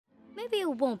maybe it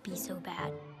won't be so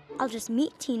bad. I'll just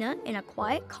meet Tina in a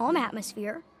quiet, calm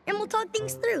atmosphere, and we'll talk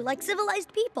things through like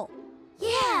civilized people.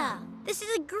 Yeah, this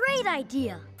is a great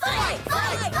idea. Fight!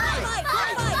 Fight! Fight! Fight!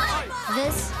 Fight! Fight!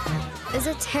 This is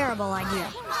a terrible idea.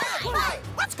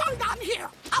 What's going on here?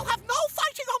 I'll have no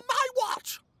fighting on my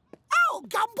watch. Oh,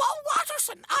 Gumball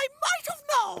Watterson, I might have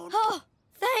known. Oh,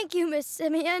 thank you, Miss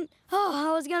Simeon. Oh,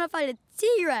 I was gonna fight a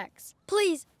T-Rex.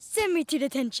 Please, send me to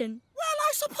detention. Well,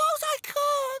 I suppose I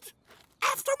could.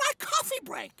 After my coffee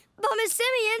break. But Miss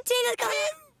Simeon, Tina's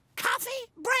coming. Coffee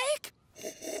break?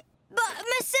 But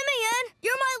Miss Simeon,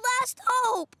 you're my last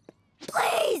hope.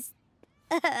 Please.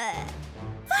 Fight!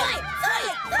 Fight!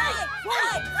 Fight!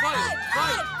 Fight! Fight!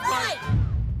 Fight! Fight!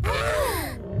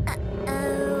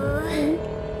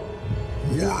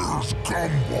 Where's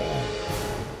Gumball?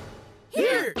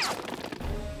 Here!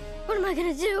 What am I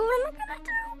gonna do? What am I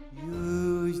gonna do?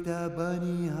 Use the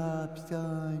bunny hop,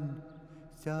 son.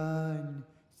 Son.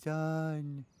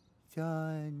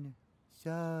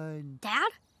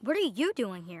 Dad, what are you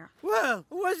doing here? Well,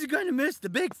 I wasn't gonna miss the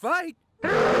big fight.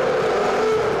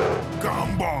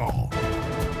 Gumball!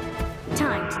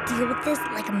 Time to deal with this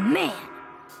like a man.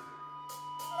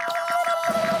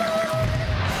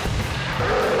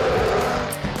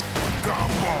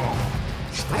 Gumball!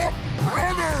 Stop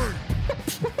running!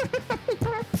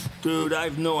 Dude, I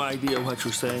have no idea what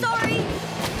you're saying. Sorry.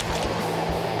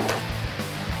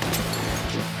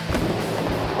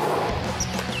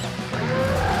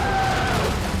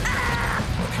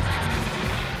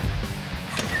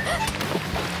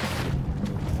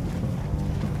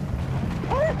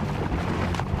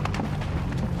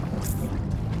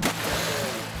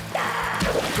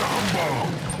 Gumball!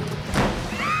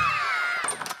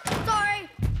 Sorry.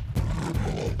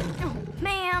 Oh,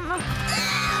 man.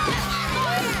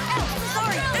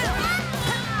 Sorry.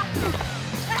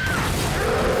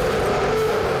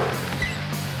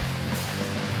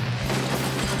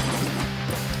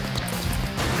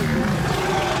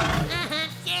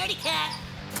 Scaredy cat.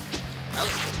 Oh.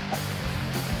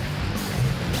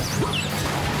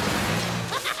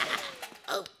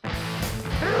 Oh.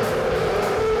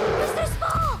 Mr.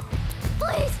 Small,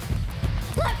 please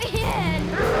let me in.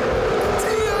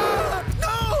 Tia!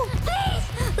 No! Please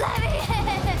let me in.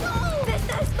 No.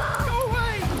 Mr. Small. Go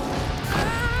away!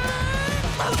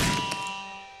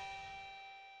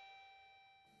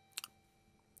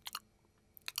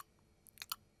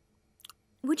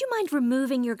 Would you mind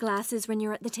removing your glasses when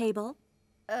you're at the table?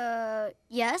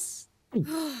 Yes?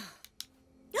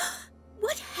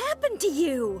 What happened to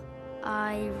you?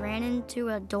 I ran into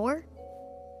a door.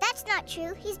 That's not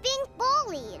true. He's being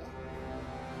bullied.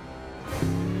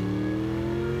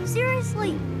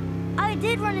 Seriously, I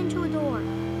did run into a door.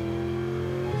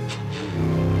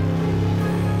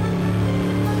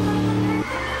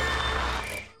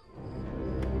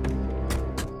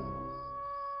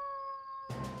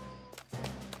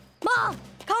 Mom,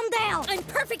 calm down. I'm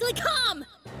perfectly calm.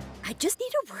 I just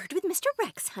need a word with Mr.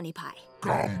 Rex, Honey Pie.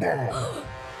 Gumball!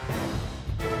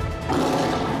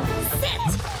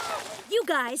 Sit! You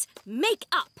guys, make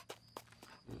up.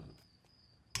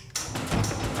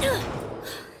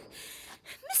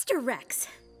 Mr. Rex.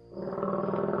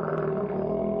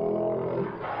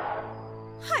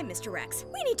 Hi, Mr. Rex.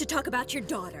 We need to talk about your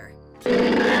daughter.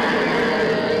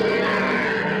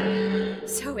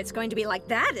 So it's going to be like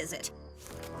that, is it?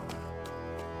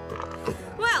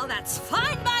 Well, that's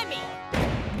fine by me.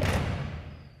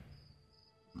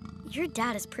 Your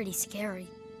dad is pretty scary.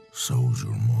 So's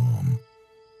your mom.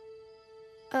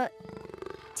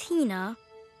 Tina,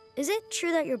 is it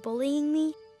true that you're bullying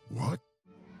me? What?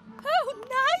 Oh,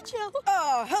 Nigel!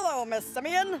 Oh, hello, Miss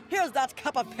Simeon. Here's that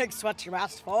cup of pig sweat you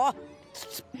asked for.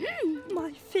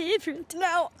 My favorite.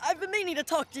 Now, I've been meaning to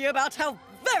talk to you about how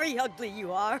very ugly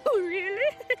you are. Oh,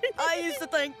 really? I used to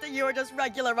think that you were just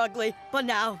regular ugly, but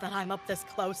now that I'm up this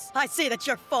close, I see that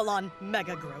you're full-on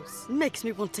mega gross. Makes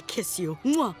me want to kiss you.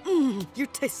 Mwah. You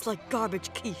taste like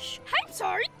garbage quiche. I'm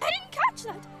sorry, I didn't catch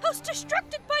that. I was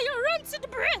distracted by your rancid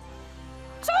breath.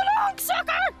 So long,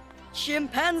 sucker!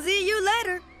 Chimpanzee you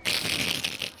later.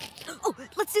 Oh,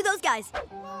 let's do those guys.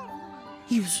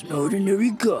 He was an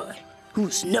ordinary guy who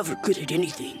was never good at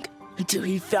anything until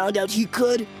he found out he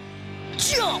could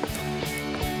jump!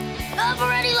 I've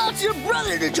already lost your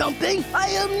brother to jumping! I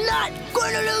am not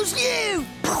going to lose you!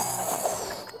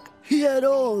 He had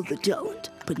all the talent,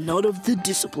 but none of the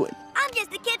discipline. I'm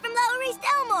just a kid from Lower East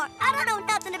Elmore. I don't know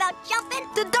nothing about jumping.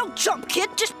 Then don't jump, kid!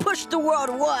 Just push the world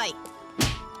away!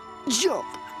 Jump!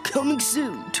 Coming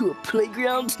soon to a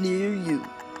playground near you.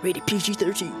 Rated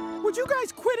PG-13. Would you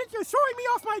guys quit it? You're throwing me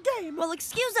off my game. Well,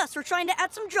 excuse us. We're trying to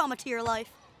add some drama to your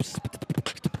life.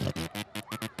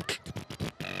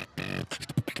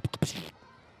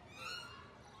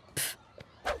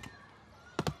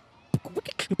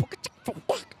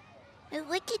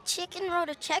 Bumpkin wrote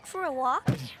a check for a walk?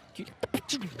 You,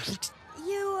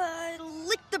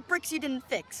 licked the bricks you didn't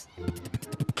fix.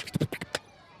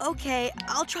 Okay,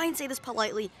 I'll try and say this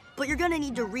politely, but you're gonna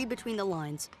need to read between the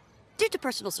lines. Due to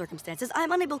personal circumstances,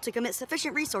 I'm unable to commit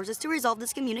sufficient resources to resolve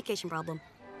this communication problem.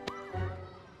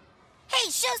 Hey,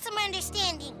 show some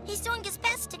understanding. He's doing his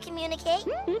best to communicate.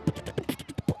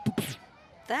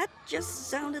 That just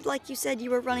sounded like you said you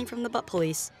were running from the butt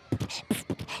police.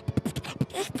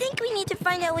 I think we need to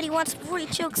find out what he wants before he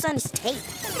chokes on his tape.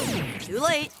 Too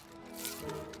late.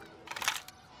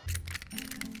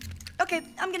 Okay,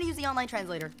 I'm gonna use the online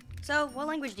translator. So, what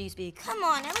language do you speak? Come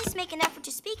on, at least make an effort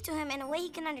to speak to him in a way he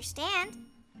can understand.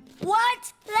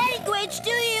 What language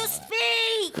do you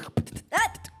speak?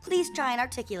 Please try and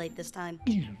articulate this time.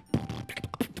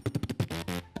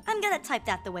 I'm gonna type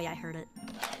that the way I heard it.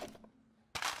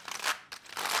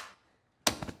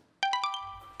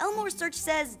 Elmore's search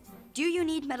says, do you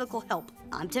need medical help?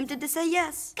 I'm tempted to say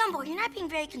yes. Gumball, you're not being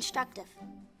very constructive.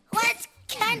 What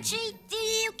country do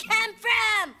you come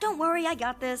from? Don't worry, I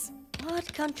got this.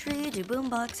 What country do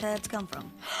Boombox heads come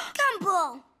from?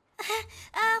 Gumball!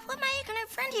 What my ignorant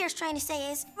friend here is trying to say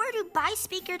is, where do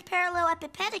bi-speakered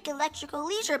parallel-epipetic electrical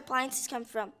leisure appliances come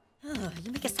from?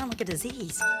 You make it sound like a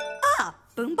disease.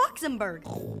 Boomboxenberg.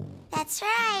 That's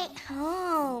right,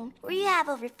 home, where you have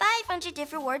over 500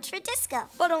 different words for disco.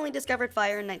 But only discovered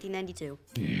fire in 1992.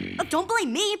 Oh, don't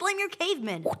blame me, blame your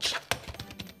cavemen.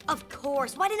 Of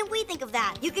course, why didn't we think of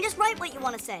that? You can just write what you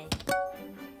want to say.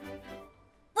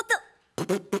 What the?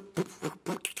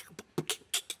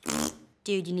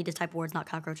 Dude, you need to type words, not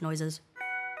cockroach noises.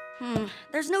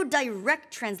 There's no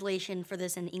direct translation for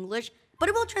this in English, but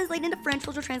it will translate into French,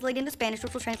 which will translate into Spanish,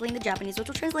 which will translate into Japanese, which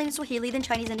will translate into Swahili, then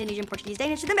Chinese, Indonesian, Portuguese,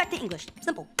 Danish, then back to English.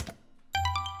 Simple.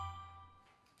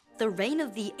 The reign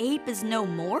of the ape is no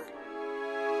more?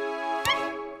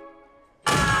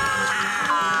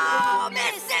 Oh,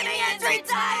 Miss Simeon's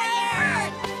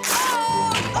retired!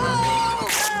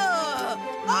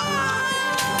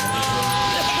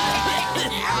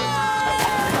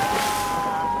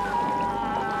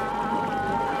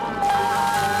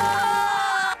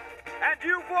 And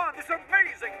you've won this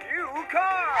amazing new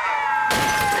car!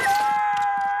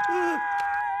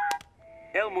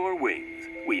 Elmore wings.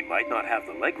 We might not have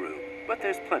the legroom, but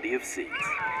there's plenty of seats.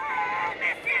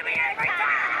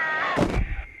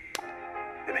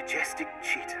 The majestic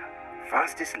cheetah,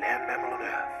 fastest land mammal on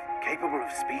Earth, capable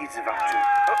of speeds of up to...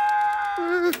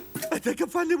 I think I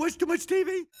finally watched too much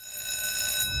TV.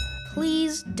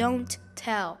 Please don't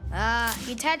tell.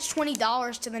 He attached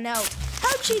 $20 to the note.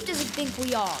 How cheap does he think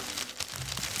we are?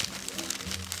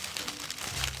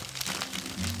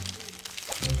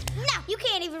 Now, you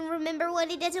can't even remember what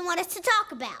he doesn't want us to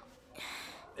talk about.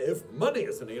 If money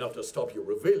isn't enough to stop you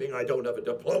revealing I don't have a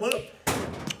diploma,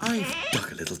 I've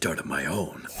dug a little dirt of my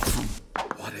own.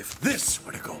 What if this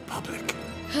were to go public?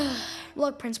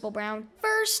 Look, Principal Brown,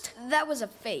 first, that was a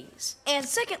phase. And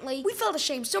secondly, we felt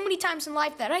ashamed so many times in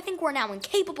life that I think we're now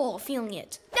incapable of feeling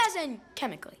it. As in,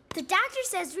 chemically. The doctor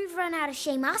says we've run out of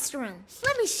shameosterone.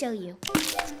 Let me show you.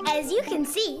 As you can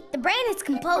see, the brain is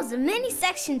composed of many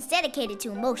sections dedicated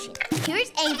to emotion. Here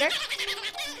is anger.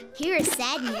 Here is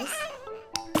sadness.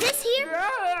 This here,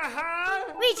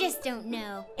 we just don't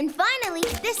know. And finally,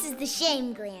 this is the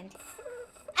shame gland.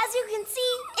 As you can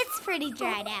see, it's pretty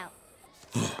dried out.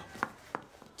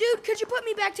 Dude, could you put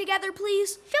me back together,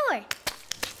 please? Sure.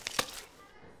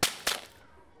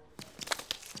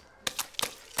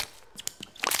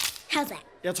 How's that?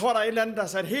 Jeg tror, der er et eller andet, der er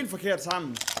sat helt forkert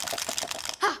sammen.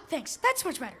 Thanks. That's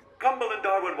much better. Gumball and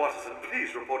Darwin, Watson,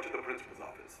 please report to the principal's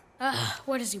office.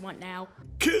 What does he want now?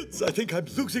 kids, I think I'm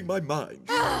losing my mind.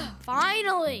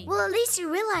 Finally! Well, at least you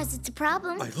realize it's a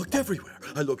problem. I looked everywhere.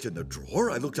 I looked in the drawer,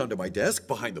 I looked under my desk,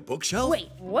 behind the bookshelf. Wait,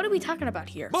 what are we talking about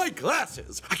here? My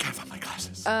glasses! I can't find my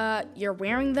glasses. You're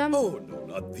wearing them? Oh, no,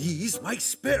 not these. My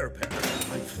spare pair.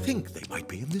 I think they might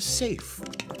be in this safe.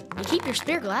 You keep your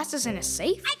spare glasses in a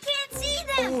safe? I can't see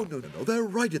them! Oh, no. They're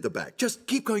right at the back. Just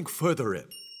keep going further in.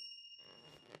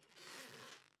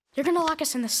 You're gonna lock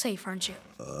us in the safe, aren't you?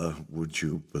 Would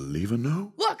you believe a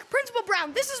no? Look, Principal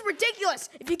Brown, this is ridiculous.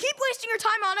 If you keep wasting your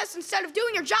time on us instead of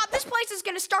doing your job, this place is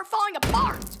gonna start falling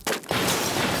apart.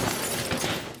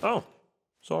 Oh,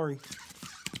 sorry.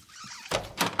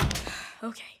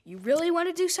 Okay, you really want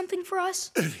to do something for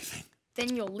us? Anything.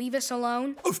 Then you'll leave us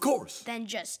alone? Of course. Then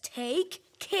just take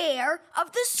care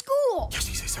of the school.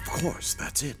 Yes, of course.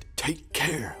 That's it. Take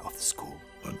care of the school.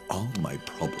 And all my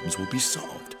problems will be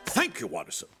solved. Thank you,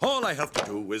 Watson. All I have to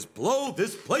do is blow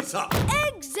this place up.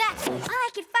 Exactly. All I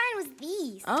could find was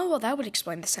these. Oh, well, that would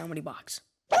explain the sounding box.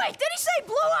 Wait, did he say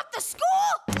blow up the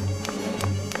school?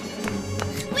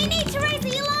 We need to raise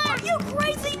the alarm! Are you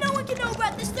crazy? No one can know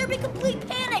about this. There'll be complete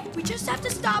panic. We just have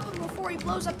to stop him before he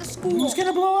blows up the school. Who's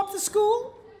gonna blow up the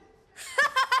school?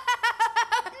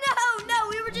 No,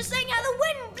 we were just saying how the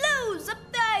wind blows up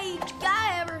the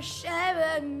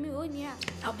yeah.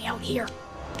 Help me out here. What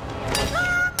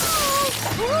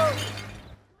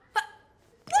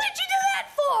did you do that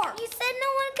for? You said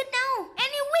no one could know, and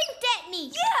you winked at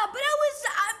me. Yeah, but I was...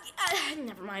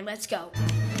 never mind, let's go.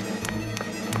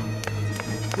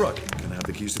 Right, can I have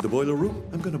the keys to the boiler room?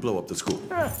 I'm gonna blow up the school.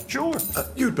 Sure.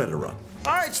 You'd better run.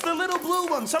 It's the little blue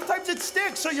one. Sometimes it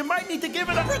sticks, so you might need to give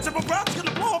it a... Principal Brown's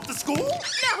gonna blow up the school?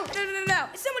 No.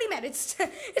 Somebody meant it's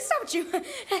not you.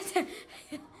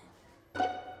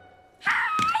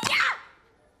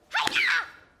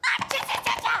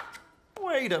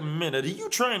 Wait a minute. Are you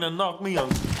trying to knock me on...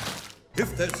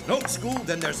 If there's no school,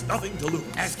 then there's nothing to lose.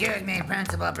 Excuse me,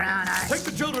 Principal Brown. Take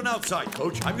the children outside,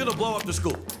 Coach. I'm gonna blow up the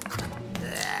school.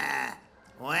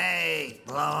 Wait,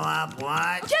 blow up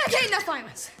what? Okay, enough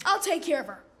violence. I'll take care of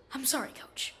her. I'm sorry,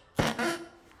 Coach.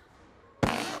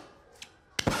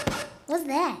 What's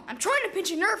that? I'm trying to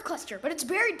pinch a nerve cluster, but it's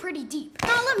buried pretty deep.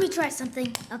 Now let me try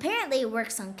something. Apparently it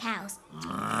works on cows.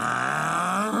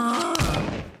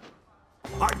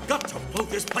 I've got to blow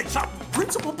this place up.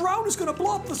 Principal Brown is gonna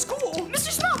blow up the school.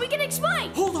 Mr. Small, we can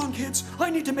explain. Hold on, kids.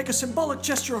 I need to make a symbolic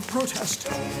gesture of protest.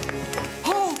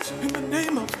 Halt in the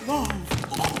name of love.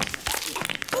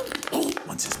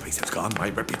 Once this place is gone, my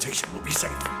reputation will be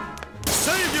safe.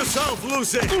 Save yourself,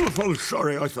 Lucy! Oh,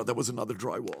 sorry. I thought that was another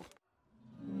drywall.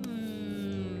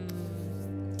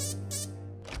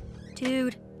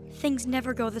 Dude, things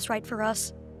never go this right for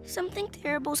us. Something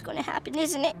terrible's gonna happen,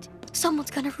 isn't it?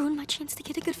 Someone's gonna ruin my chance to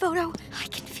get a good photo. I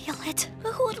can feel it.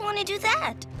 But who would want to do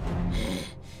that?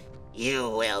 You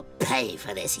will pay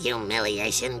for this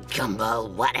humiliation, Gumball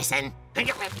Watterson.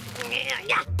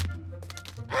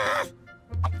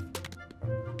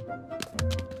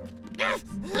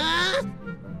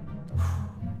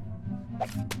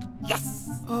 Yes!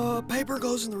 Paper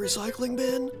goes in the recycling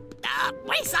bin.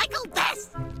 Recycle this!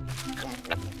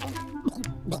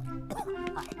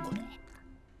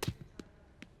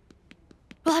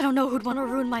 Well, I don't know who'd want to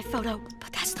ruin my photo,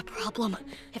 but that's the problem.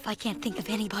 If I can't think of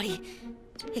anybody,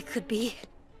 it could be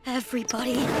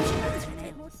everybody.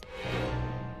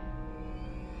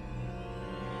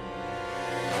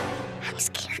 I'm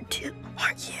scared too,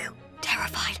 aren't you?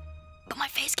 Terrified, but my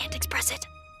face can't express it.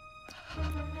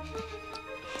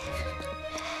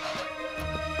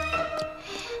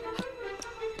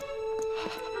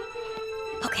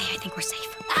 Okay, I think we're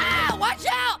safe. Ah, watch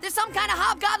out! There's some kind of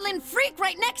hobgoblin freak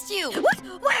right next to you. What?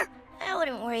 Where? I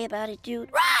wouldn't worry about it, dude.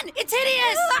 Run! It's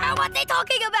hideous! What are they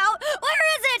talking about? Where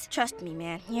is it? Trust me,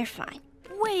 man. You're fine.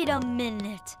 Wait a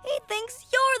minute. He thinks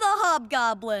you're the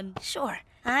hobgoblin. Sure.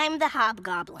 I'm the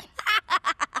hobgoblin.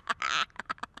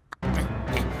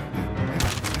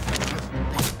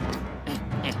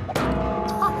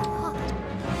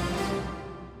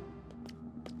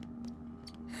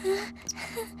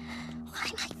 Why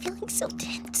am I feeling so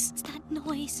tense? It's that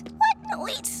noise. What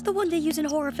noise? The one they use in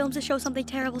horror films to show something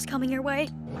terrible's coming your way.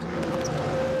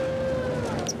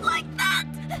 Like that!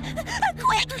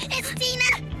 Quick! It's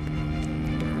Tina!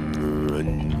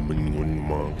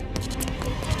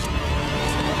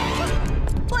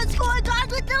 What's going on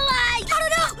with the light? I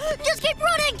don't know! Just keep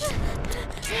running!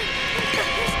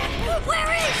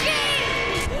 Where is she?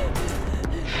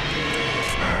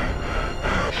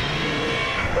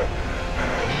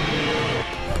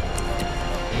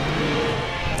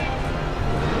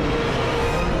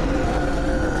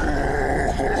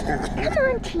 Come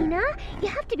on, Tina. You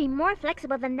have to be more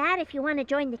flexible than that if you want to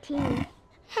join the team.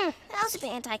 That was a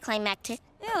bit anticlimactic.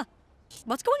 Yeah.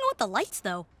 What's going on with the lights,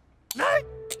 though? Night,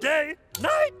 day,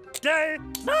 night, day,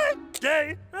 night,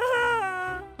 day.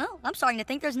 Ah. Well, I'm starting to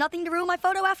think there's nothing to ruin my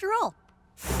photo after all.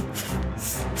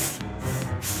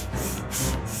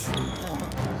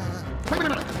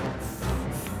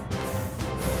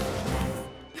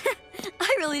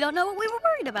 I really don't know what we were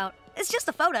worried about. It's just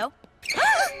a photo.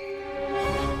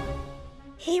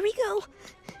 Here we go.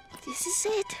 This is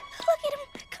it. Look at him.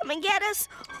 Come and get us.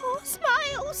 Oh,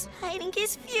 smiles. Hiding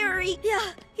his fury.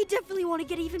 Yeah, he definitely want to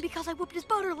get even because I whooped his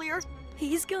butt earlier.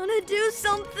 He's gonna do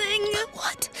something.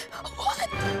 What? What?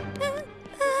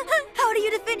 How do you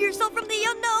defend yourself from the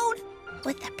unknown?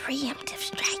 With a preemptive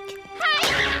strike.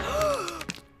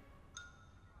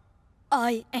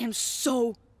 I am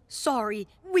so sorry.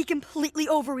 We completely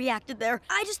overreacted there.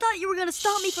 I just thought you were gonna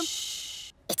stop me from...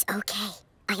 It's okay.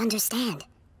 I understand.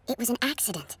 It was an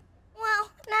accident.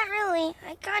 Well, not really.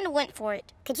 I kind of went for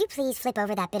it. Could you please flip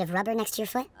over that bit of rubber next to your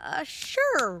foot?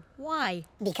 Sure. Why?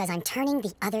 Because I'm turning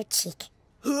the other cheek.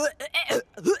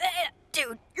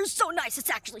 Dude, you're so nice, it's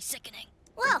actually sickening.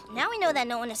 Well, now we know that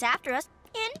no one is after us,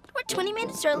 and we're 20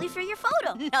 minutes early for your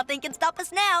photo. Nothing can stop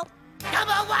us now.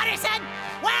 Gumball Watterson,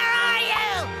 where are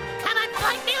you? Come and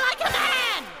fight me like a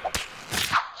man!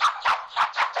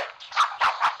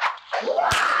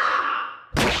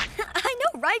 I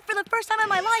know, right? For the first time in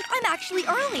my life, I'm actually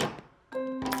early.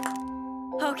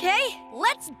 Okay,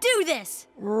 let's do this.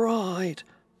 Right.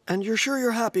 And you're sure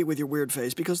you're happy with your weird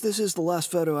face, because this is the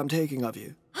last photo I'm taking of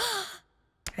you.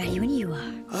 Ready when you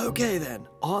are. Okay then,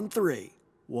 on 3.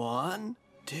 1,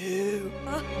 2...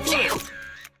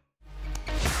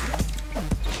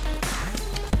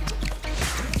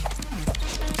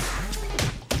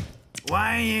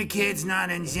 Why are you kids not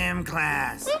in gym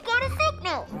class? We got a sick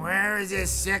note. Where is this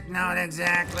sick note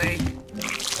exactly?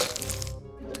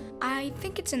 I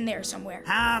think it's in there somewhere.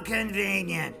 How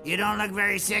convenient. You don't look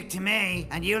very sick to me,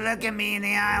 and you look at me in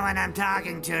the eye when I'm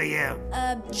talking to you.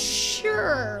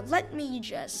 Sure. Let me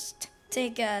just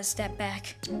take a step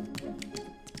back.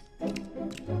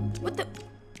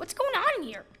 What's going on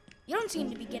here? You don't seem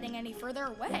to be getting any further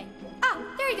away. Oh,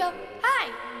 there you go.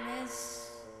 Hi, Mr.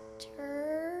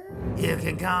 You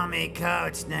can call me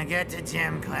Coach. Now get to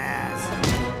gym class.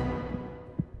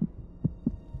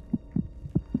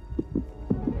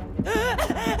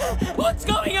 What's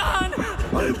going on?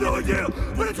 I have no idea,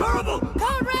 but it's horrible!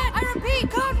 Code Red! I repeat,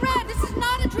 Code Red! This is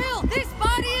not a drill! This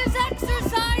body is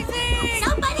exercising!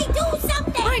 Somebody do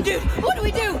something! Brain dude, what do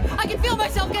we do? I can feel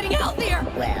myself getting healthier!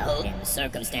 Well, in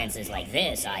circumstances like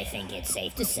this, I think it's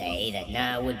safe to say that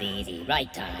now would be the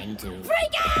right time to...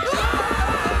 Freak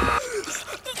out!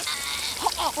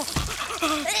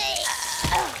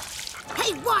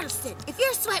 Hey, Watterson, if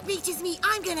your sweat reaches me,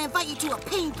 I'm gonna invite you to a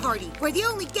pain party where the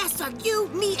only guests are you,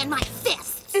 me, and my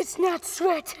fists. It's not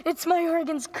sweat. It's my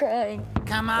organs crying.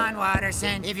 Come on,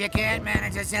 Watterson. If you can't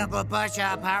manage a simple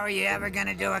push-up, how are you ever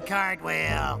gonna do a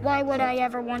cartwheel? Why would I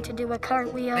ever want to do a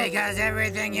cartwheel? Because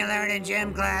everything you learn in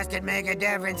gym class could make a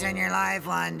difference in your life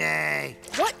one day.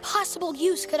 What possible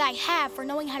use could I have for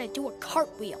knowing how to do a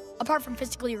cartwheel, apart from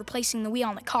physically replacing the wheel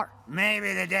on the cart?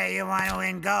 Maybe the day you want to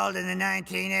win gold in the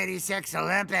 1986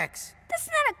 Olympics. That's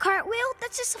not a cartwheel.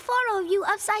 That's just a photo of you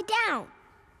upside down.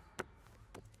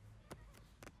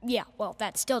 Yeah, well,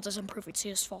 that still doesn't prove it's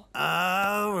useful.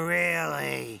 Oh,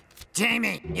 really?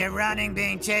 Jamie, you're running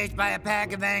being chased by a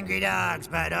pack of angry dogs,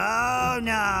 but oh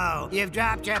no, you've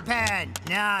dropped your pen.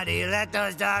 Now, do you let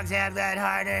those dogs have that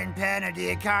hard-earned pen, or do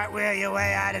you cartwheel your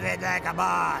way out of it like a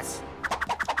boss?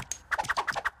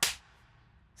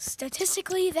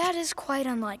 Statistically, that is quite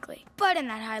unlikely. But in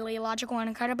that highly illogical and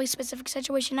incredibly specific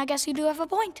situation, I guess you do have a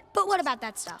point. But what about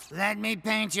that stuff? Let me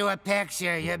paint you a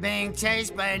picture. You're being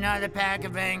chased by another pack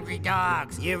of angry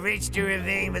dogs. You've reached a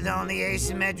ravine with only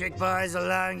asymmetric bars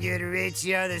allowing you to reach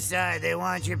the other side. They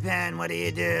want your pen. What do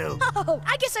you do? Oh,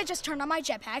 I guess I just turn on my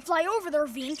jetpack, fly over the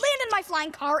ravine, land in my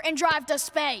flying car, and drive to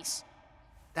space.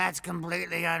 That's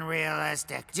completely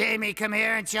unrealistic. Jamie, come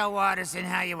here and show Watterson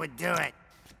how you would do it.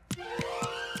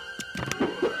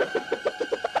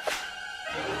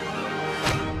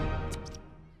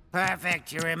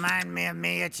 Perfect. You remind me of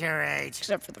me at your age.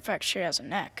 Except for the fact she has a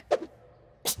neck.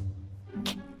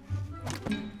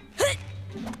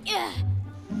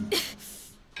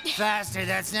 Faster,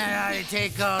 that's not how you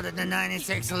take gold at the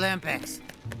 96 Olympics.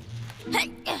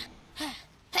 Down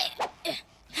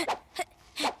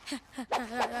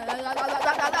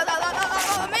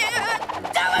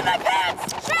with my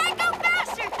pants! Try and go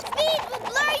faster! Speed will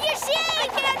blur your shade! I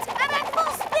can't! I'm at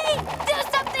full speed! Do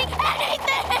something!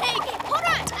 Anything! Hold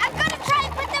on! I'm gonna try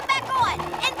and put them back on!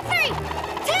 In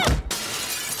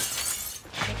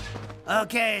 3, 2...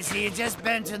 Okay, so you just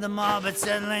been to the mall, but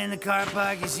suddenly in the car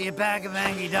park you see a pack of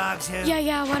angry dogs who...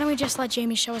 Yeah, why don't we just let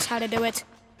Jamie show us how to do it?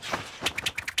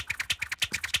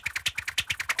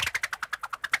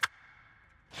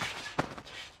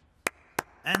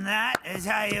 And that is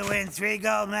how you win 3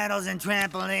 gold medals in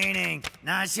trampolining.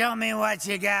 Now show me what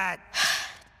you got.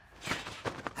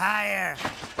 Higher.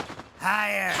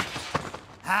 Higher.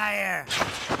 Higher.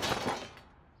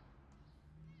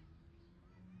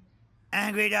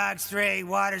 Angry Dogs 3,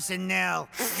 Watterson 0.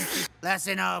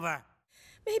 Lesson over.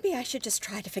 Maybe I should just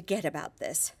try to forget about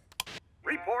this.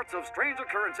 Reports of strange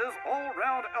occurrences all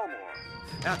around Elmore.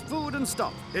 At Food and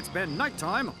Stuff, it's been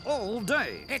nighttime all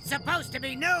day. It's supposed to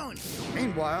be noon.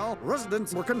 Meanwhile,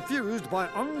 residents were confused by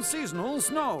unseasonal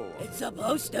snow. It's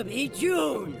supposed to be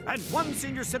June. And one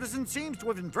senior citizen seems to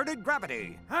have inverted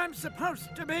gravity. I'm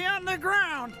supposed to be on the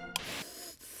ground.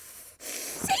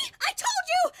 See? I told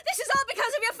you! This is all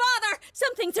because of your father!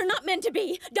 Some things are not meant to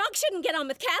be. Dogs shouldn't get on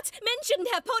with cats, men shouldn't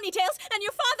have ponytails, and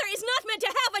your father is not meant to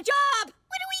have a job!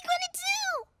 What are we gonna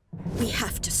do? We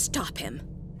have to stop him.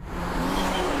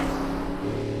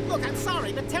 Look, I'm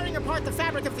sorry, but tearing apart the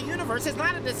fabric of the universe is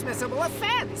not a dismissible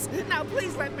offense. Now,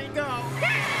 please let me go.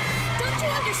 Don't you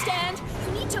understand?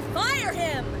 You need to fire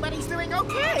him. But he's doing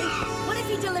okay. What if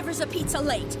he delivers a pizza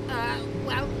late?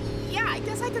 Well, yeah, I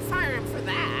guess I could fire him for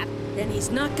that. Then he's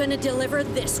not gonna deliver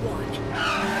this one.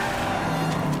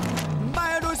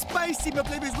 Mild or spicy, my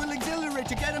flavors will exhilarate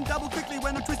to get him double quickly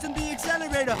when I'm twisting the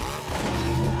accelerator.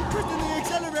 Twisting the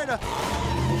accelerator.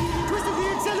 Twisting the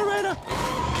accelerator.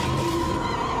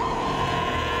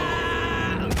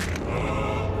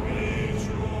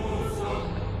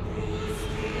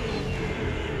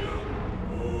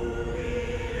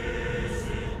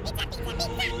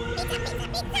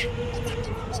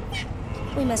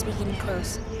 We must be getting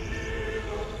close.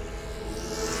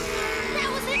 That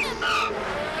was him!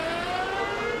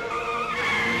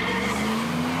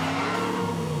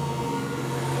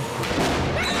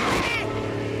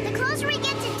 The closer we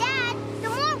get to Dad, the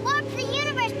more warped the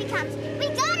universe becomes. We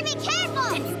gotta be careful!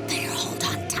 Then you better hold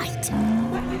on tight.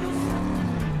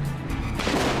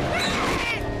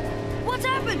 What's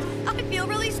happened? I feel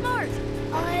really smart.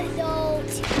 I don't.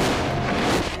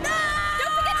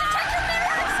 Don't forget to check your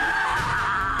mirrors!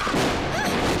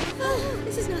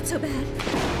 This is not so bad.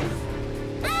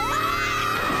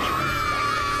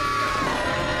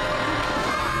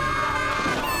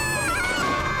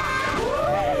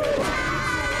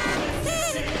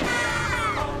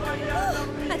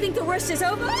 I think the worst is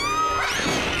over.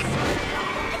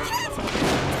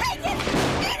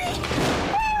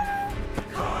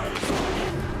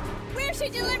 Where's she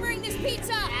delivering this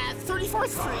pizza? 34th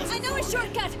Street. I know a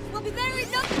shortcut. We'll be there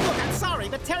in no... Look, I'm sorry,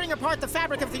 but tearing apart the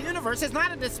fabric of the universe is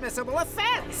not a dismissible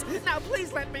offense. Now,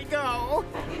 please let me go.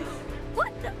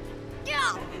 What the?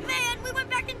 Oh, man, we went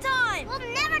back in time. We'll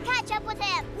never catch up with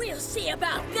him. We'll see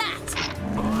about that.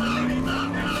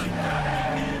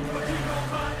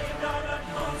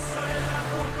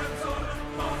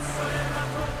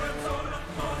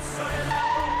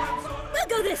 We'll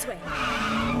go this way.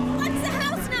 What's the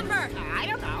house number? I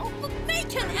don't know. Well,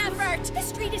 make an effort. This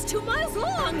street is 2 miles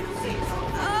long.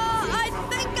 I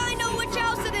think I know which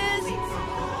house it is.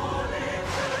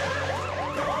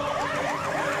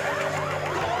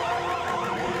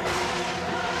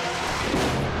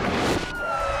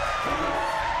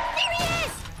 There he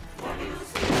is!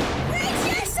 Brace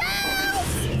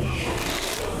yourselves!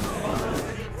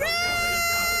 Run!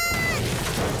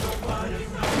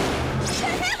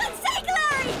 For heaven's sake,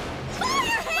 Larry! Fire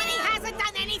him! But he hasn't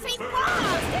done anything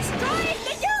wrong! Destroying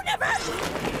the universe!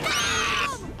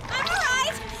 I'm all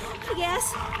right, I guess.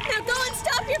 Now go and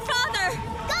stop your father!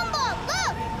 Gumball,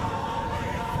 look!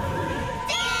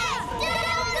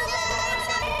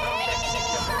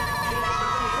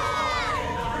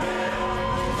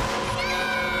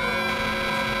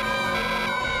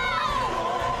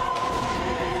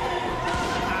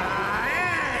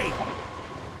 Hey!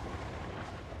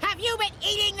 Have you been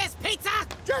eating this pizza?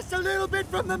 Just a little bit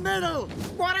from the middle.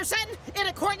 Watterson, in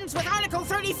accordance with Article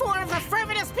 34 of the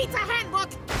Frivolous Pizza Handbook...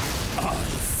 I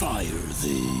fire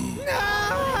thee.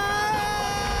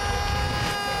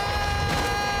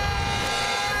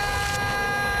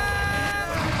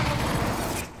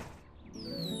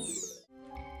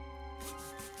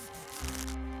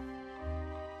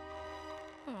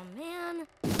 Oh, man.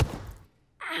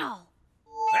 Ow.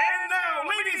 And now,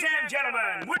 ladies and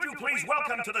gentlemen, would you please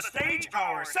welcome to the stage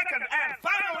our second and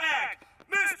final act,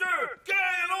 Mr.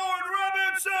 Gaylord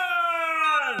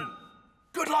Robinson!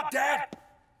 Good luck, Dad!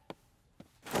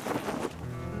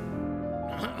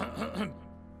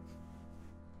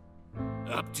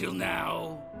 Up till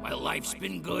now, my life's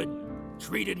been good.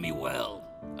 Treated me well.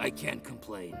 I can't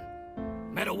complain.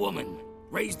 Met a woman,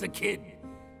 raised a kid,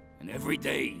 and every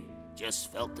day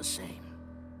just felt the same.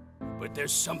 But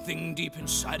there's something deep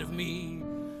inside of me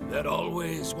that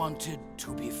always wanted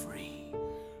to be free.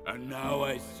 And now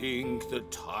I think the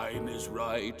time is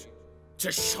right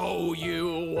to show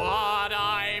you what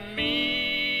I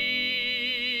mean.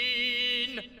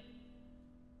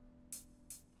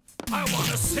 I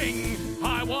wanna sing,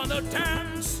 I wanna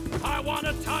dance, I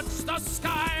wanna touch the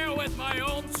sky with my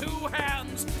own 2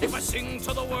 hands. If I sing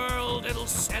to the world, it'll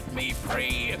set me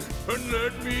free, and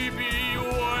let me be who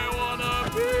I wanna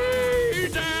be.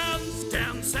 Dance,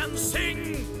 dance and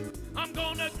sing. I'm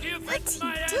gonna give What's it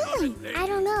my he doing? everything. I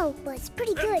don't know, but it's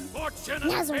pretty good. Fortune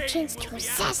Now's and our chance fame to will be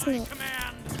at my assassinate.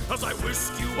 command. As I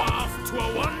whisk you off to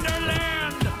a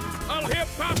wonderland, I'll hip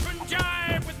hop and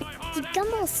jive with my heart. Did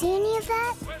Gumball see any of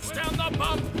that? Twist and the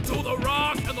bump, to the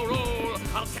rock and the roll.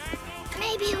 I'll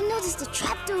Maybe Maybe he'll notice the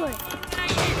trapdoor. I'll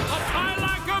fly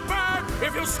like a bird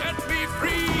if you set me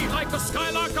free. Like a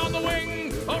skylark on the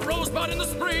wing, a rosebud in the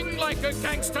spring. Like a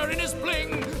gangster in his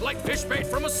bling, like fish bait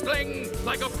from a sling.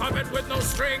 Like a puppet with no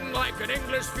string, like an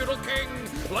English feudal king.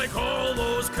 Like all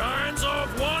those kinds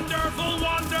of wonderful,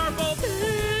 wonderful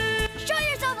things. Show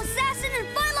yourself, assassin, and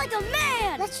fight like a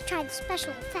man! Let's try the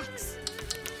special effects.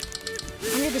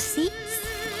 Under the seats?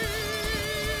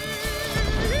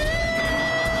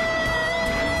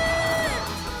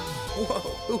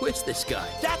 Whoa, who is this guy?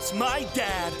 That's my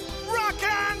dad. Rock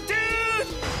on, dude!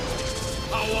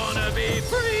 I wanna be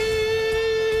free.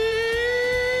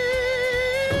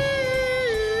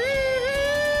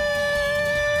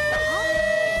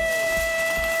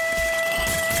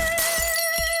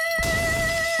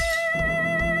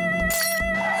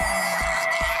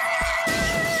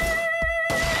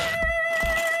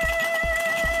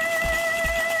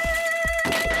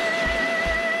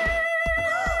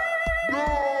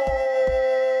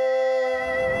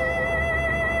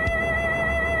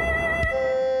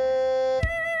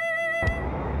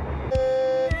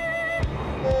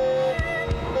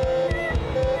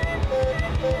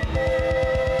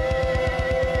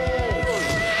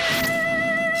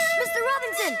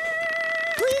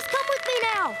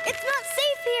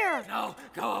 No,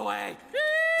 go away.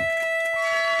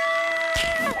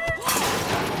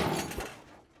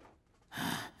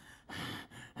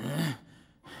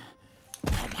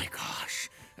 Oh my gosh.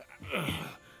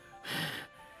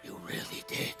 You really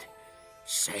did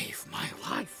save my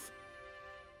life.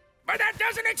 But that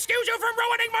doesn't excuse you from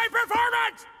ruining my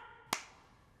performance!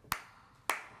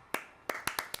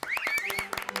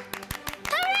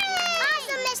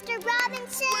 Awesome, Mr.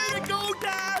 Robinson! Way to go,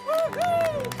 Dad!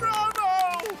 Woohoo! Bravo!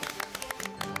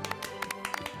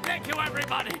 Thank you,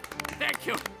 everybody. Thank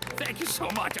you. Thank you so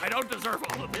much. I don't deserve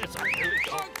all of this. I really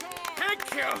don't.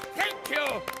 Thank you. Thank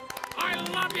you. I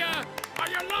love you.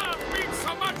 Your love means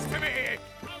so much to me.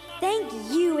 Thank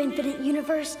you, Infinite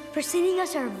Universe, for sending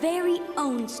us our very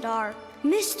own star,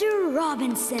 Mr.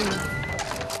 Robinson.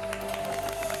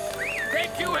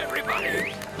 Thank you,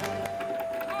 everybody.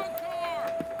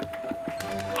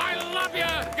 I love you.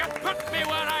 You put me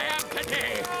where I am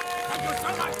today. Thank you so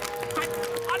much.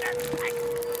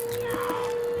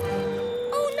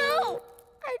 Oh, no.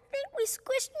 I think we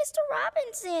squished Mr.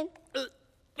 Robinson.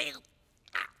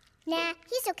 Nah,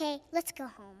 he's okay. Let's go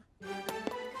home.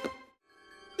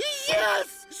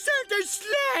 Yes! Santa's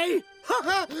sleigh!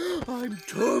 I'm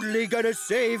totally gonna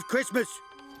save Christmas.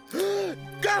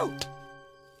 Go!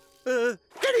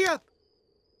 Giddy up!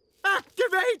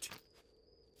 Activate!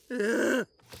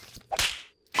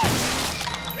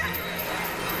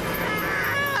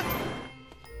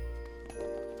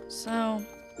 So,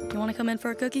 you want to come in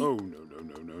for a cookie? Oh, no.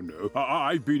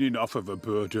 I've been enough of a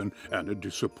burden and a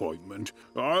disappointment.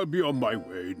 I'll be on my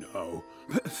way now.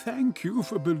 Thank you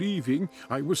for believing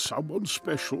I was someone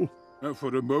special.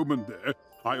 For a moment there,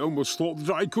 I almost thought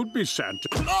that I could be Santa.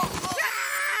 Stop!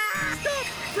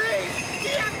 Freeze!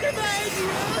 Deactivate!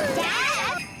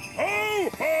 Dad? Ho,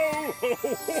 ho, ho,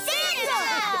 ho, ho!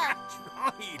 Santa! That's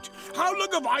right. How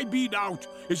long have I been out?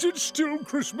 Is it still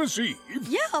Christmas Eve?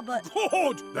 Yeah, but...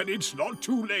 Good! Then it's not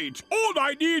too late. All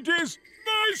I need is...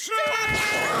 my sleigh!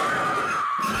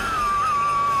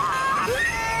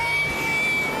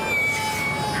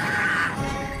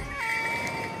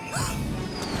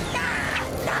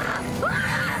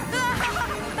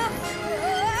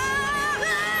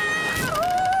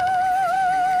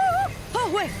 Oh,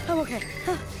 wait, I'm okay.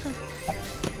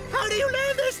 How do you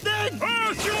land this thing?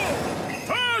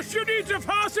 First, you need to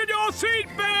fasten your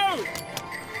seatbelt!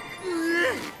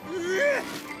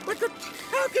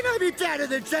 How can I be better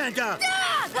than Santa?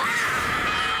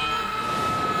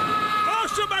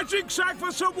 Pass the magic sack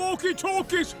for some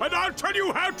walkie-talkies, and I'll tell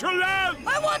you how to land!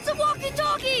 I want some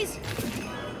walkie-talkies!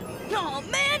 Oh,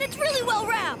 man, it's really well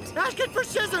wrapped. Ask it for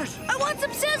scissors. I want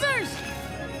some scissors.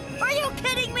 Are you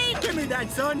kidding me? Give me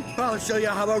that, son. I'll show you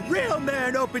how a real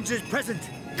man opens his present.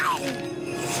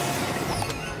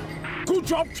 Good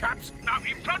job, chaps. Now,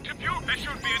 in front of you, there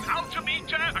should be an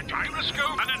altimeter, a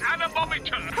gyroscope, and an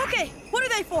anemometer. Okay, what are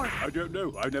they for? I don't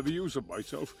know. I never use them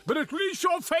myself. But at least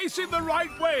you're facing the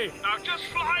right way. Now, just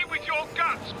fly with your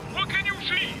guts. What can you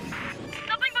see?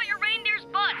 Nothing but your reindeer's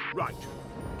butt. Right.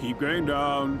 Keep going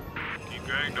down. Keep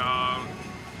going down.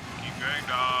 Keep going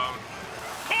down.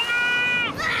 Come on!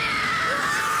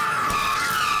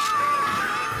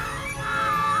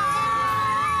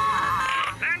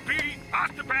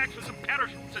 Pass the bags for some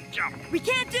parachutes and jump. We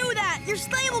can't do that. Your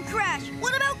sleigh will crash.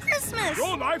 What about Christmas?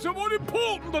 Your lives are more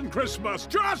important than Christmas.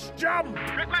 Just jump.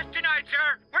 Request denied,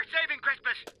 sir. We're saving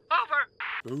Christmas. Over.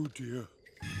 Oh, dear.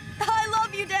 I love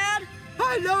love you, Dad.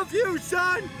 I love you,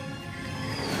 son.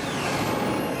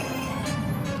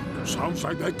 Sounds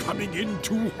like they're coming in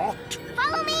too hot.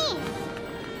 Follow me.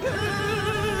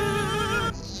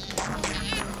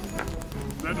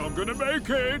 They're not gonna make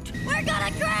it. We're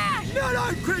gonna crash! Not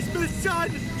on Christmas, son.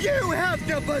 You have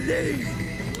to believe.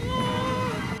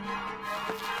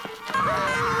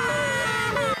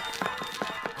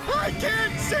 I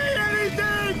can't see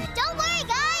anything. Don't worry,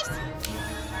 guys.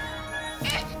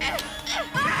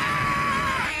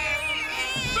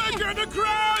 They're gonna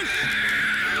crash.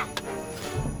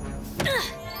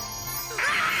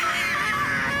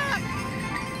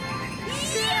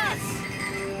 Yes!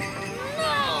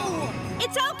 No!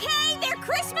 It's okay, they're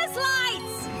Christmas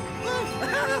lights!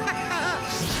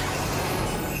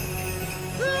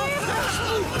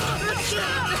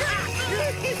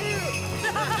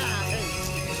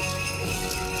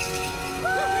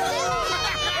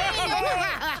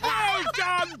 Well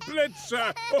done,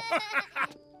 Blitzer.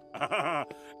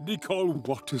 Nicole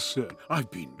Watterson, I've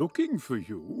been looking for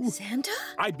you. Santa?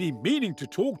 I've been meaning to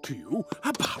talk to you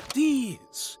about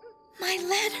these. My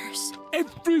letters.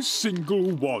 Every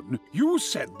single one. You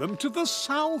send them to the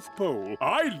South Pole.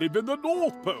 I live in the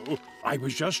North Pole. I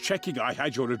was just checking I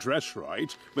had your address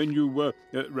right when you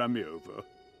ran me over.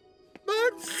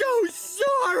 I'm so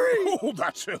sorry! Oh,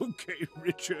 that's okay,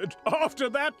 Richard. After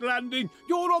that landing,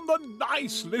 you're on the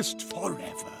nice list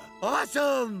forever.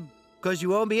 Awesome! Because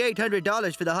you owe me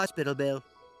 $800 for the hospital bill.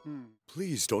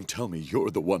 Please don't tell me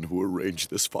you're the one who arranged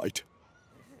this fight.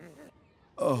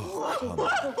 Oh, come on.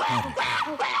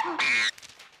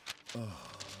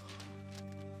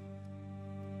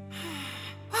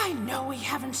 I know we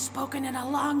haven't spoken in a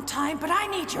long time, but I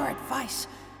need your advice.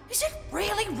 Is it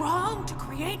really wrong to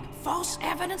create false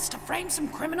evidence to frame some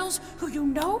criminals who you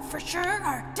know for sure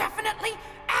are definitely,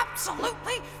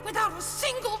 absolutely, without a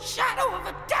single shadow of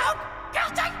a doubt,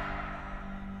 guilty?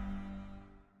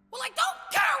 Well, I don't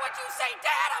care what you say,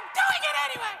 Dad! I'm doing it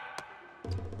anyway!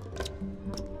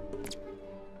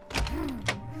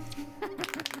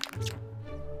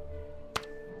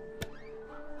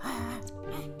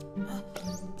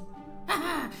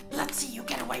 Let's see you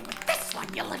get away with this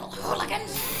one, you little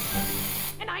hooligans!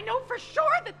 And I know for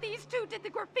sure that these two did the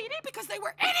graffiti because they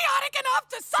were idiotic enough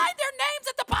to sign their names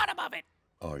at the bottom of it!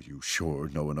 Are you sure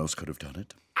no one else could have done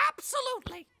it?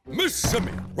 Absolutely! Miss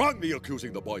Simeon, wrongly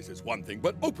accusing the boys is one thing,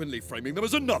 but openly framing them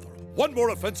is another. One more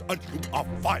offense and you are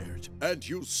fired. And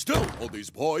you still owe these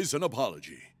boys an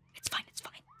apology. It's fine, it's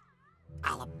fine.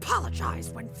 I'll apologize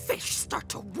when fish start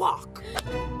to walk.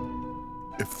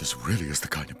 If this really is the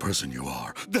kind of person you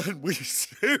are, then we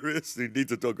seriously need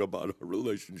to talk about our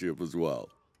relationship as well.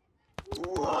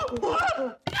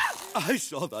 I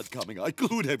saw that coming. I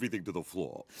glued everything to the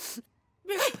floor.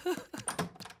 I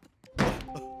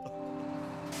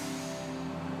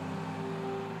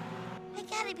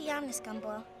gotta be honest,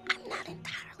 Gumball. I'm not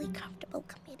entirely comfortable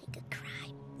committing a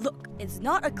crime. Look, it's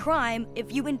not a crime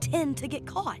if you intend to get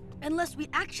caught. Unless we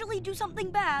actually do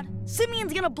something bad,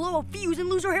 Simeon's gonna blow a fuse and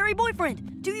lose her hairy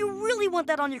boyfriend. Do you really want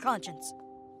that on your conscience?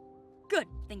 Good,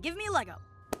 then give me a Lego.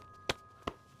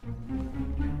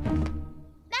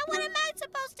 Now what am I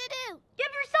supposed to do?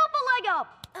 Give yourself a Lego!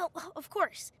 Oh, of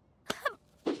course.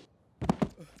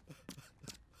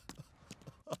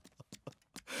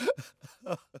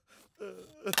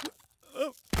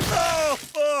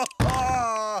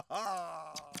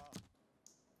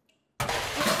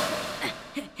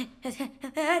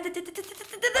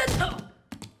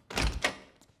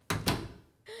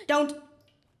 Don't.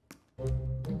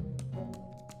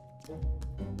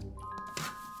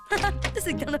 This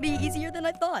is gonna be easier than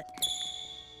I thought.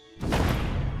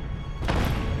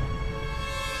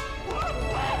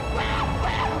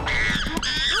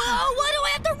 Oh, why do I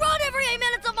have to run every 8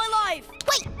 minutes of my life?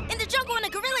 Wait, in the jungle when a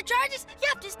gorilla charges, you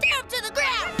have to stare up to the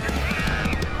ground.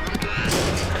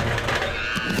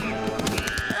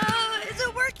 Is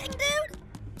it working, dude?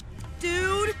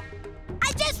 Dude?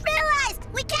 I just realized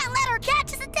we can't let her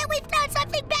catch us until we've done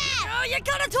something bad. Oh, you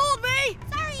could have told me!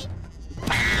 Sorry.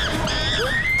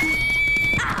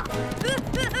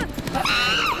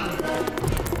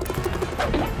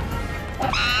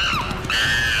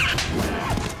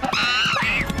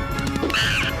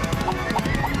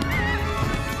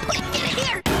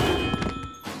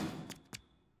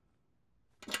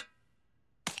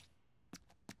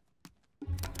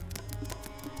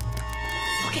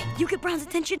 Okay, you get Brown's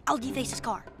attention, I'll deface his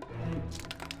car.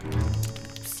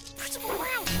 Principal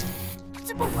Brown!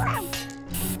 Principal Brown!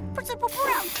 Principal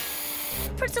Brown!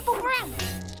 Principal Brown!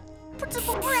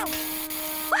 Principal Brown!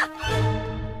 Ah!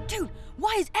 Dude,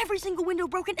 why is every single window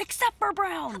broken except for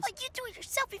Brown's? How about you do it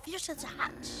yourself if you're such a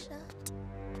hot shot?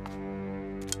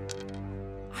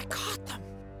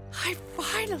 I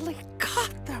finally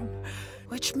got them,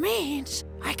 which means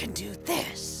I can do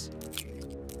this.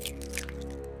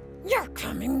 You're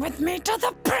coming with me to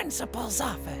the principal's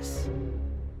office.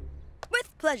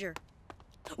 With pleasure.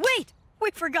 Wait!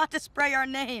 We forgot to spray our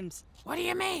names. What do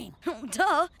you mean?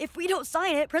 Duh. If we don't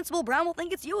sign it, Principal Brown will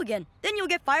think it's you again. Then you'll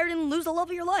get fired and lose the love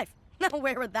of your life. Now,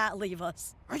 where would that leave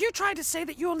us? Are you trying to say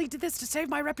that you only did this to save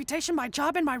my reputation, my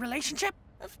job, and my relationship?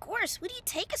 Of course. What do you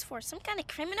take us for? Some kind of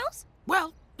criminals?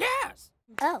 Well, yes.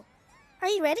 Oh. Are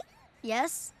you ready?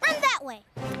 Yes. Run that way.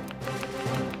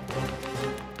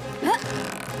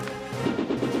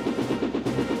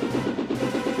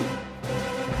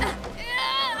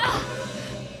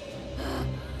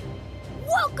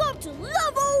 Welcome to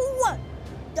level 1,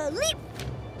 the leap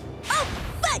of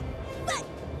faith.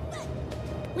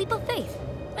 Leap of faith.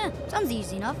 Sounds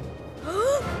easy enough.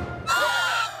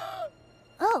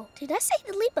 Oh, did I say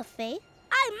the leap of faith?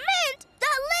 I meant the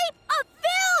leap of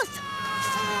filth.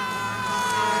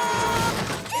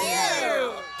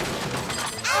 Ew!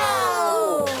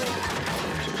 Ow!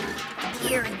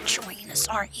 You're enjoying this,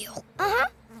 aren't you? Uh-huh.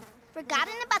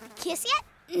 Forgotten about the kiss yet?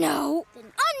 No. Then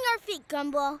on your feet,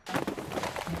 Gumball.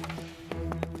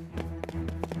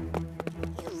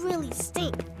 You really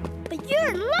stink. But you're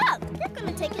in luck. You're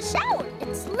gonna take a shower.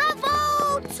 It's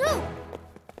level 2.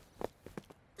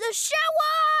 The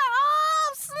shower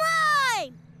of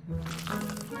slime.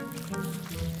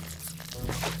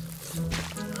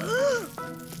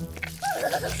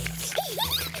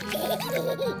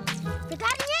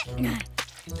 Forgotten yet?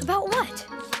 About what?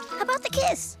 About the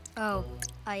kiss. Oh,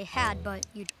 I had, but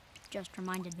you just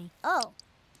reminded me. Oh,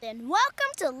 then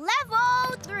welcome to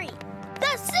level 3.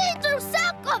 The see-through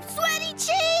sack of sweaty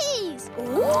cheese!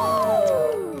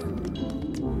 Ooh!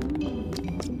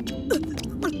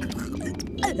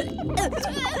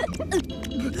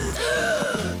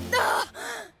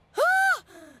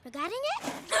 Forgotten yet?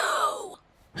 No!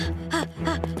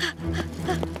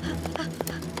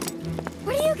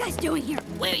 What are you guys doing here?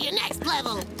 We're your next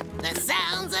level. The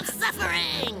sounds of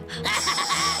suffering.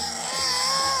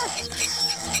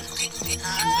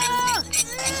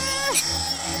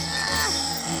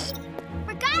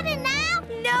 Forgotten now?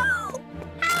 No!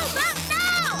 How about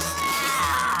now?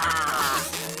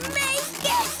 Make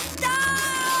it stop!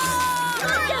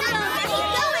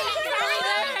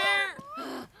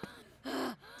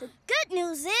 The good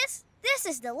news is, this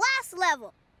is the last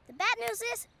level. The bad news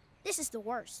is, this is the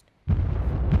worst.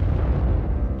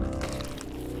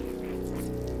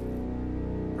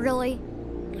 Really?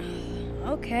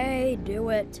 Okay, do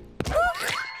it.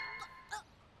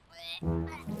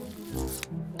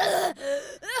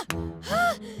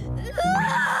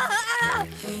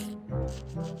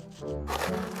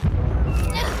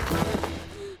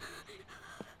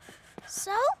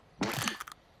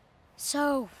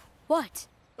 So, what?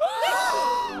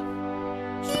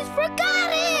 He's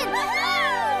forgotten!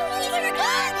 He's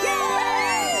forgotten!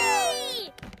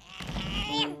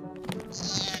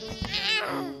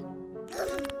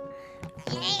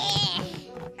 Yay!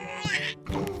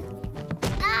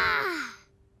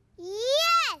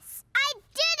 Yes! I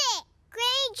did it!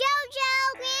 Granny Jojo,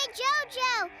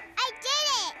 I did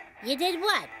it! You did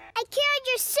what? I carried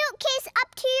your suitcase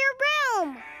up to your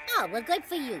room. Oh, well, good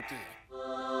for you, dear.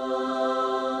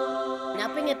 Now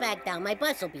bring it back down. My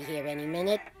bus will be here any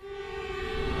minute.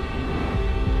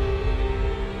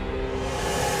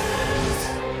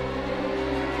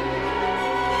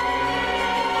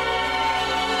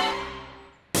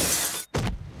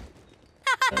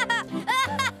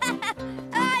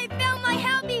 I found my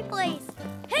happy place.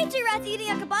 Hey, two rats eating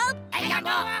a kebab. Hey, I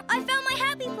found my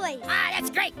happy place. Ah, that's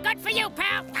great. Good for you,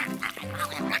 pal.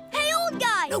 Hey, old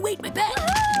guy. No, wait, my bag.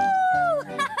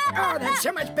 Oh, that's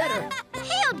so much better.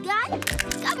 Hey, old guy.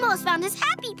 Gumball's found his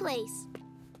happy place.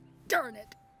 Darn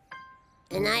it.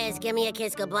 Anais, give me a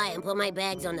kiss goodbye and put my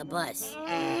bags on the bus.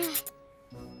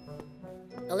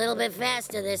 A little bit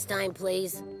faster this time,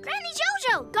 please. Granny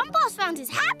Jojo, Gumball's found his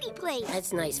happy place.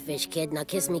 That's nice, fish kid. Now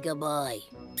kiss me goodbye.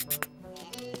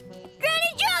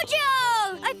 Granny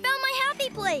Jojo! I found my happy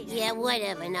place. Yeah,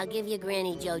 whatever. Now give your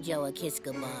Granny Jojo a kiss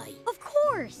goodbye. Of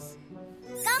course.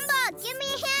 Gumball, give me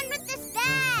a hand with this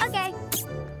bag. Okay.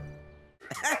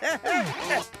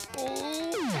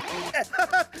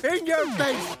 In your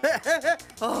face!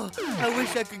 Oh, I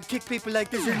wish I could kick people like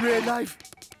this in real life.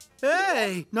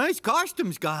 Hey, nice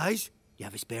costumes, guys. You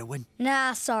have a spare one?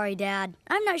 Nah, sorry, Dad.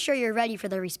 I'm not sure you're ready for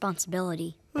the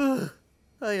responsibility. I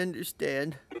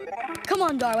understand. Come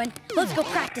on, Darwin. Let's go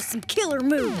practice some killer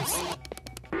moves.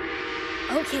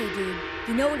 Okay, dude.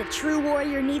 You know what a true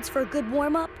warrior needs for a good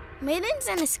warm-up? Mittens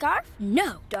and a scarf?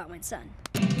 No, Darwin son.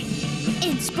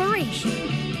 Inspiration.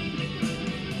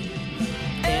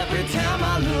 Every time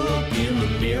I look in the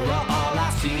mirror, all I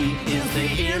see is the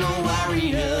inner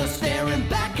warrior staring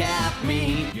back at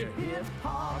me.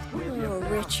 Oh,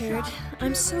 Richard,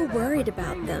 I'm so worried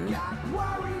about them.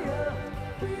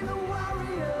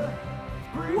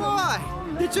 Why?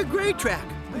 It's a great track.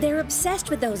 They're obsessed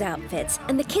with those outfits,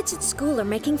 and the kids at school are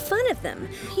making fun of them.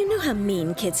 You know how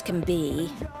mean kids can be.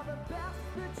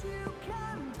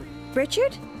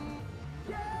 Richard?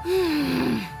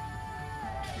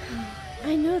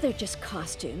 I know they're just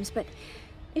costumes, but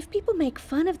if people make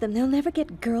fun of them, they'll never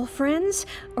get girlfriends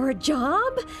or a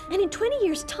job. And in 20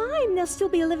 years' time, they'll still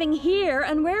be living here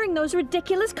and wearing those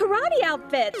ridiculous karate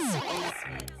outfits.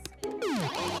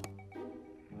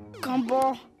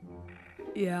 Gumball?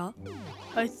 Yeah?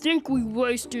 I think we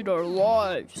wasted our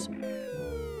lives.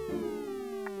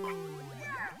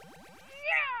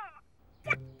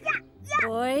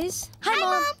 Boys? Hi,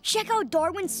 Mom! Check out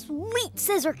Darwin's sweet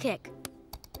scissor kick.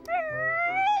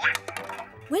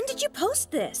 When did you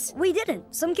post this? We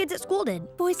didn't. Some kids at school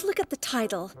did. Boys, look at the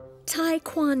title.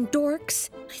 Taekwondo dorks.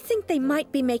 I think they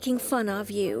might be making fun of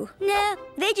you. Nah,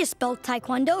 they just spelled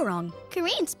taekwondo wrong.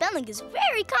 Korean spelling is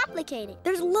very complicated.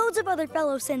 There's loads of other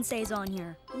fellow senseis on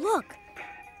here. Look.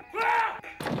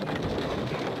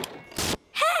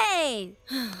 Hey!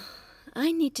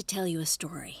 I need to tell you a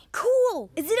story. Cool!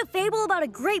 Is it a fable about a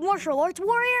great martial arts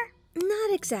warrior?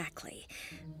 Not exactly.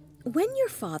 When your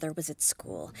father was at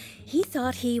school, he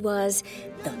thought he was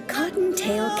the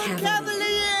Cottontail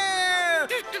Cavalier.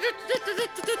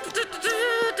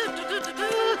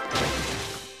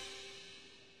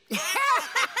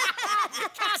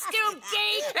 Costume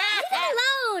geek! Leave him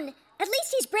alone! At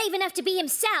least he's brave enough to be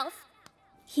himself.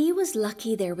 He was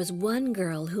lucky there was one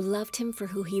girl who loved him for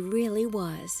who he really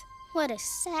was. What a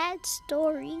sad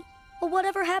story. Well,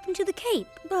 whatever happened to the cape?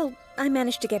 Well, I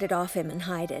managed to get it off him and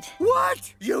hide it.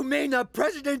 What? You mean the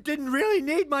president didn't really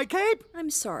need my cape? I'm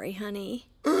sorry, honey.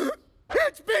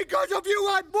 It's because of you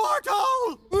I'm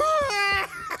mortal!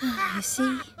 You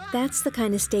see, that's the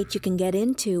kind of state you can get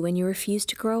into when you refuse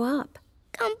to grow up.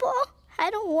 Gumball,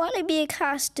 I don't want to be a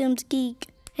costumes geek.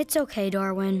 It's okay,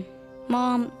 Darwin.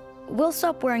 Mom, we'll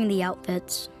stop wearing the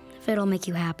outfits if it'll make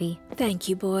you happy. Thank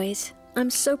you, boys. I'm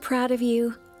so proud of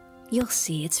you. You'll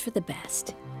see it's for the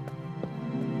best.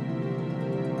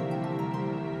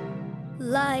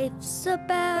 Life's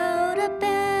about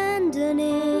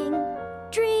abandoning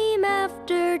dream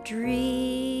after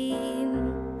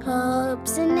dream.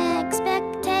 Hopes and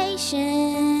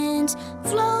expectations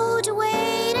float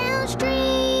away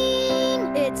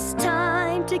downstream. It's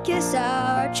time to kiss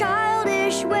our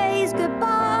childish ways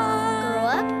goodbye. Grow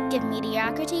up, give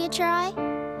mediocrity a try.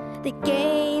 The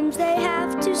games they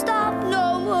have to stop,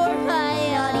 no more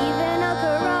fight. Not even a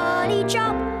karate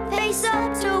chop. Face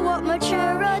up to what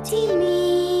maturity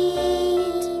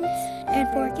means, and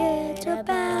forget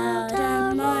about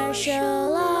our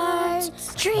martial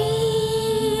arts dreams.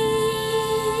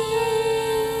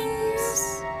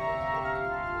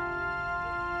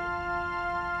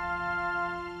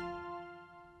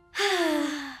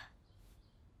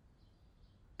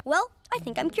 Well, I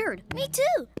think I'm cured. Me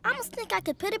too. I almost think I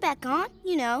could put it back on.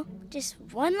 You know, just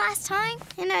one last time,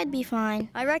 and I'd be fine.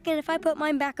 I reckon if I put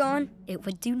mine back on, it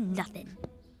would do nothing.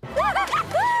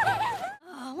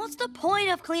 What's the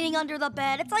point of cleaning under the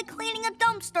bed? It's like cleaning a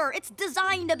dumpster. It's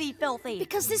designed to be filthy.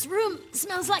 Because this room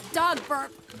smells like dog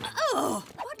burp. Oh,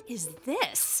 what is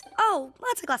this? Oh,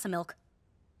 that's a glass of milk.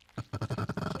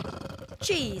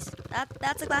 Cheese.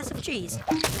 That's a glass of cheese.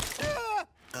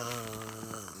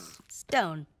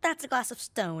 Stone. That's a glass of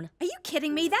stone. Are you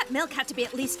kidding me? That milk had to be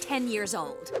at least 10 years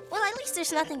old. Well, at least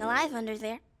there's nothing alive under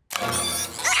there.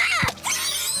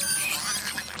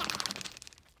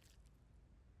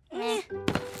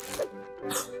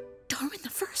 Darwin the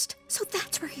First. So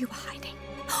that's where you were hiding.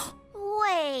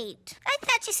 Wait. I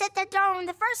thought you said that Darwin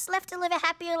the First left to live a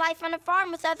happier life on a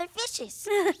farm with other fishes.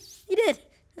 He did.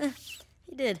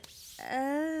 He did.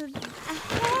 Hey!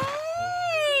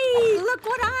 Look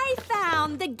what I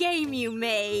found! The game you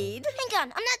made. Hang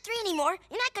on, I'm not 3 anymore.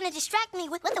 You're not gonna distract me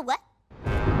with a what?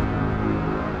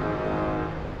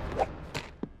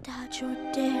 Dodge or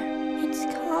dare. It's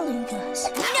calling us.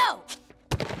 No!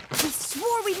 We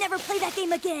swore we'd never play that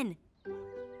game again.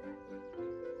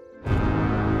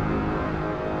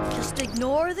 Just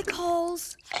ignore the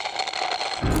calls.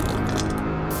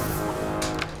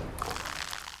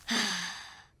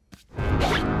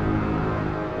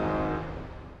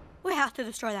 We have to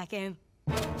destroy that game.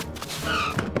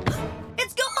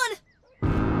 It's gone!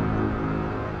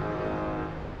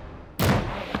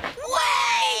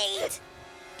 Wait!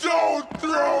 Don't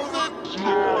throw the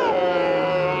dice!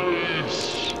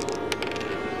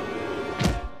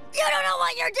 You don't know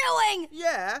what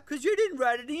because you didn't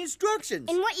write any instructions.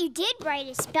 And what you did write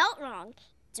is spelt wrong.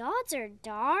 Dodds or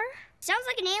Dar? Sounds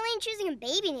like an alien choosing a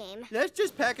baby name. Let's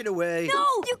just pack it away. No,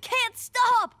 you can't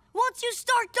stop! Once you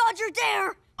start Dodge or Dare,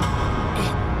 it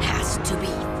has to be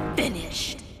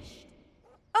finished.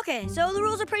 Okay, so the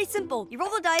rules are pretty simple. You roll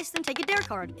the dice, then take a dare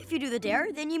card. If you do the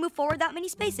dare, then you move forward that many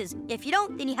spaces. If you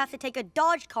don't, then you have to take a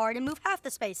dodge card and move half the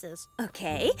spaces.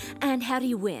 Okay, and how do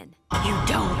you win? You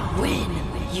don't win,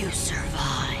 you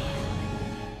survive.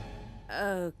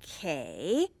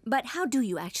 Okay, but how do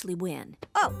you actually win?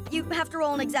 Oh, you have to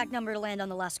roll an exact number to land on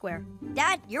the last square.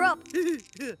 Dad, you're up.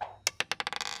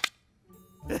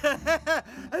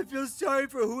 I feel sorry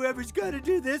for whoever's got to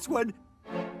do this one.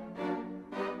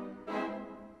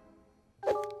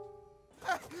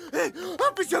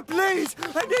 Officer, please!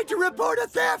 I need to report a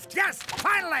theft! Yes,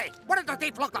 finally! What did the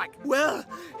thief look like? Well,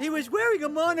 he was wearing a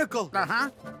monocle. Uh-huh.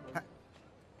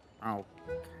 Okay.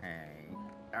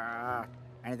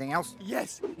 Anything else?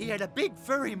 Yes, he had a big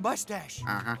furry mustache.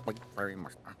 Uh-huh, big furry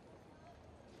mustache.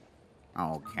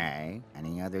 Okay.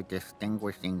 Any other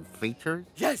distinguishing features?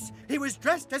 Yes, he was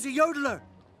dressed as a yodeler.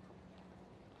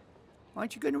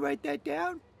 Aren't you going to write that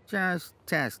down? Just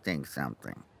testing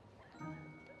something.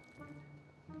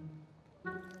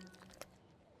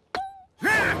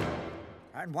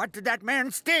 And what did that man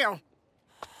steal?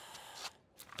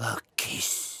 A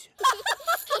kiss.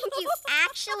 You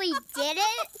actually did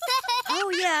it?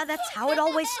 Oh yeah, that's how it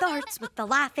always starts, with the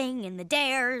laughing and the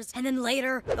dares, and then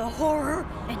later, the horror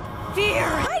and fear.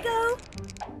 I go.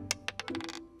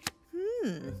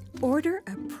 Order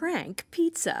a prank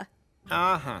pizza.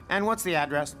 Uh-huh. And what's the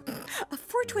address?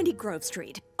 420 Grove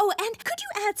Street. Oh, and could you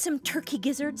add some turkey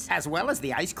gizzards? As well as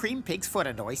the ice cream, pig's foot,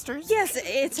 and oysters? Yes,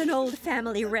 it's an old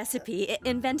family recipe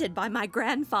invented by my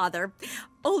grandfather,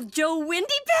 Old Joe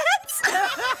Windy Pants.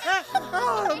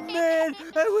 Oh, man,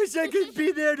 I wish I could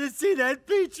be there to see that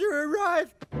feature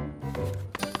arrive.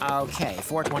 Okay,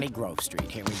 420 Grove Street.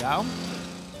 Here we go.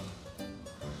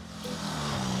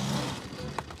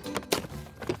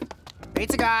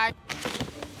 Pizza guy.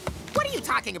 What are you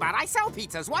talking about? I sell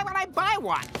pizzas. Why would I buy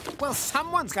one? Well,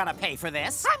 someone's gotta pay for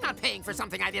this. I'm not paying for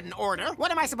something I didn't order.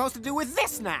 What am I supposed to do with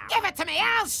this now? Give it to me,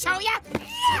 I'll show you.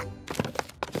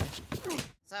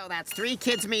 So that's 3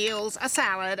 kids' meals, a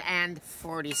salad, and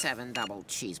 47 double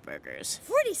cheeseburgers.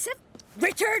 47?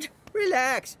 Richard!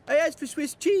 Relax. I asked for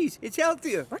Swiss cheese. It's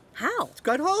healthier. What? How? It's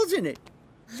got holes in it.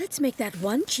 Let's make that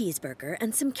 1 cheeseburger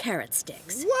and some carrot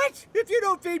sticks. What? If you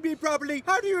don't feed me properly,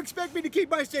 how do you expect me to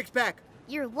keep my six-pack?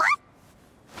 You're what?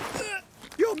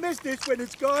 You'll miss this when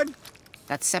it's gone.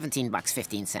 That's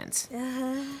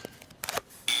 $17.15.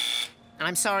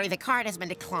 I'm sorry, the card has been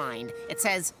declined. It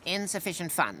says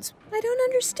insufficient funds. I don't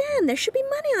understand. There should be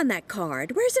money on that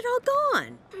card. Where's it all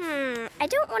gone? I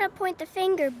don't want to point the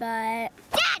finger, but... Dad,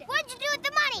 what'd you do with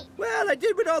the money? Well, I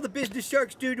did what all the business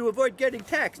sharks do to avoid getting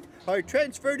taxed. I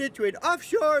transferred it to an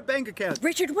offshore bank account.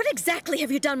 Richard, what exactly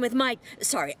have you done with my...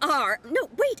 Sorry, our... No,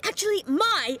 wait, actually,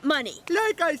 my money.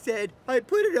 Like I said, I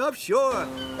put it offshore.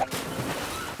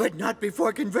 But not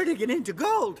before converting it into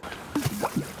gold.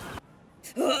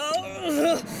 Step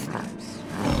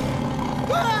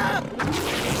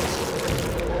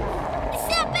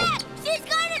back! She's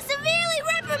going to severely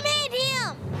reprimand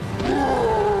him!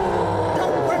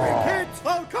 Don't worry, kids!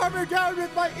 I'll calm her down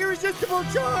with my irresistible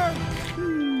charm!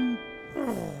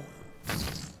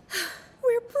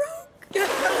 We're broke.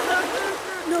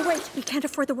 No, wait, we can't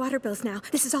afford the water bills now.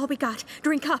 This is all we got.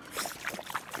 Drink up.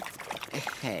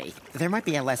 Hey, there might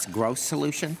be a less gross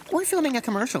solution. We're filming a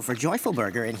commercial for Joyful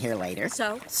Burger in here later.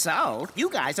 So? So, you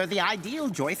guys are the ideal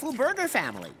Joyful Burger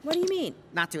family. What do you mean?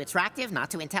 Not too attractive,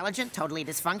 not too intelligent, totally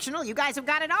dysfunctional. You guys have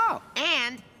got it all.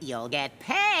 And you'll get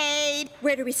paid.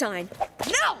 Where do we sign?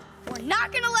 No! We're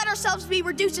not gonna let ourselves be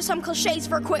reduced to some cliches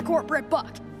for a quick corporate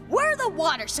buck. We're the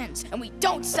Wattersons, and we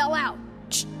don't sell out.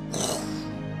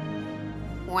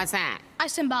 What's that? I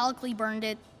symbolically burned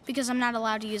it because I'm not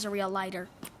allowed to use a real lighter.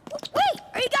 Wait,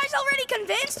 are you guys already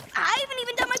convinced? I haven't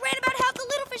even done my rant about how the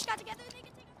little fish got together.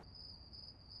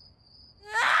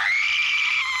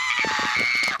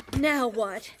 Now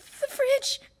what? The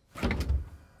fridge.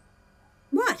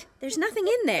 What? There's nothing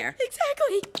in there.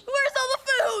 Exactly. Where's all the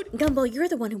food? Gumball, you're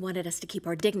the one who wanted us to keep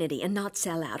our dignity and not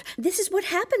sell out. This is what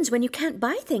happens when you can't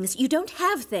buy things. You don't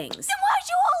have things. Then why'd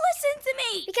you all listen to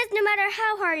me? Because no matter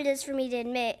how hard it is for me to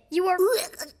admit, you are...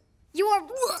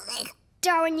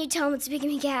 Darwin, you tell him it's making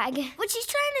me gag. What she's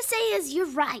trying to say is, you're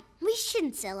right. We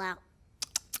shouldn't sell out.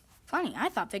 Funny, I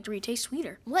thought victory tastes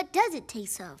sweeter. What does it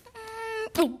taste of?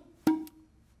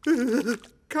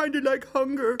 Kinda like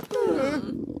hunger.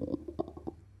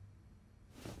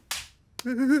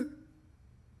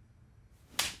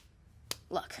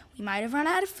 Look, we might have run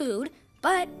out of food,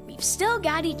 but we've still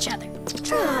got each other.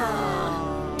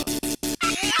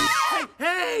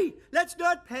 Hey, let's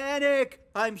not panic.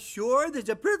 I'm sure there's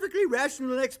a perfectly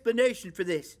rational explanation for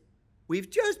this. We've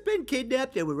just been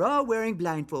kidnapped and we're all wearing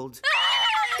blindfolds.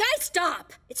 Guys,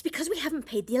 stop! It's because we haven't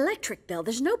paid the electric bill.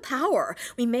 There's no power.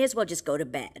 We may as well just go to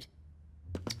bed.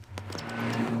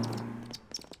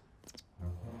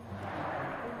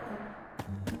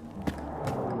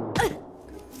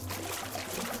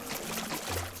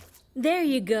 There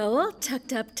you go, all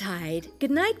tucked up tight.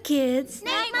 Good night, kids.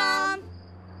 Night, Mom.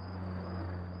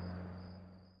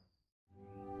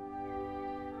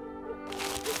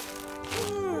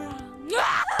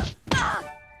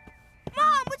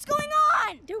 Mom, what's going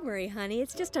on? Don't worry, honey.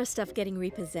 It's just our stuff getting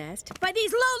repossessed. By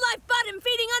these low-life,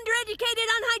 bottom-feeding, undereducated,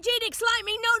 unhygienic,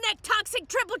 slimy, no-neck, toxic,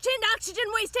 triple-chinned,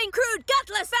 oxygen-wasting, crude,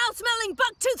 gutless, foul-smelling,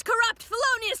 buck-toothed, corrupt,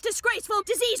 felonious, disgraceful,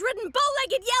 disease-ridden,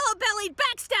 bow-legged, yellow-bellied,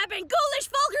 backstabbing, ghoulish,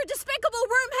 vulgar, despicable,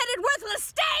 worm-headed, worthless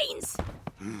stains!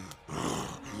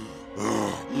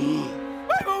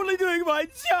 I'm only doing my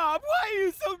job. Why are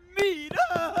you so mean?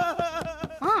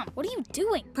 Mom, what are you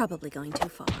doing? Probably going too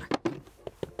far.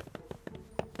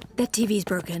 That TV's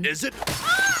broken. Is it?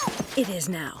 It is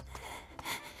now.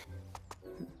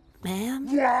 Ma'am?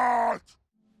 What?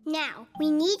 Now,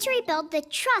 we need to rebuild the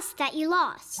trust that you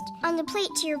lost. On the plate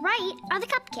to your right are the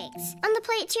cupcakes. On the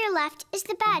plate to your left is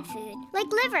the bad food,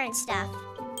 like liver and stuff.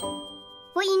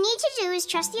 What you need to do is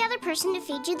trust the other person to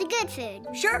feed you the good food.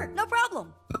 Sure, no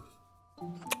problem.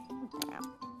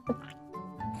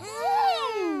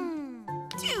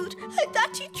 Dude, I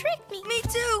thought you tricked me. Me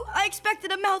too. I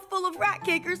expected a mouthful of rat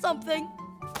cake or something.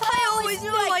 I always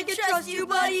knew I could trust you,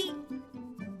 buddy.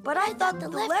 But I thought the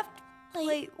left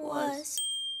plate was...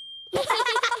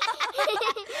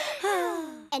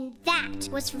 And that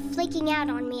was for flaking out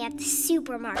on me at the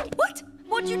supermarket. What?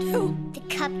 What'd you do? The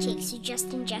cupcakes you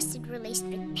just ingested were laced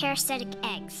with parasitic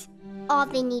eggs. All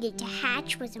they needed to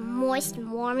hatch was a moist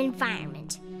and warm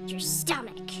environment. Your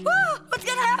stomach. What's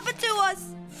gonna happen to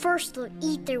us? First, they'll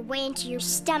eat their way into your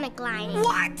stomach lining.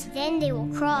 What? Then they will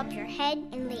crawl up your head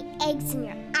and lay eggs in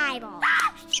your eyeballs.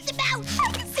 Get them out!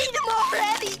 I can see them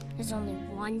already! There's only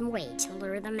one way to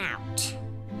lure them out.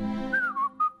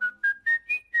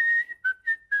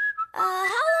 How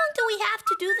long do we have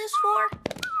to do this for?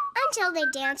 Until they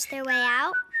dance their way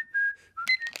out.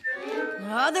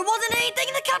 There wasn't anything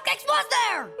in the cupcakes, was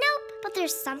there? Nope, but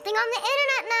there's something on the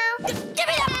internet now. Give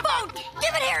me that phone!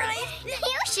 Give it here, Anais!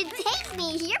 You should thank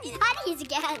me. You're buddies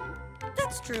again.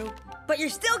 That's true, but you're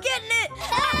still getting it!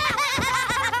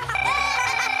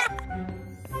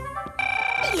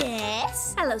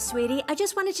 Yes? Hello, sweetie. I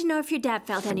just wanted to know if your dad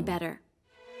felt any better.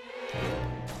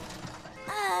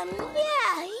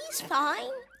 Yeah, he's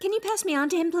fine. Can you pass me on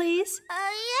to him, please?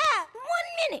 Yeah,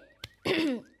 1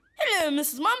 minute. Hello,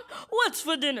 Mrs. Mom. What's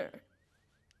for dinner?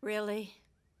 Really?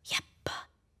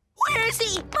 Where is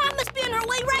he? Mom must be on her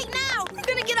way right now. We're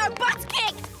gonna get our butts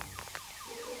kicked.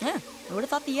 Yeah, I would have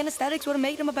thought the anesthetics would have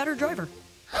made him a better driver.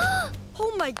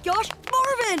 Oh my gosh,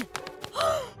 Marvin!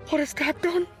 What has Dad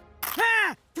done?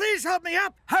 Ah! Please help me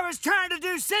up! I was trying to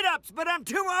do sit-ups, but I'm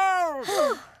too old!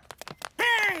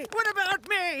 Hey, what about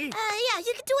me? Yeah,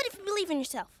 you can do it if you believe in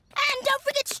yourself. And don't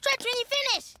forget to stretch when you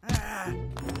finish.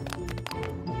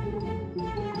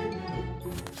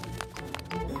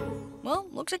 Well,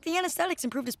 looks like the anesthetics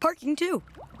improved his parking, too.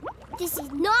 This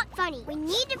is not funny. We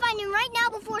need to find him right now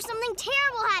before something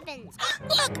terrible happens.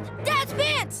 Look, Dad's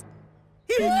pants.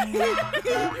 You have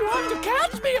to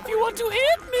catch me if you want to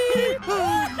hit me.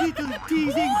 Oh, little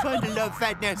teasing bundle of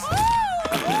fatness.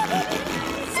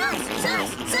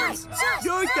 Sus!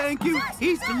 No, thank you.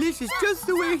 He's delicious just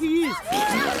the way he is.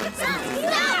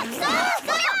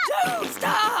 Dude,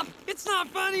 stop! It's not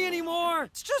funny anymore.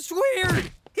 It's just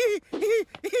weird.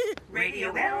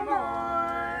 Radio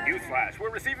Elmore! Newsflash,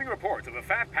 we're receiving reports of a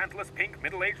fat, pantless, pink,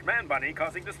 middle-aged man bunny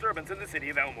causing disturbance in the city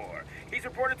of Elmore. He's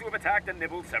reported to have attacked and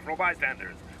nibbled several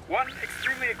bystanders. One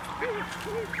extremely...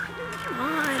 Come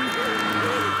on.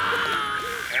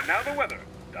 And now the weather.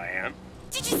 Diane?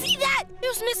 Did you see that? It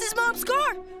was Mrs. Mom's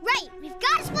car. Right, we've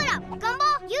got to split up.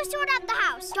 Gumball, you sort out the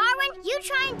house. Darwin, you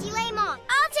try and delay Mom.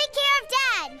 I'll take care of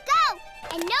Dad. Go!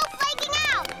 And no flaking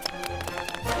out!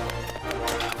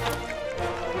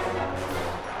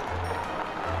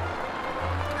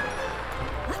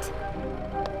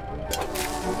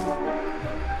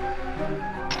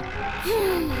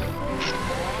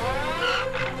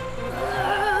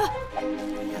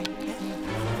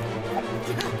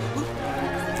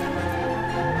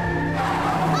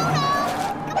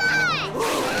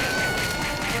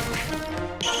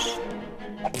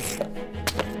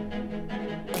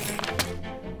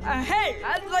 Hey, I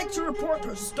report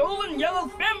her stolen yellow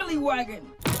family wagon.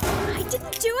 I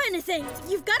didn't do anything.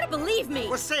 You've got to believe me.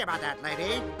 We'll see about that,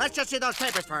 lady. Let's just see those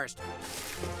papers first.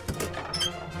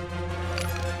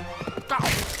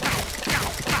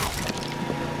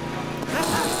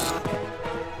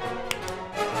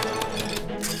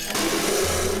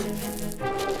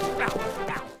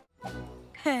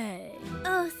 Hey.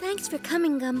 Oh, thanks for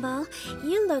coming, Gumball.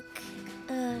 You look,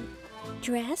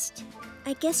 dressed.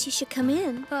 I guess you should come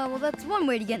in. Well, that's one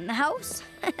way to get in the house.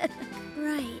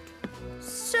 Right.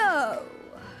 So,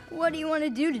 what do you want to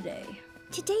do today?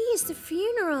 Today is the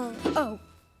funeral. Oh.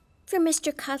 For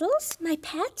Mr. Cuddles, my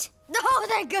pet? Oh,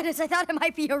 thank goodness. I thought it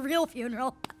might be a real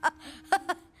funeral.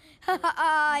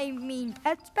 I mean,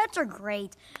 pets are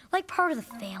great. Like part of the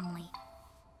family.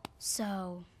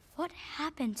 So, what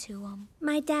happened to him?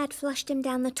 My dad flushed him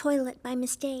down the toilet by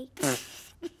mistake.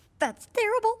 That's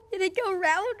terrible. Did it go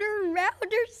rounder and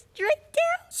rounder, straight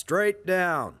down? Straight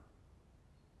down.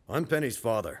 I'm Penny's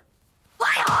father.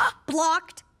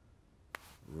 Blocked.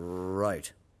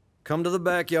 Right. Come to the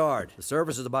backyard. The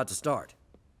service is about to start.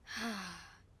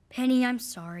 Penny, I'm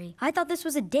sorry. I thought this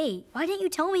was a date. Why didn't you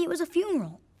tell me it was a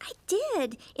funeral? I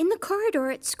did, in the corridor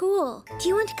at school. Do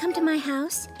you want to come to my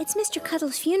house? It's Mr.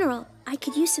 Cuddles' funeral. I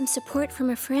could use some support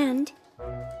from a friend.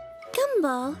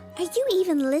 Gumball, are you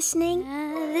even listening?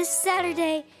 This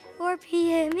Saturday, 4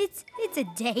 p.m. It's a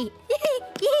date.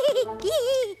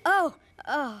 Oh,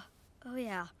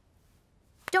 yeah.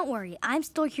 Don't worry, I'm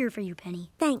still here for you,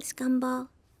 Penny. Thanks, Gumball.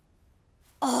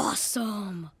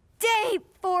 Awesome! Day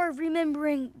for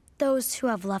remembering those who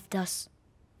have left us.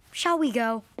 Shall we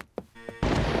go?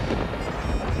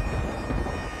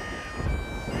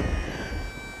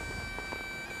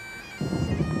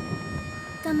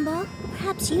 Gumball,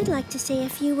 perhaps you'd like to say a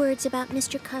few words about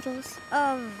Mr. Cuddles.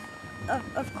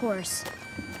 Of course.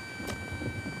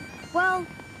 Well,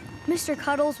 Mr.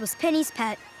 Cuddles was Penny's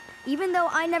pet. Even though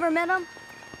I never met him,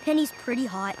 Penny's pretty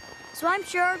hot. So I'm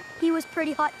sure he was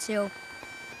pretty hot too.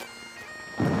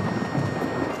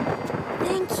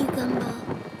 Thank you, Gumball.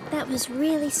 That was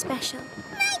really special.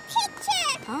 My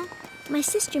picture! Huh? My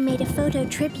sister made a photo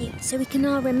tribute so we can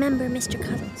all remember Mr.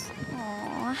 Cuddles.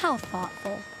 Aw, how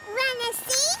thoughtful. Wanna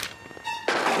see?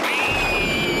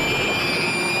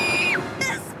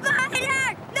 The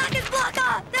spider! Knock his block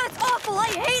off! That's awful! I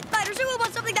hate spiders! Who would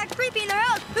want something that creepy in their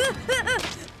house?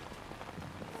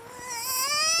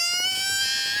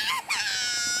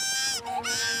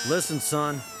 Listen,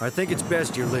 son, I think it's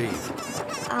best you leave.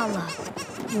 I'll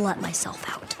let myself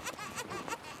out.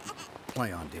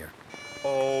 Play on, dear.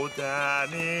 Oh,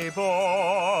 Danny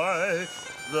boy,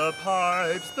 the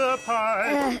pipes, the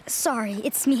pipes. Sorry,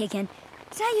 it's me again.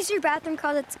 Can I use your bathroom,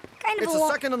 cause it's kind of It's the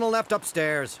second on the left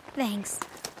upstairs. Thanks.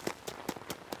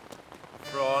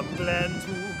 From Glen to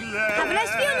Glen. Have a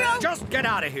nice funeral! Just get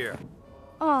out of here!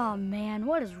 Oh, man,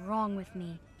 what is wrong with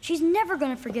me? She's never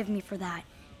gonna forgive me for that.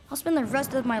 I'll spend the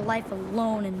rest of my life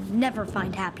alone and never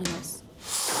find happiness. The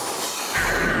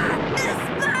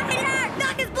spider!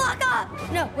 Knock his block off!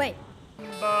 No, wait.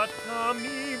 But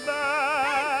coming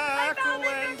back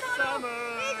when summer.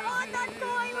 He's on the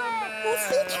toilet! Is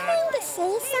he trying to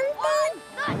say something?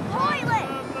 The toilet!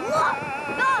 Look!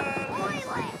 The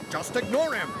toilet! Just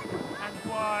ignore him! And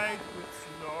white with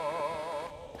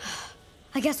snow.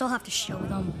 I guess I'll have to show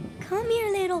them. Come here,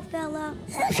 little fella.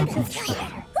 Who's a good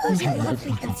spider? Who's a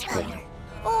lovely good spider?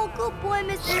 Oh, good boy,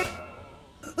 mister.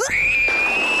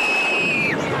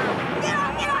 Get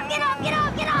off, get off, get off, get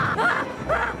off, get off!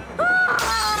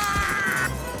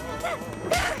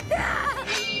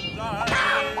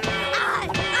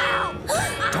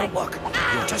 Don't look.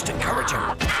 You'll just encourage him.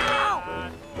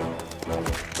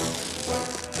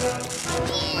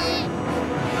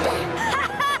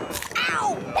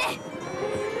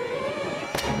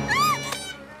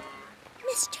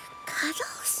 Mr.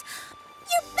 Cuddles?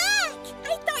 You're back!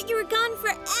 I thought you were gone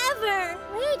forever.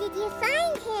 Where did you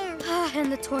find him? In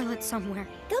the toilet somewhere.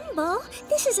 Gumball,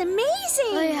 this is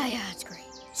amazing. Oh, yeah, it's great.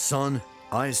 Son,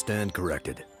 I stand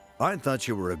corrected. I thought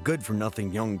you were a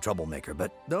good-for-nothing young troublemaker,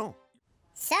 but no.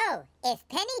 So, if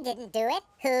Penny didn't do it,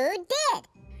 who did?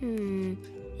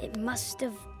 It must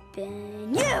have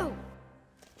been you!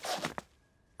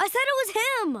 I said it was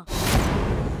him!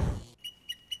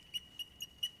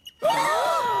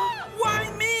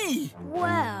 Why me?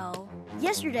 Well,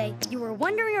 yesterday you were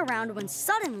wandering around when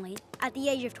suddenly, at the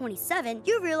age of 27,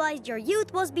 you realized your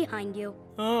youth was behind you.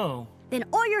 Oh. Then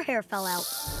all your hair fell out.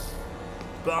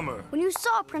 Bummer. When you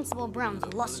saw Principal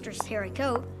Brown's lustrous hairy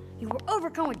coat, you were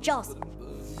overcome with jealousy.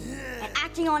 And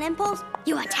acting on impulse,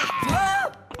 you attacked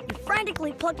him. You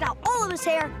frantically plucked out all of his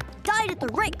hair, dyed it the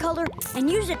right color, and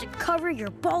used it to cover your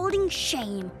balding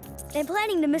shame. And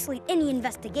planning to mislead any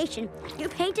investigation, you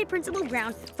painted Principal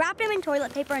Brown, wrapped him in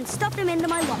toilet paper, and stuffed him into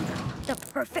my locker. The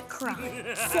perfect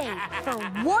crime. Save for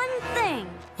one thing.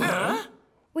 Huh?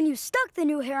 When you stuck the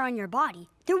new hair on your body,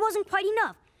 there wasn't quite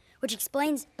enough, which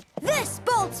explains this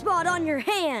bald spot on your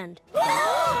hand.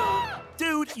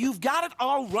 Dude, you've got it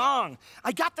all wrong.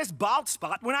 I got this bald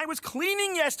spot when I was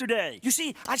cleaning yesterday. You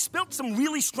see, I spilt some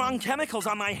really strong chemicals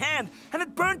on my hand, and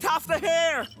it burnt off the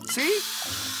hair. See?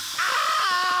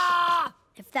 Ah!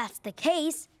 If that's the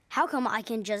case, how come I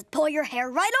can just pull your hair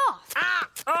right off? Ah!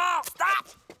 Oh, stop!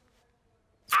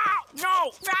 Ah!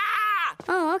 No! Ah!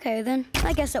 Oh, okay, then.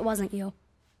 I guess it wasn't you.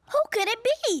 Who could it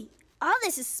be? All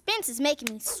this suspense is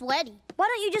making me sweaty. Why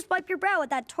don't you just wipe your brow with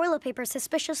that toilet paper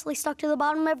suspiciously stuck to the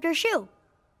bottom of your shoe?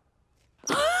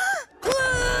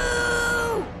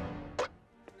 Glue!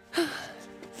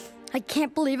 I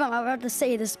can't believe I'm about to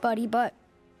say this, buddy, but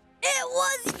it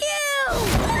was you!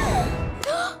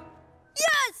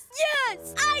 Yes!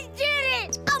 Yes! I did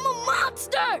it! I'm a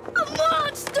monster! A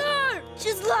monster!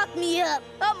 Just lock me up.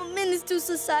 I'm a menace to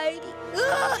society.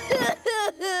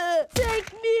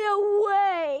 Take me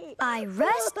away. I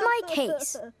rest my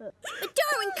case. But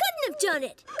Darwin couldn't have done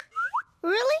it.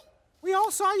 Really? We all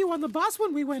saw you on the bus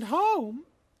when we went home.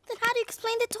 Then how do you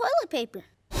explain the toilet paper?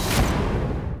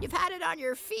 You've had it on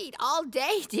your feet all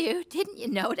day, dude. Didn't you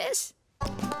notice?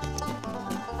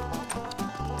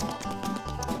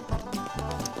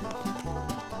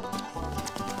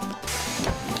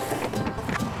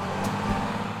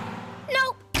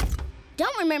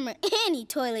 Don't remember any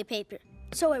toilet paper.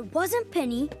 So it wasn't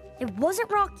Penny, it wasn't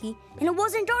Rocky, and it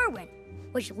wasn't Darwin,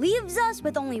 which leaves us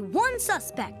with only one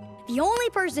suspect, the only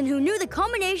person who knew the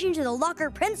combination to the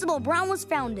locker Principal Brown was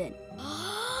found in.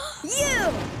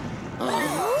 You!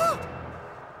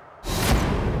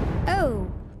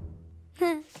 Oh.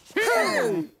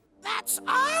 That's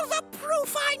all the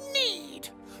proof I need.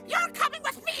 You're coming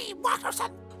with me,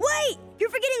 Watterson. Wait! You're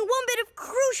forgetting one bit of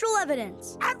crucial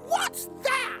evidence. And what's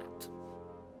that?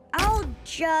 I'll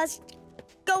just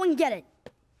go and get it.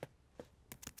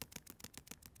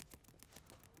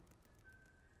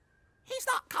 He's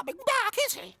not coming back,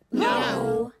 is he?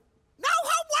 No. No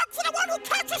homework for the one who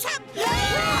catches him!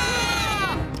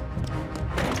 Ah!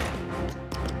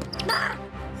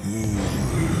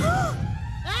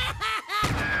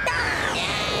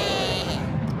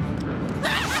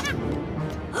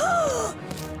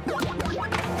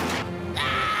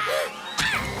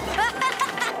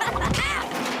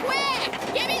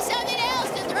 Give me something else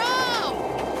to throw!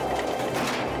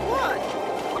 What?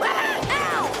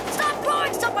 Ow! Stop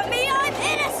throwing stuff at me! I'm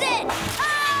innocent!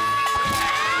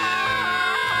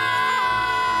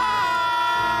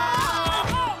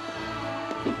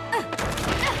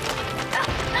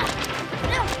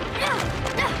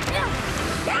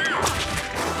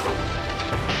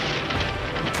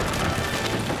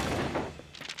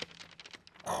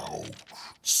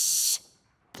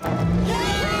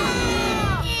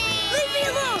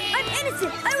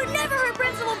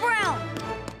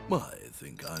 I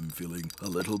think I'm feeling a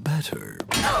little better.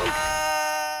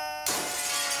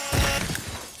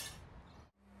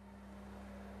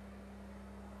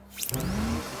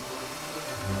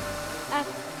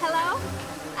 Hello?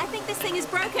 I think this thing is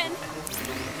broken.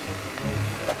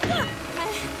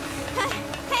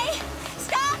 Hey,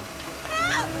 stop!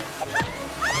 Help!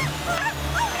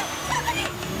 Somebody,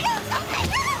 do something!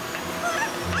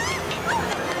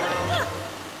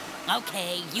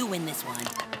 Okay, you win this one.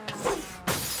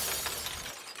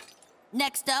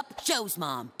 Next up, Joe's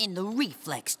mom in the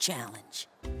Reflex Challenge.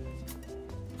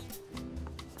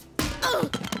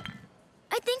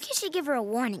 I think you should give her a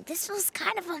warning. This was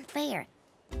kind of unfair.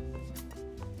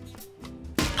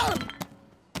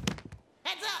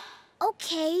 Heads up!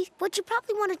 Okay, what you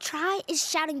probably want to try is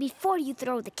shouting before you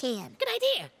throw the can. Good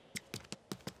idea.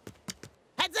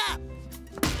 Heads up!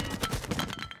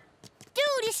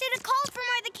 Dude, you should have called from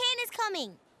where the can is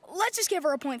coming. Let's just give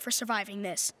her a point for surviving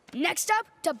this. Next up,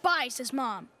 Tobias'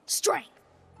 mom. Strength.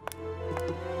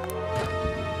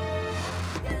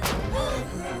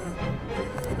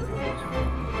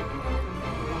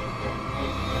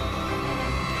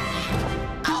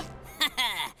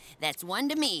 That's one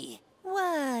to me.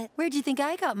 What? Where'd you think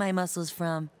I got my muscles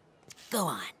from? Go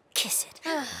on, kiss it.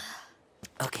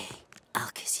 Okay,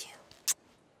 I'll kiss you.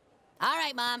 All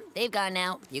right, Mom, they've gone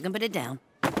now. You can put it down.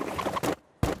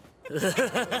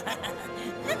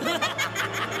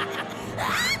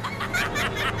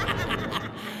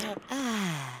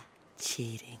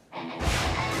 Cheating. Round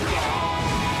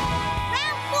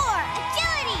 4,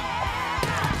 agility!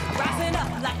 Rising up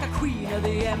like a queen of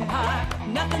the empire.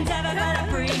 Nothing's ever gonna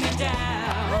bring you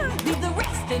down. Leave the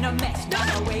rest in a a mess down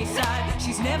the wayside.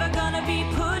 She's never gonna be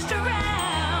pushed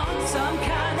around. Some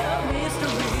kind of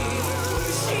mystery.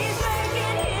 She's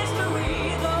making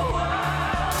history. The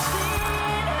world's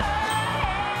in her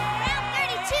hands. Round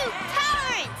 32,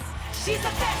 tolerance. She's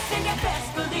the best and you best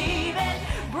believe it.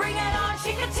 Bring it on,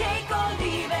 she can take or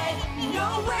leave it. No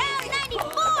way. Round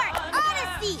 94,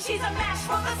 Odyssey. She's a match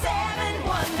for the 7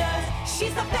 wonders.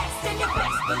 She's the best and you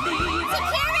best believe it.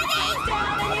 Security.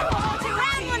 Down and you want to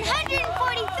Round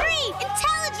 143,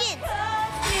 intelligence.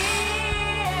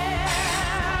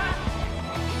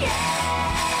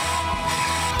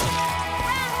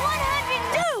 Round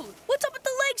 100. Dude, what's up with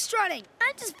the leg strutting?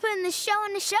 I'm just putting the show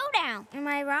in the showdown. Am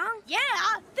I wrong? Yeah,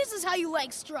 this is how you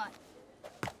leg strut.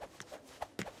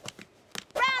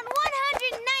 Round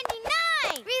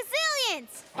 199,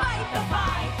 resilience. Fight,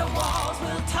 the walls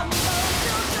will tumble.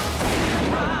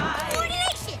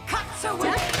 Coordination. Cuts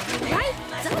away. Right,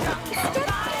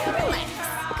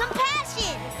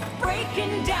 compassion.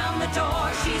 Breaking down the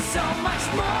door, she's so much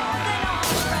more than all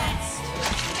the rest.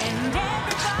 And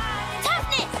everybody,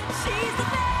 Toughness. she's the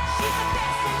best and you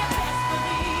best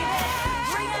believe it.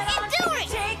 Bring it on,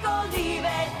 Endurance. take or leave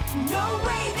it. No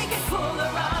way they can pull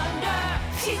her under.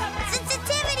 She's the best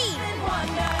Sensitivity. and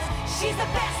wonders. She's the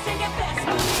best and you best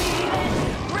believe it.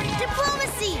 Bring it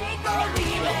Diplomacy. on, take or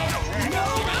leave it. No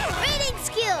way Reading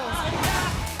skills.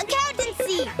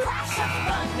 Accountancy. crash of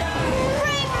thunder.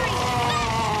 Bravery.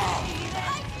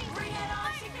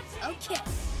 Okay,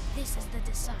 this is the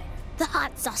decider. The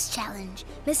hot sauce challenge.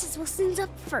 Mrs. Wilson's up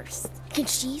first. Can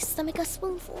she stomach a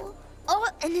spoonful? Oh,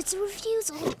 and it's a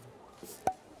refusal.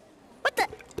 What the?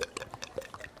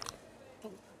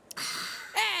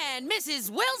 And Mrs.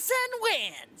 Wilson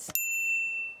wins.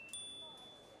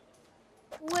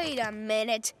 Wait a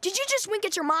minute. Did you just wink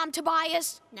at your mom,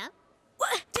 Tobias? No.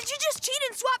 What? Did you just cheat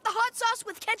and swap the hot sauce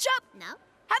with ketchup? No.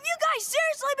 Have you guys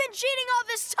seriously been cheating all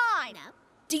this time? No.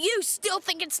 Do you still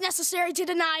think it's necessary to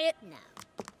deny it? No.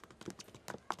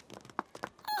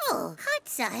 Oh, hot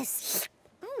sauce.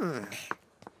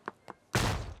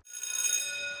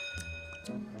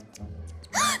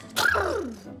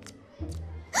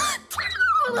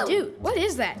 Dude, what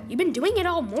is that? You've been doing it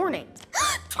all morning.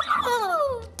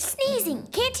 Sneezing.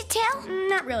 Can't you tell?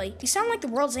 Not really. You sound like the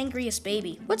world's angriest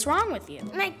baby. What's wrong with you?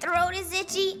 My throat is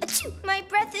itchy. Achoo. My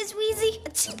breath is wheezy.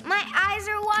 Achoo. My eyes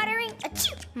are watering.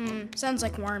 Achoo. Sounds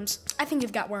like worms. I think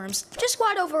you've got worms. Just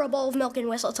squat over a bowl of milk and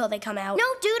whistle till they come out. No,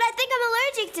 dude, I think I'm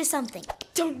allergic to something.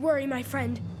 Don't worry, my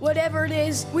friend. Whatever it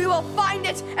is, we will find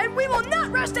it, and we will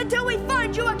not rest until we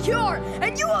find you a cure,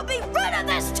 and you will be rid of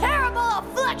this terrible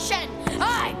affliction.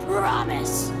 I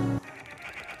promise.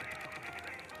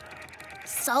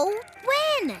 So,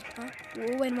 when?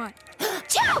 When what?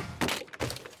 Chow!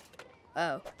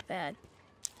 Oh, bad.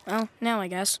 Well, now I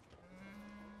guess.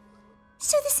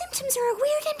 So the symptoms are a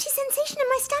weird empty sensation in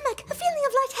my stomach, a feeling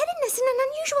of lightheadedness, and an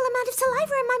unusual amount of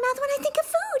saliva in my mouth when I think of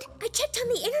food. I checked on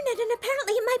the internet, and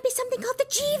apparently it might be something called the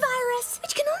G virus,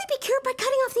 which can only be cured by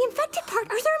cutting off the infected part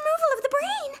or the removal of the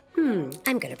brain.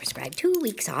 I'm gonna prescribe 2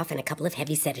 weeks off and a couple of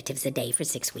heavy sedatives a day for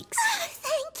 6 weeks.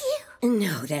 Thank you.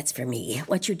 No, that's for me.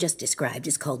 What you just described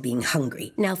is called being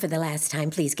hungry. Now, for the last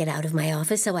time, please get out of my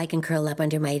office so I can curl up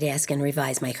under my desk and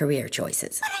revise my career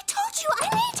choices. But I told you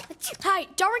I need... Hi,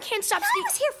 Darwin can't stop speaking. I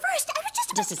was here first. I was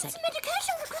just about Just a to get second. some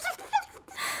medication.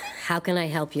 How can I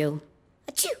help you?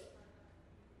 Achoo.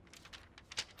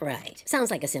 Right. Sounds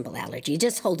like a simple allergy.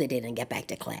 Just hold it in and get back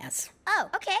to class. Oh,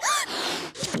 okay.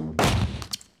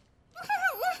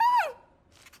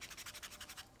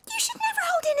 You should never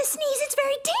hold in a sneeze. It's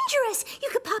very dangerous. You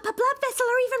could pop a blood vessel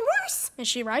or even worse. Is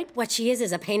she right? What she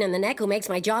is a pain in the neck who makes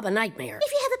my job a nightmare.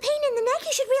 If you have a pain in the neck,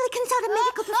 you should really consult a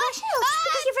medical professional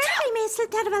because your vertebrae may have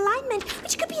slipped out of alignment,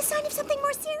 which could be a sign of something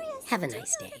more serious. Have a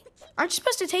nice day. Aren't you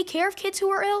supposed to take care of kids who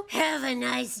are ill? Have a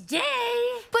nice day.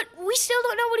 But we still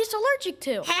don't know what he's allergic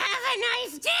to. Have a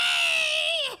nice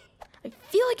day. I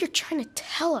feel like you're trying to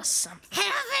tell us something.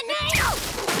 Have a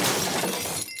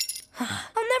nice...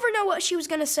 I'll never know what she was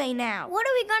gonna say now. What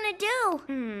are we gonna do?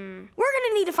 We're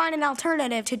gonna need to find an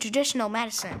alternative to traditional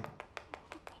medicine.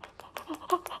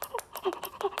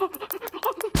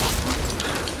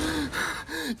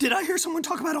 Did I hear someone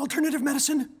talk about alternative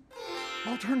medicine?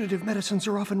 Alternative medicines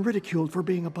are often ridiculed for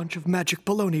being a bunch of magic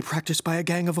baloney practiced by a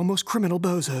gang of almost criminal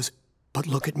bozos. But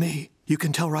look at me. You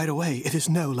can tell right away it is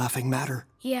no laughing matter.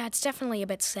 Yeah, it's definitely a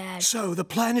bit sad. So, the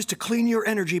plan is to clean your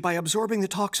energy by absorbing the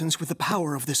toxins with the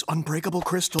power of this unbreakable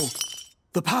crystal.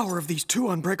 The power of these 2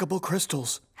 unbreakable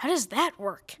crystals. How does that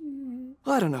work?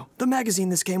 I don't know. The magazine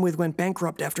this came with went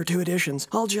bankrupt after 2 editions.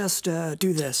 I'll just,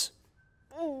 do this.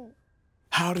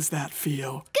 How does that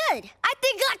feel? Good. I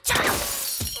think I...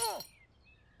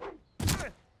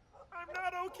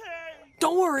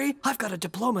 Don't worry, I've got a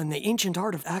diploma in the ancient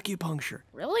art of acupuncture.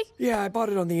 Really? Yeah, I bought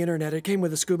it on the internet. It came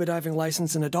with a scuba diving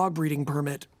license and a dog breeding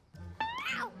permit.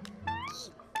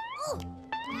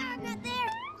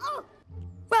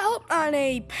 Well, on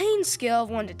a pain scale of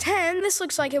 1 to 10, this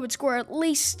looks like it would score at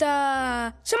least,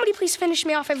 Somebody please finish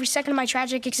me off every second of my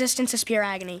tragic existence as pure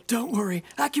agony. Don't worry,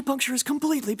 acupuncture is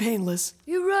completely painless.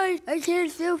 You're right, I can't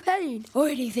feel pain. Or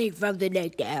anything from the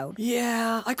neck down.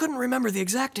 Yeah, I couldn't remember the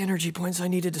exact energy points I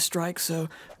needed to strike, so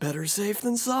better safe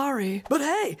than sorry. But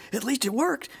hey, at least it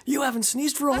worked. You haven't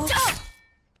sneezed for a whole...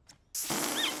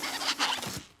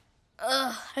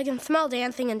 Ugh, I can smell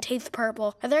dancing and taste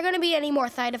purple. Are there gonna be any more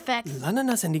side effects?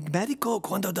 L'ananas enigmatico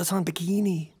cuando das un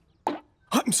bikini.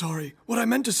 I'm sorry. What I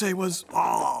meant to say was...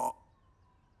 Oh,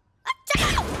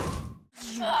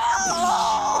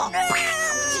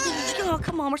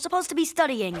 come on, we're supposed to be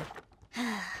studying.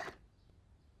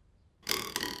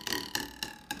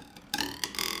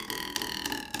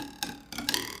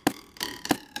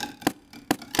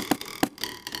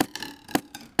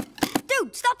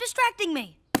 Dude, stop distracting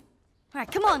me! All right,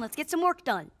 come on, let's get some work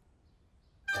done.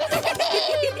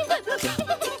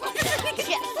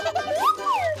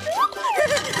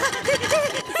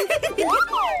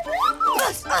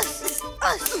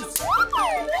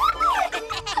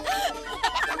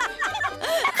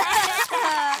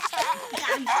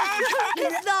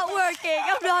 It's not working.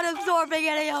 I'm not absorbing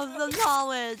any of the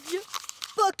knowledge.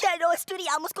 ¿Por qué no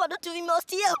estudiamos cuando tuvimos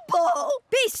tiempo?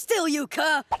 Be still, you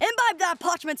cur! Imbibe that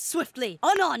parchment swiftly.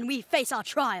 Anon we face our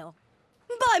trial.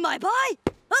 Bye, my bye!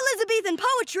 Elizabethan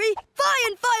poetry! Fie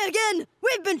and fie again!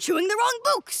 We've been chewing the wrong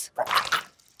books!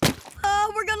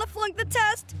 We're gonna flunk the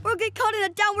test. We'll get caught in a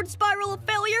downward spiral of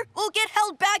failure. We'll get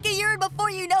held back a year, and before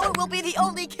you know it, we'll be the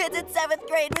only kids in 7th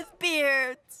grade with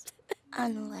beards.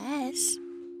 Unless...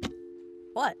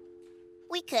 What?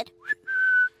 We could.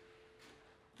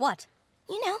 What?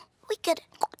 You know, we could...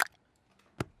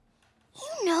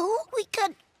 You know, we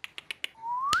could...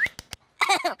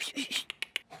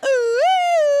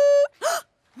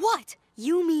 What?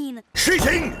 You mean...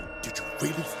 Cheating! Did you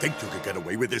really think you could get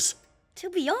away with this? To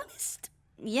be honest,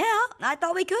 yeah, I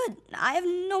thought we could. I have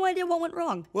no idea what went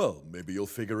wrong. Well, maybe you'll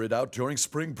figure it out during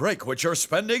spring break, which you're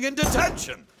spending in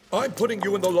detention. I'm putting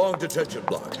you in the long detention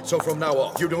block. So from now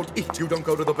on, you don't eat, you don't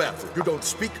go to the bathroom, you don't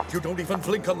speak, you don't even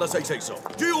blink unless I say so.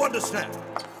 Do you understand?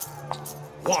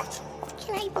 What?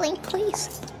 Can I blink,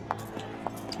 please?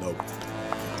 No.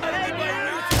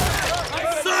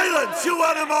 Silence, you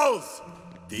animals!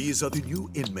 These are the new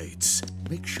inmates.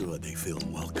 Make sure they feel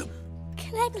welcome.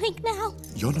 Can I blink now?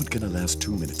 You're not gonna last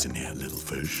 2 minutes in here, little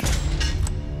fish.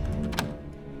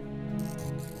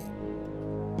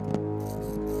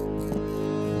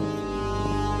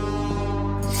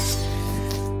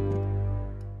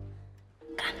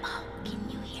 Gumball, can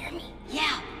you hear me?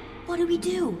 Yeah. What do we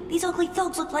do? These ugly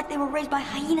thugs look like they were raised by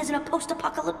hyenas in a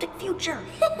post-apocalyptic future.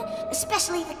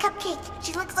 Especially the cupcake.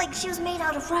 She looks like she was made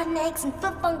out of rotten eggs and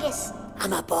foot fungus.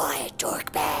 I'm a boy,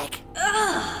 dork bag.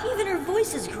 Ugh, even her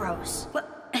voice is gross.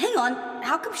 What? Hang on,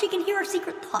 how come she can hear our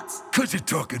secret thoughts? 'Cause you're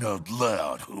talking out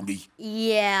loud, homie.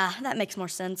 Yeah, that makes more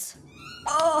sense.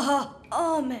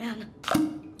 Oh man.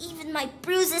 Even my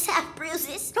bruises have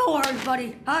bruises. Don't worry,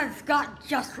 buddy. I've got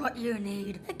just what you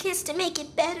need. A kiss to make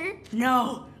it better.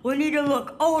 No, we need to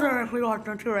look older if we want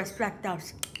them to respect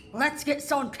us. Let's get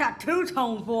some tattoos,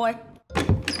 homeboy.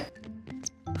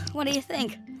 What do you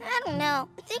think? I don't know.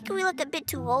 I think we look a bit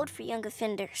too old for young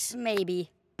offenders. Maybe.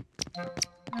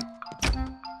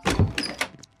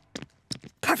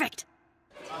 Perfect.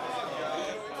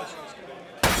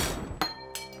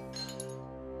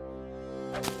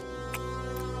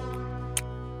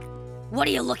 What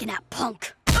are you looking at,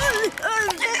 punk? Stop!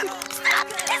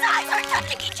 His eyes are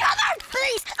touching each other!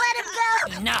 Please, let him go!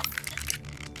 Enough!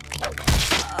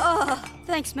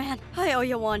 Thanks, man. I owe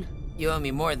you one. You owe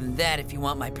me more than that if you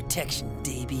want my protection,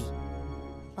 Davy.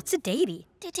 What's a davy?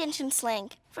 Detention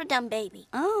slang for dumb baby.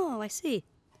 Oh, I see.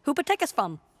 Who protect us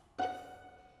from?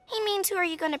 He means who are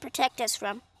you going to protect us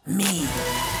from? Me.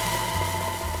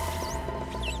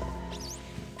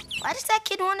 Why does that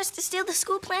kid want us to steal the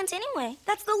school plans anyway?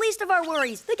 That's the least of our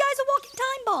worries. The guy's a walking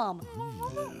time bomb.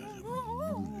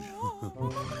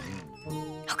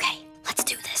 Okay, let's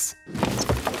do this.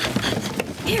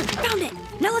 Here, found it.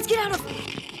 Now let's get out of...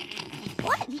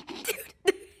 What? Dude,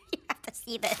 you have to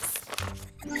see this.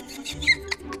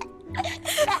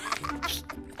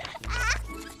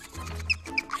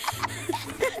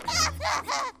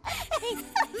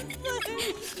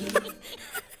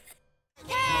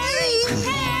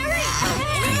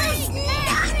 It's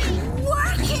not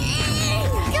working!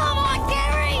 Come on,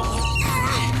 Gary!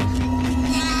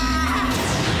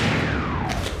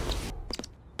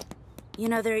 You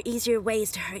know, there are easier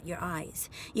ways to hurt your eyes.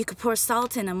 You could pour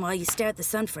salt in them while you stare at the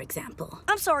sun, for example.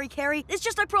 I'm sorry, Carrie. It's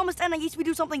just I promised Anais we'd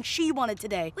do something she wanted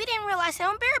today. We didn't realize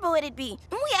how unbearable it'd be,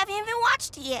 and we haven't even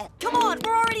watched it yet. Come on,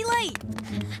 we're already late.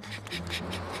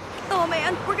 Oh,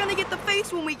 man, we're gonna get the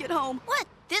face when we get home. What,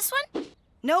 this one?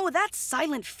 No, that's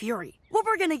Silent Fury. What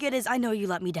we're gonna get is I Know You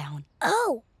Let Me Down.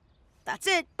 Oh. That's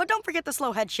it, but don't forget the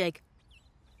slow head shake.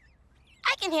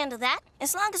 I can handle that,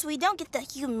 as long as we don't get the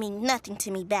you mean nothing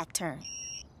to me back turn.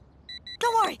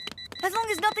 Don't worry. As long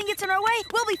as nothing gets in our way,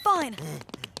 we'll be fine.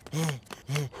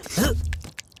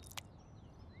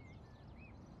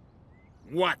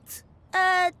 What?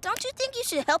 Don't you think you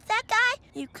should help that guy?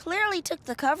 You clearly took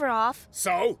the cover off.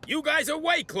 So, you guys are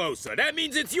way closer. That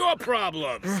means it's your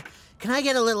problem. Can I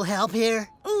get a little help here?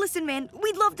 Listen, man,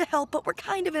 we'd love to help, but we're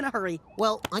kind of in a hurry.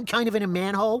 Well, I'm kind of in a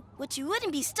manhole. Which you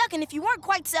wouldn't be stuck in if you weren't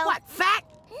quite so... What, fat?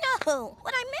 No,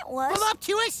 what I meant was...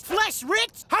 Voluptuous,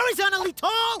 flesh-rich, horizontally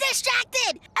tall?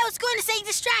 Distracted! I was going to say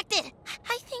distracted.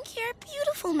 I think you're a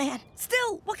beautiful man.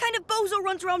 Still, what kind of bozo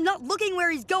runs around not looking where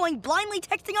he's going, blindly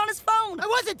texting on his phone? I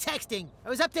wasn't texting. I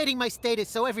was updating my status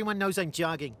so everyone knows I'm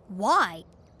jogging. Why?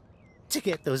 To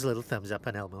get those little thumbs up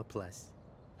on Elmore Plus.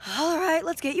 All right,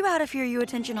 let's get you out of here, you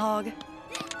attention hog.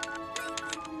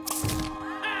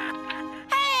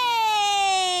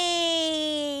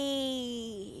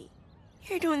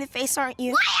 You're doing the face, aren't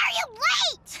you? Why are you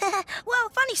late? Well,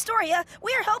 funny story.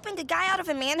 We were helping a guy out of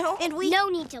a manhole, and we... No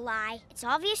need to lie. It's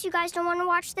obvious you guys don't want to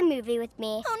watch the movie with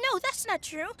me. Oh, no, that's not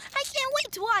true. I can't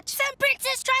wait to watch some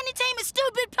princess trying to tame a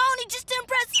stupid pony just to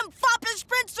impress some foppish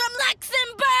prince from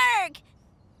Luxembourg.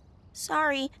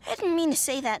 Sorry, I didn't mean to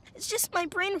say that. It's just my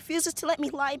brain refuses to let me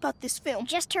lie about this film.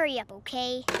 Just hurry up,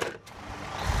 okay?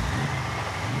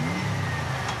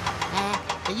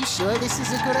 Are you sure this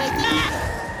is a good idea?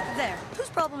 There. Whose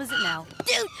problem is it now?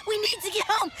 Dude, we need to get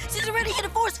home. She's already hit a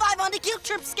force 5 on the guilt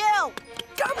trip scale.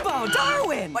 Gumball,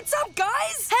 Darwin! What's up,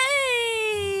 guys?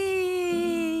 Hey!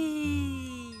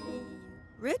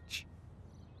 Rich?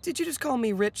 Did you just call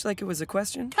me Rich like it was a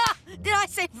question? Ha! Did I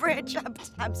say Rich?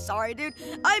 I'm sorry, dude.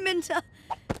 I meant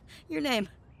your name.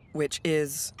 Which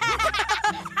is...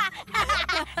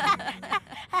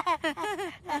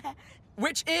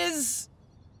 Which is...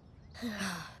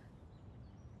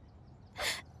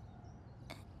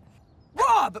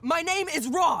 Rob! My name is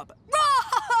Rob!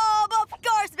 Rob! Of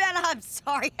course, man. I'm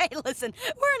sorry. Hey, listen.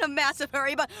 We're in a massive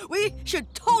hurry, but we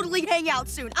should totally hang out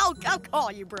soon. I'll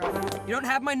call you, bro. You don't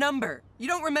have my number. You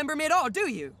don't remember me at all, do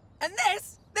you? And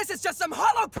this is just some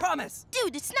hollow promise!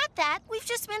 Dude, it's not that. We've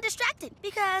just been distracted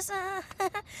because,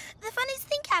 the funniest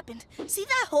thing happened. See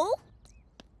that hole?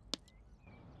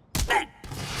 Darwin!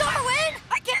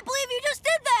 I can't believe you just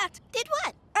did that! Did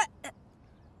what?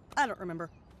 I don't remember.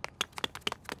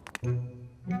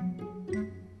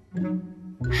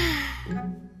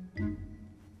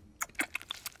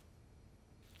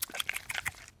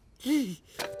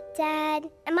 Dad,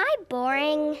 am I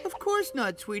boring? Of course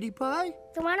not, sweetie pie.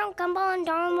 Then why don't Gumball and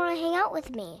Darwin want to hang out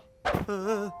with me?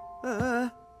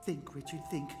 Think, Richard,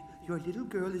 think. Your little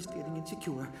girl is feeling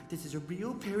insecure. This is a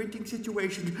real parenting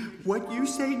situation. What you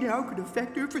say now could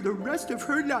affect her for the rest of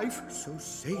her life. So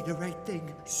say the right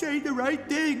thing. Say the right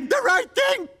thing. The right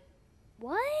thing!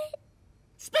 What?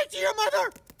 Speak to your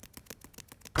mother!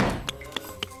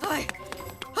 I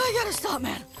gotta stop,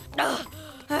 man.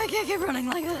 I can't keep running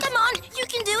like this. Come on, you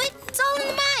can do it. It's all in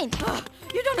the mind.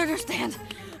 You don't understand.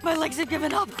 My legs have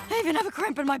given up. I even have a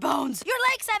cramp in my bones. Your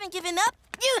legs haven't given up.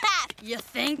 You have. You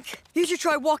think? You should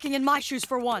try walking in my shoes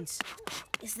for once.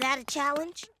 Is that a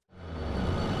challenge?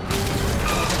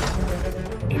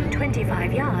 In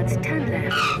 25 yards, turn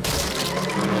left.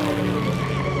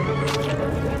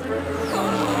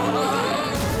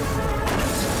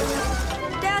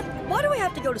 Dad, why do we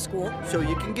have to go to school? So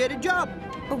you can get a job.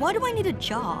 But why do I need a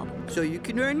job? So you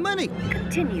can earn money.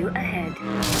 Continue ahead.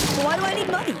 But why do I need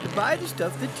money? To buy the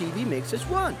stuff that TV makes us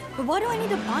want. But why do I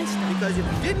need to buy stuff? Because if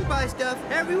you didn't buy stuff,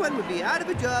 everyone would be out of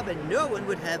a job and no one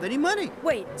would have any money.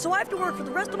 Wait, so I have to work for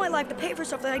the rest of my life to pay for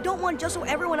stuff that I don't want just so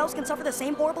everyone else can suffer the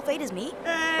same horrible fate as me?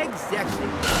 Exactly.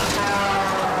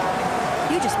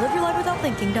 You just live your life without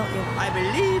thinking, don't you? I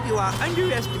believe you are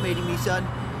underestimating me, son.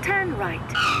 Turn right.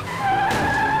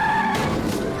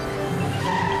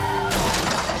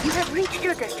 You have reached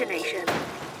your destination.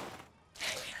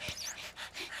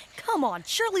 Come on,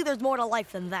 surely there's more to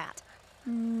life than that.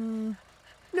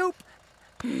 Nope.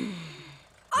 I'm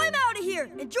out of here!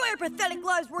 Enjoy your pathetic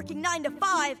lives working 9 to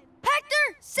 5.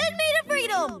 Hector, send me to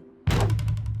freedom!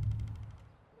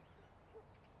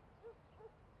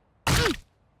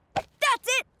 That's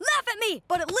it! Laugh at me!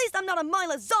 But at least I'm not a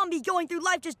mindless zombie going through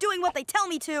life just doing what they tell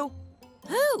me to.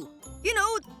 Who? You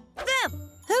know, Them!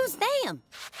 Who's them?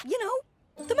 You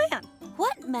know, the man.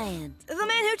 What man? The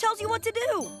man who tells you what to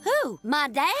do. Who? My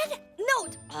dad? No,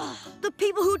 the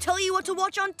people who tell you what to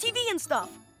watch on TV and stuff.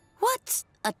 What's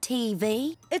a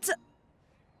TV? It's a...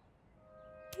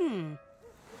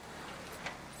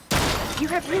 You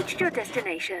have reached your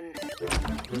destination.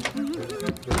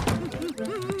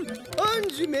 On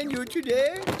the menu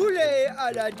today, poulet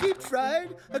à la deep fried,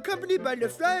 accompanied by the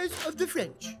fries of the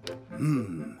French.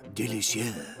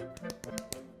 Delicieux.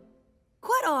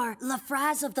 What are the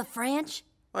fries of the French?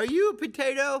 Are you a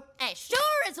potato? As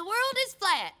sure as the world is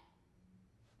flat.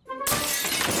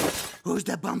 Who's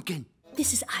the Bumpkin?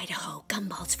 This is Idaho,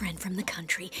 Gumball's friend from the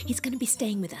country. He's going to be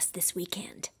staying with us this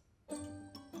weekend.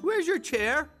 Where's your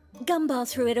chair? Gumball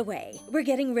threw it away. We're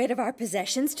getting rid of our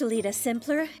possessions to lead a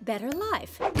simpler, better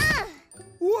life.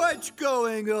 What's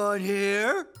going on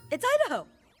here? It's Idaho.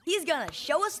 He's gonna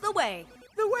show us the way.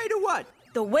 The way to what?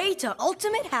 The way to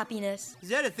ultimate happiness. Is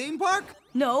that a theme park?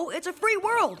 No, it's a free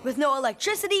world with no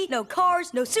electricity, no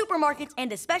cars, no supermarkets,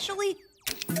 and especially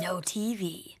no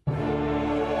TV.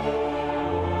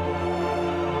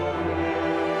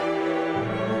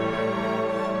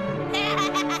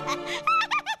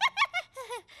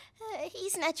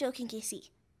 He's not joking, you see.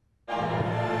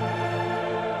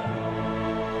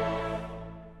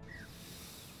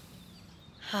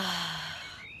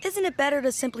 Isn't it better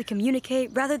to simply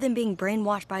communicate rather than being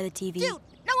brainwashed by the TV? Dude,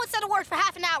 no one said a word for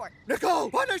half an hour. Nicole,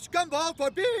 punish Gumball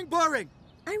for being boring.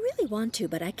 I really want to,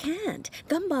 but I can't.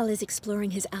 Gumball is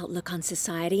exploring his outlook on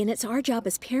society, and it's our job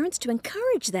as parents to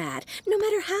encourage that, no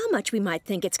matter how much we might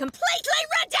think it's completely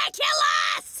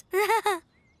ridiculous!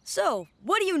 So,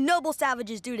 what do you noble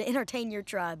savages do to entertain your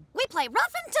tribe? We play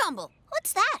rough and tumble.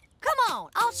 What's that? Come on,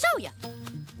 I'll show you.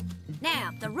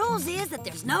 Now, the rules is that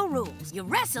there's no rules. You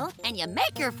wrestle and you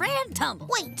make your friend tumble.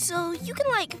 Wait, so you can,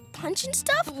 like, punch and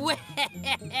stuff? Well,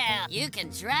 you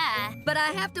can try. But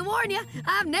I have to warn you,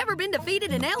 I've never been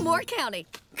defeated in Elmore County.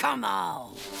 Come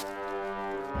on.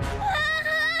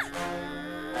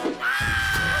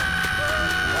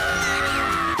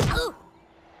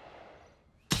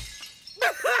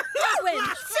 Darwin! He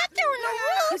said there were no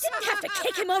rules! You didn't have to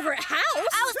kick him over a house!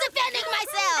 I was defending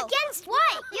myself! Against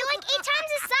what? You're like 8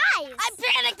 times his size! I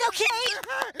panicked, okay?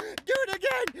 Do it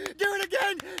again! Do it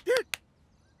again!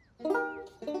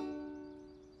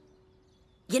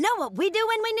 You know what we do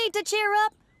when we need to cheer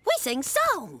up? We sing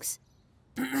songs.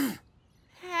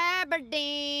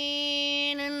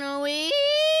 Aberdeen and a wheel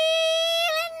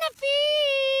in the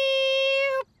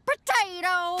field,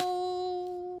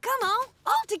 potato. Come on,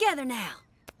 all together now.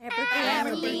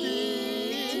 Aberdeen.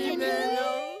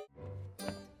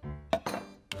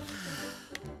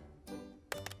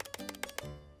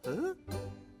 Huh?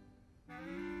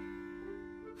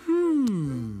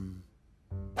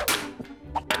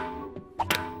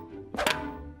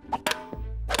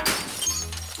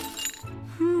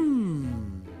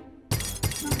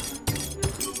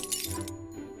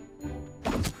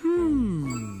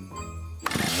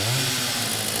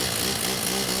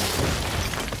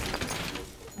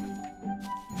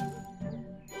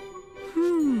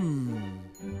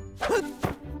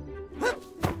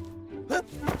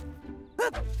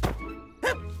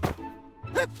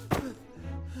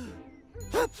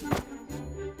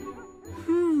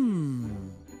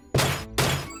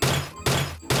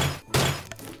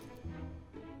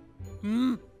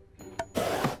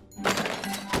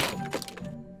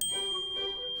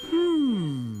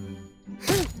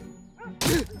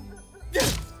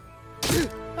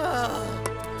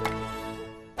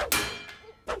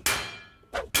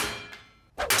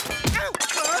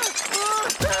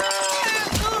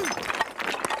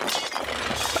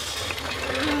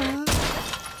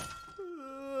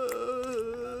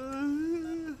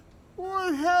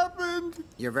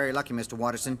 You're very lucky, Mr.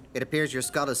 Watterson. It appears your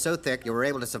skull is so thick you were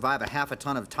able to survive a half a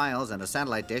ton of tiles and a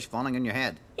satellite dish falling on your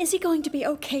head. Is he going to be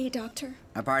okay, Doctor?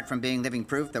 Apart from being living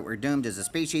proof that we're doomed as a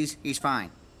species, he's fine.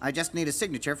 I just need a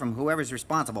signature from whoever's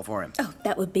responsible for him. Oh,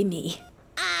 that would be me.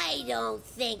 I don't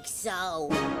think so.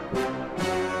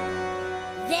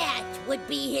 That would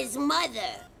be his mother.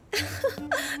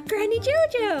 Granny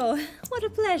Jojo, what a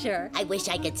pleasure. I wish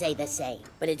I could say the same,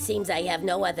 but it seems I have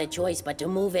no other choice but to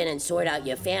move in and sort out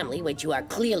your family, which you are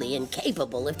clearly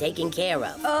incapable of taking care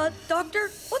of.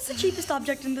 Doctor, what's the cheapest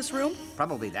object in this room?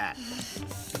 Probably that.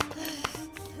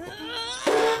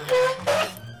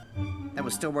 That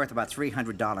was still worth about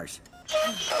 $300.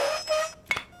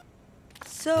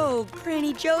 So,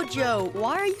 Granny JoJo,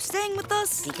 why are you staying with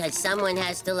us? Because someone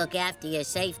has to look after your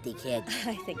safety, kid.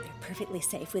 I think they're perfectly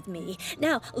safe with me.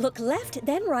 Now, look left,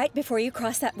 then right before you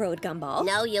cross that road, Gumball.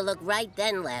 No, you look right,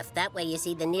 then left. That way you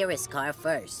see the nearest car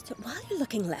first. But while you're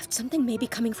looking left, something may be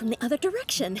coming from the other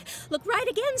direction. Look right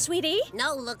again, sweetie.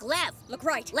 No, look left. Look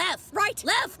right. Left. Right.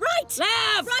 Left. Right.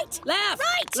 Left. Right. Left.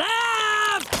 Right.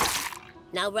 Left!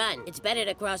 Now run. It's better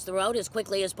to cross the road as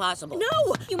quickly as possible.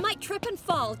 No! You might trip and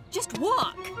fall. Just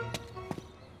walk.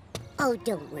 Oh,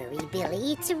 don't worry,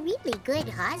 Billy. It's a really good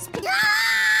hospital.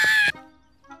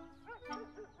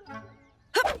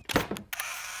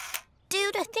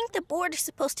 Dude, I think the board is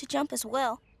supposed to jump as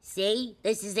well. See?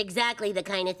 This is exactly the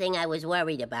kind of thing I was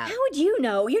worried about. How would you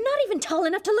know? You're not even tall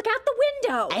enough to look out the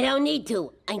window. I don't need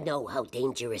to. I know how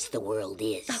dangerous the world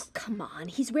is. Oh, come on.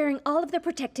 He's wearing all of the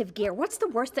protective gear. What's the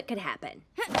worst that could happen?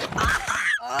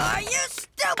 Are you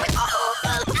stupid?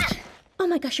 Oh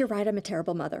my gosh, you're right. I'm a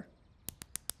terrible mother.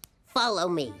 Follow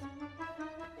me.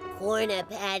 Corner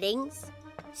paddings,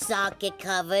 socket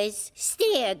covers,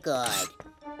 stair guard.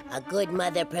 A good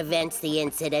mother prevents the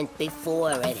incident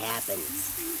before it happens.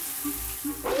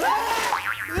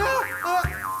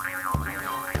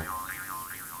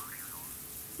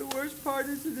 The worst part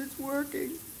is that it's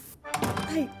working.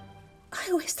 I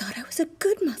always thought I was a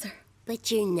good mother.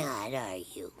 But you're not, are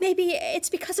you? Maybe it's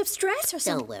because of stress or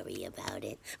something. Don't worry about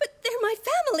it. But they're my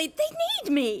family. They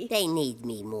need me. They need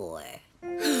me more.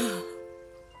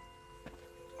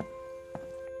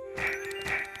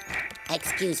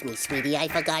 Excuse me, sweetie. I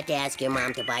forgot to ask your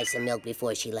mom to buy some milk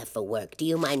before she left for work. Do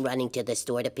you mind running to the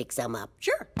store to pick some up?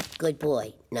 Sure. Good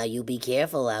boy. Now you be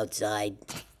careful outside.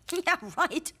 Yeah,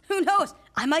 right. Who knows?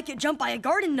 I might get jumped by a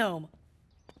garden gnome.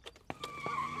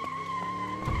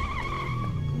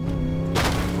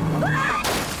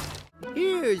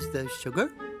 Here's the sugar.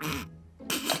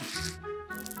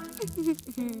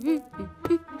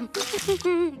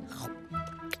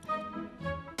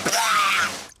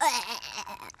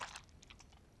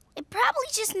 It probably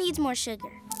just needs more sugar.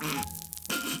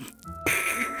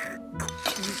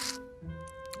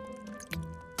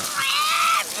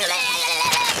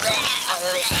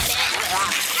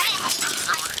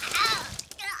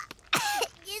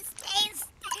 This tastes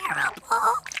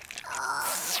terrible.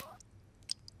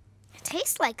 It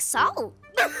tastes like salt.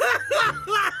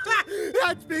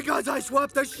 That's because I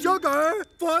swapped the sugar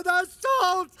for the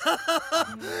salt.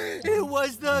 It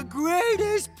was the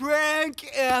greatest prank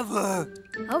ever.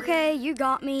 Okay, you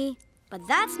got me. But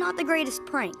that's not the greatest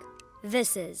prank.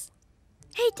 This is.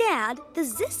 Hey, Dad,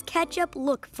 does this ketchup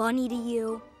look funny to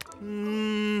you?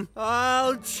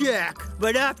 I'll check.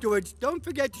 But afterwards, don't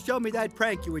forget to show me that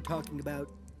prank you were talking about.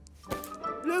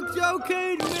 Looks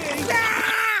okay to me.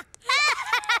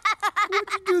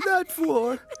 What'd you do that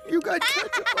for? You got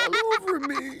ketchup all over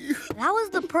me. That was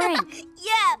the prank.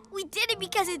 Yeah, we did it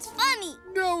because it's funny.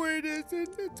 No, it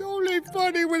isn't. It's only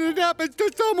funny when it happens to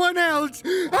someone else.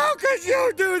 How could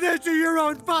you do this to your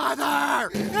own father?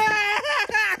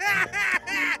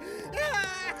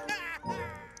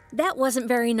 That wasn't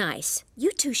very nice.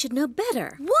 You two should know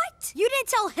better. What? You didn't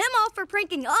tell him off for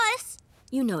pranking us.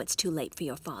 You know it's too late for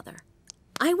your father.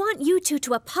 I want you two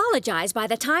to apologize by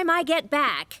the time I get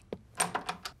back.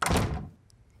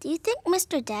 Do you think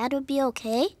Mr. Dad would be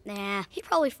okay? Nah, he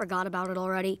probably forgot about it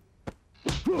already.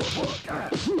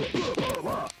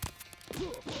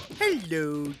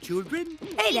 Hello, children.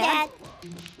 Hey, Dad.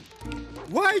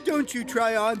 Why don't you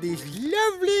try on these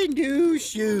lovely new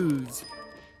shoes?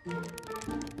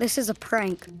 This is a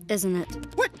prank, isn't it?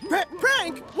 What?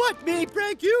 Prank? What? Me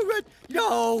prank you?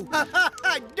 No.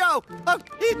 No.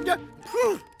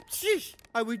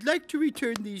 I would like to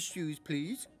return these shoes,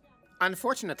 please.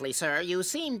 Unfortunately, sir, you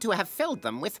seem to have filled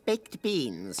them with baked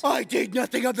beans. I did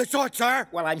nothing of the sort, sir.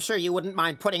 Well, I'm sure you wouldn't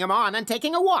mind putting them on and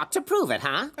taking a walk to prove it,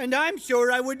 huh? And I'm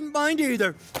sure I wouldn't mind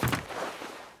either.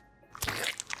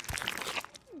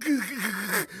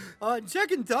 On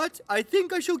second thoughts, I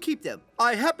think I shall keep them.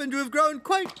 I happen to have grown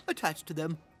quite attached to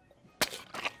them.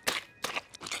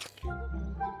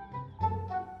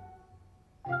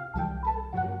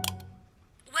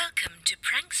 Welcome to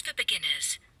Pranks for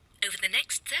Beginners. Over the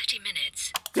next 30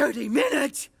 minutes... 30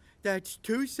 minutes? That's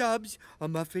 2 subs, a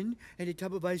muffin, and a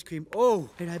tub of ice cream. Oh,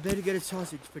 and I better get a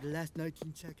sausage for the last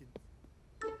 19 seconds.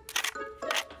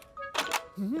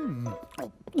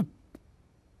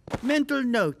 Mental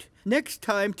note. Next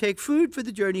time, take food for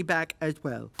the journey back as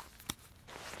well.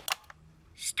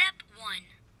 Step 1.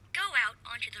 Go out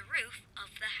onto the roof of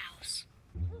the house.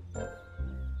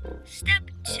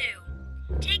 Step 2.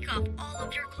 Take off all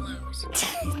of your clothes.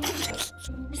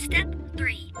 Step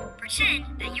 3.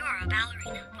 Pretend that you are a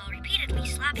ballerina while repeatedly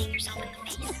slapping yourself in the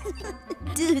face.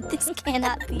 Dude, this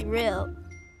cannot be real.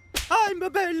 I'm a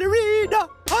ballerina!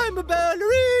 I'm a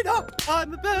ballerina!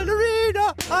 I'm a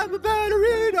ballerina! I'm a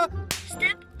ballerina!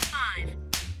 Step 5.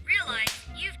 Realize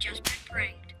you've just been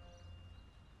pranked.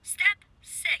 Step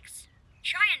 6.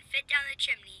 Try and fit down the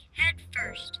chimney head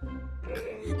first.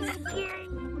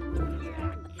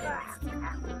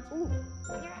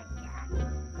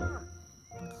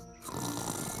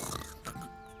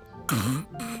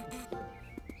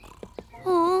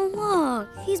 Oh, look.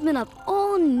 He's been up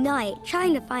all night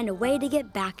trying to find a way to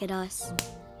get back at us.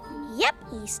 Yep,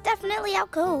 he's definitely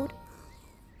out cold.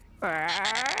 I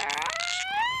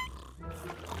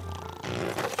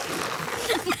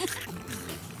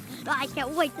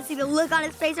can't wait to see the look on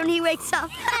his face when he wakes up.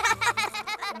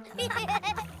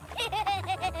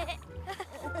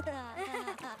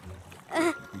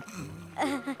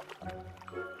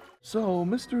 So,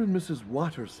 Mr. and Mrs.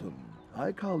 Watterson,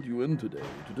 I called you in today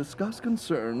to discuss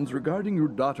concerns regarding your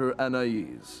daughter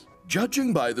Anais.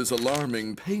 Judging by this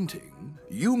alarming painting,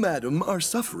 you, madam, are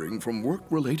suffering from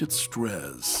work-related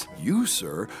stress. You,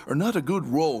 sir, are not a good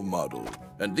role model,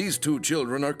 and these two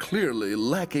children are clearly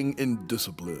lacking in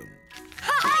discipline.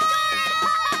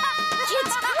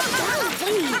 Kids, calm down,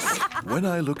 please. When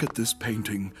I look at this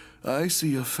painting, I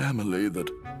see a family that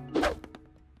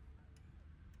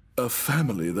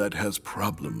has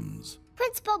problems.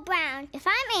 Principal Brown, if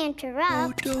I may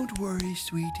interrupt... Oh, don't worry,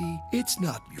 sweetie. It's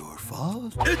not your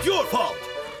fault. It's your fault!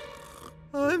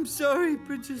 I'm sorry,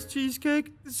 Princess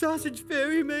Cheesecake. The sausage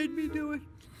fairy made me do it.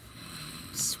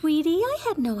 Sweetie, I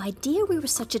had no idea we were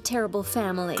such a terrible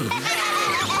family.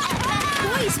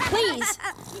 Boys, please!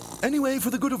 Anyway,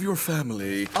 for the good of your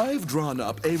family, I've drawn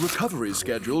up a recovery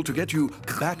schedule to get you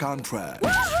back on track.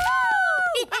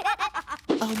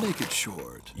 I'll make it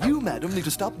short. You, madam, need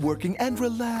to stop working and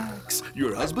relax.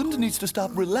 Your husband needs to stop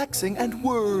relaxing and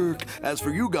work. As for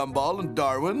you, Gumball and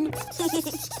Darwin,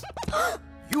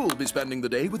 you'll be spending the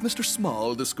day with Mr.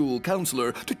 Small, the school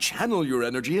counselor, to channel your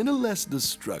energy in a less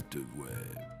destructive way.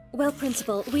 Well,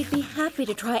 Principal, we'd be happy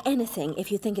to try anything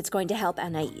if you think it's going to help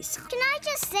Anais. Can I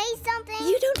just say something?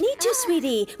 You don't need to,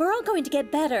 sweetie. We're all going to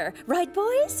get better. Right,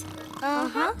 boys?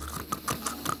 Uh-huh.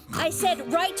 I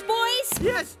said right, boys?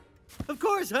 Yes, of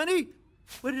course, honey.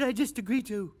 What did I just agree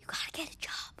to? You gotta get a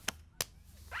job.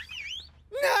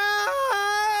 No!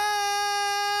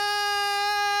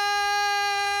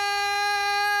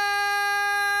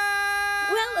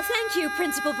 Well, thank you,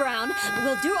 Principal Brown.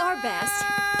 We'll do our best.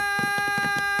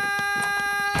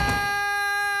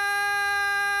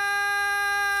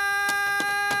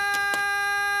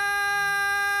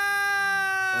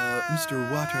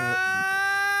 Mr. Water...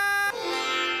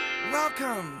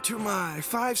 Welcome to my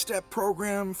 5-step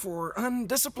program for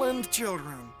undisciplined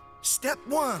children. Step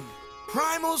 1,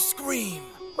 Primal Scream.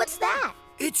 What's that?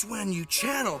 It's when you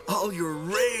channel all your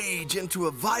rage into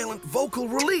a violent vocal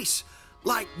release,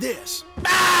 like this.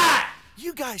 Ah!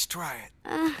 You guys try it.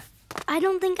 I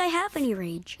don't think I have any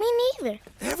rage. Me neither.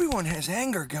 Everyone has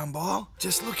anger, Gumball.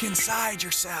 Just look inside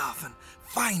yourself and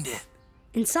find it.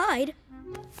 Inside?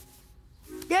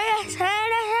 Yes,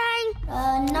 anything?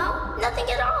 No, nothing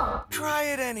at all. Try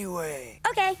it anyway.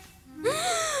 Okay.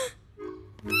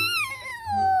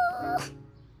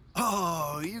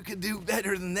 Oh, you could do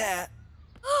better than that.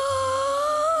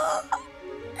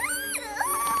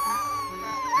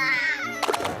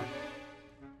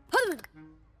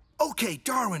 Okay,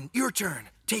 Darwin, your turn.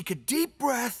 Take a deep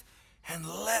breath and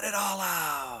let it all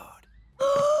out.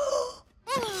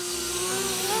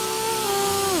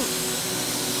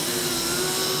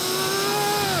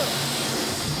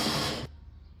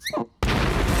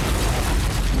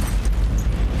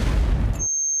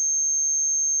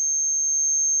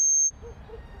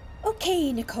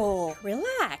 Okay, Nicole,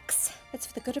 relax. It's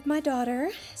for the good of my daughter,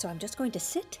 so I'm just going to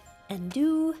sit and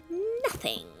do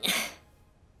nothing.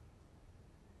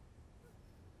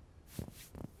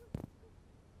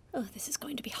 Oh, this is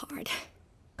going to be hard.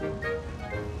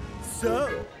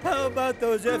 So, how about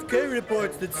those FK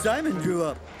reports that Simon drew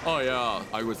up? Oh, yeah.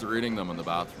 I was reading them in the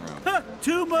bathroom. Ha,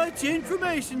 too much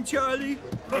information, Charlie.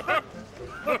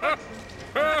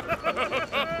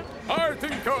 I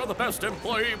think you're the best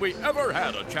employee we ever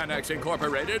had at Gen X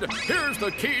Incorporated. Here's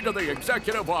the key to the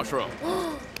executive washroom.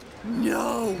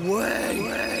 No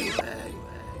way!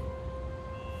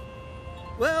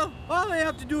 Well, all I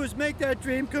have to do is make that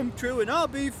dream come true and I'll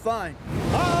be fine.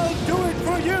 I'll do it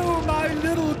for you, my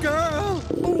little girl!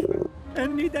 Ooh,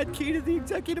 and need that key to the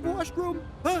executive washroom.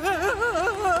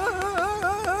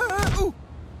 Ooh.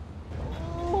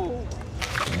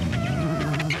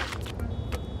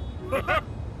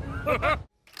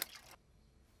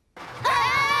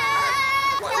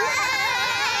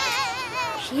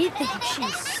 She thinks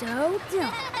she's so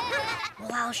dumb.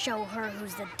 Well, I'll show her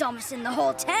who's the dumbest in the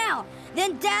whole town.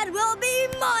 Then Dad will be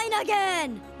mine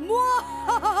again. Gumball?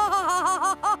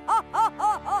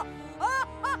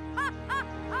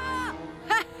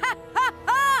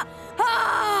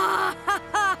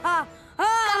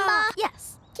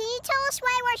 Yes. Can you tell us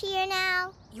why we're here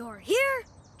now? You're here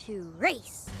to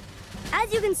race.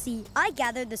 As you can see, I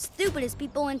gathered the stupidest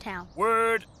people in town.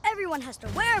 Word. Everyone has to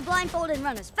wear a blindfold and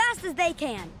run as fast as they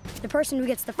can. The person who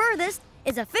gets the furthest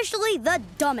is officially the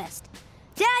dumbest.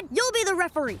 Dad, you'll be the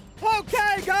referee.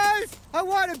 Okay, guys, I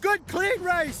want a good, clean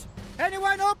race.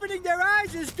 Anyone opening their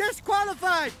eyes is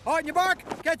disqualified. On your mark,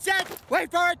 get set,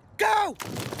 wait for it, go!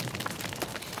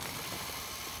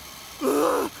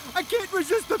 I can't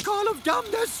resist the call of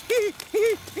dumbness. You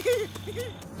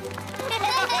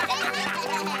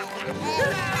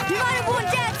might have won,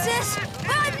 Dad, sis,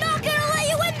 but I'm not gonna let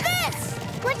you win this!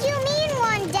 What do you mean,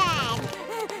 won, Dad?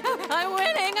 I'm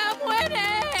winning! I'm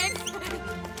winning!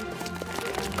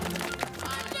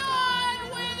 I'm not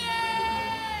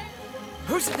winning!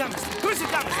 Who's the dumbest? Who's the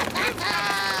dumbest?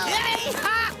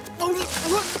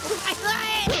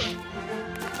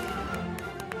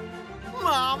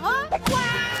 Mama?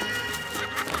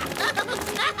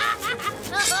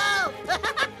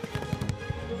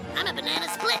 I'm a banana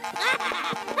split.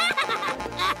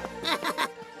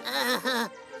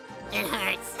 It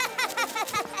hurts.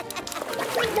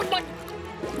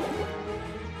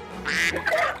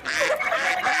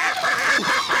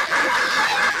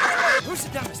 Who's the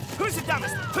dumbest? Who's the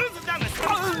dumbest? Who's the dumbest?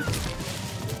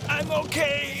 I'm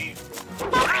okay.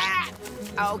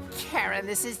 Oh, Karen,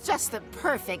 this is just the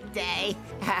perfect day.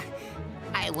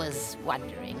 I was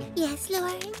wondering, Yes,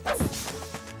 Lawrence?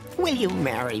 will you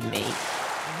marry me?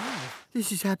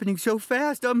 This is happening so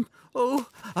fast. I'm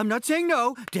not saying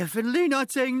no. Definitely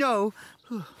not saying no.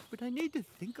 But I need to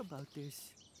think about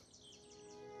this.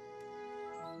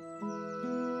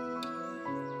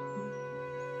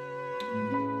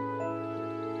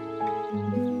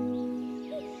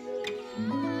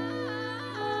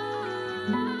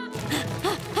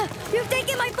 You've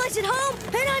taken my place at home,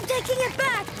 and I'm taking it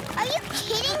back. Are you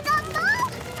kidding,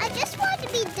 Gumball? I just wanted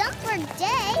to be dumb for a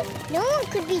day. No one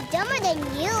could be dumber than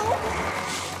you.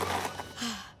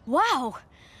 Wow,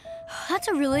 that's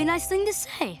a really nice thing to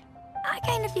say. I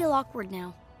kind of feel awkward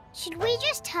now. Should we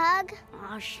just hug?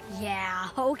 Oh, yeah,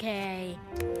 okay.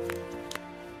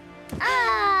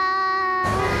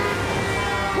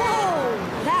 Whoa,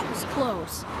 that was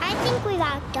close. I think we've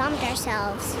outdumbed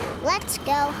ourselves. Let's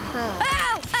go home.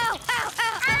 Ow, ow, ow,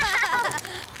 ow, ow.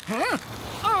 Huh?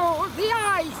 Oh, the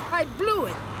eyes! I blew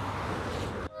it.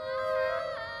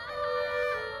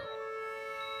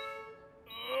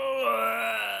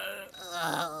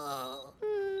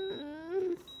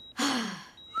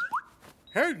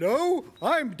 Hello,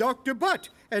 I'm Dr. Butt,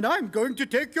 and I'm going to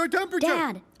take your temperature.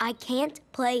 Dad, I can't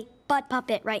play butt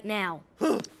puppet right now.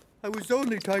 I was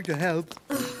only trying to help.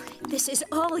 This is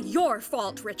all your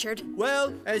fault, Richard.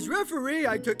 Well, as referee,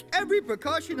 I took every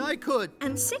precaution I could.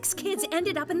 And 6 kids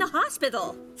ended up in the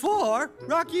hospital. 4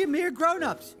 Rocky and mere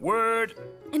grown-ups. Word.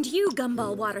 And you,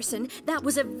 Gumball Watterson, that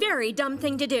was a very dumb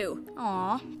thing to do.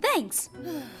 Aw, thanks.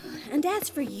 And as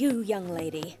for you, young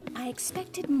lady, I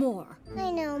expected more.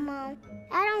 I know, Mom.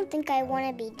 I don't think I want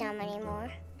to be dumb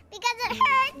anymore. Because it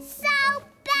hurts so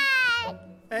bad!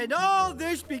 And all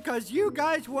this because you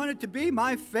guys wanted to be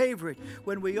my favorite,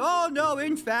 when we all know,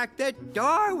 in fact, that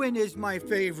Darwin is my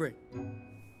favorite.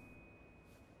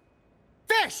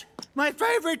 Fish! My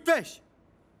favorite fish!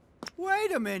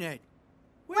 Wait a minute.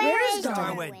 Where is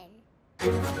Darwin?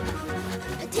 Did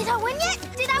I win yet?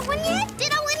 Did I win yet?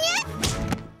 Did I win yet?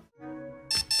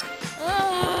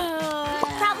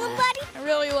 Problem, buddy? I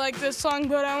really like this song,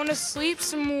 but I want to sleep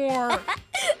some more.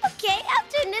 Okay, I'll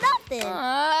turn it off then.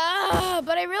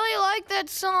 But I really like that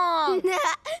song.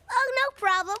 Oh, no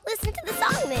problem. Listen to the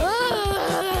song then.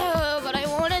 But I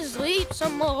want to sleep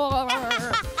some more.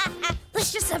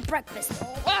 Let's just have breakfast.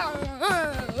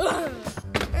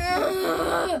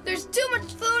 There's too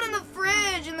much food in the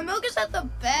fridge, and the milk is at the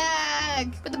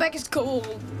bag. But the bag is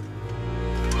cold.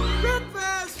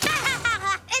 Breakfast!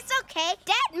 It's okay.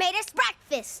 Dad made us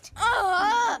breakfast.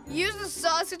 Use the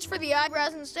sausage for the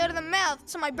eyebrows instead of the mouth,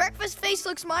 so my breakfast face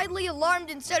looks mildly alarmed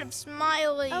instead of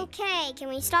smiling. Okay, can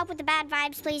we stop with the bad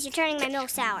vibes, please? You're turning my milk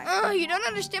sour. You don't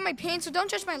understand my pain, so don't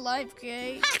judge my life,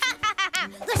 okay?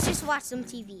 Let's just watch some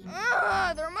TV.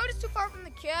 The remote is too far from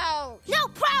the couch. No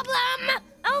problem!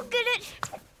 I'll get it.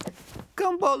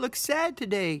 Gumball looks sad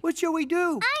today. What shall we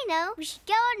do? I know. We should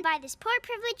go and buy this poor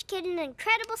privileged kid an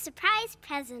incredible surprise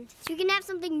present, so we can have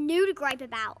something new to gripe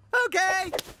about.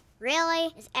 Okay.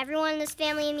 Really? Is everyone in this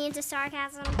family immune to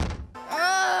sarcasm?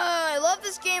 I love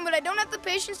this game, but I don't have the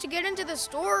patience to get into the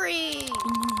story.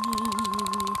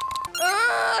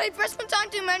 I pressed one time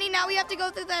too many. Now we have to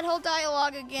go through that whole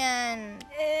dialogue again.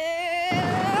 You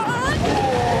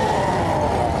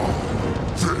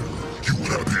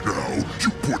happy now?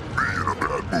 You put me in a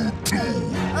bad mood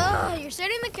too. You're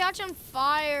setting the couch on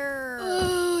fire.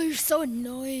 You're so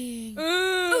annoying.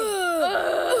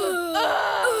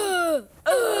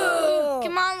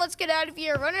 Come on, let's get out of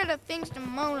here. Run out of things to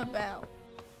moan about.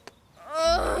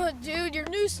 Dude, your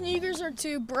new sneakers are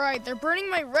too bright. They're burning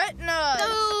my retinas.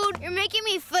 Dude, you're making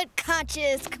me foot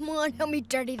conscious. Come on, help me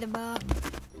dirty them up.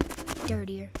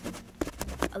 Dirtier.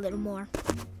 A little more.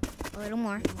 A little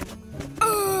more.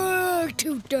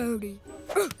 Too dirty.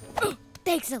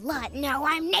 Thanks a lot. Now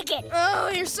I'm naked. Oh,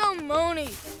 you're so moany.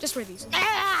 Just wear these.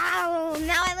 Ow!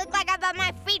 Now I look like I bought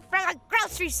my feet from a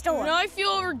grocery store. Now I feel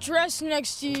overdressed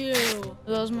next to you.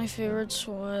 That was my favorite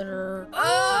sweater.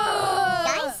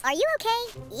 Guys, are you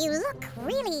okay? You look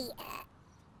really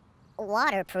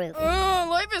waterproof.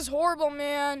 Life is horrible,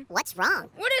 man. What's wrong?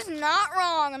 What is not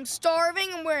wrong? I'm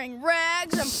starving. I'm wearing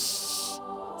rags.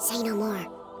 Say no more.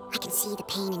 I can see the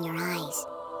pain in your eyes.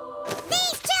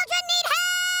 These children need help!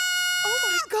 Oh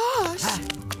my gosh!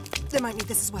 They might need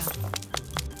this as well.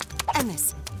 And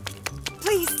this.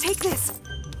 Please take this.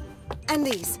 And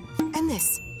these. And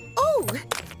this. Oh!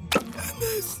 And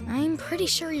this. I'm pretty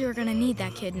sure you're gonna need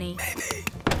that kidney. Maybe.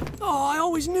 Oh, I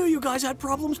always knew you guys had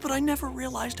problems, but I never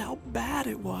realized how bad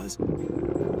it was.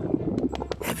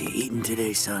 Have you eaten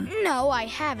today, son? No, I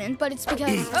haven't, but it's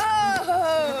because...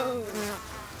 Oh!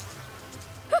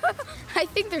 I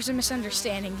think there's a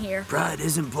misunderstanding here. Pride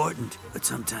is important, but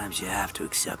sometimes you have to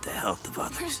accept the health of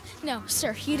others. No,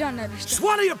 sir, you don't understand.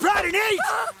 Swallow your pride and eat!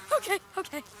 Okay,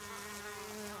 okay.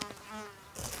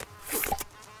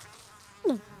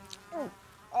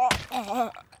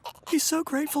 He's so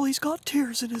grateful he's got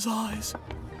tears in his eyes.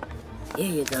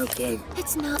 Here you go, kid.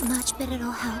 It's not much, but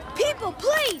it'll help. People,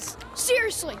 please!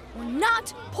 Seriously, we're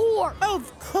not poor.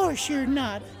 Of course you're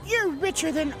not. You're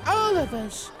richer than all of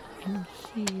us. And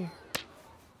here.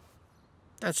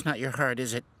 That's not your heart,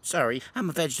 is it? Sorry, I'm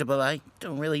a vegetable. I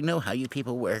don't really know how you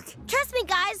people work. Trust me,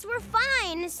 guys, we're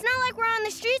fine. It's not like we're on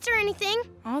the streets or anything.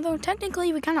 Although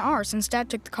technically we kind of are, since Dad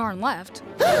took the car and left.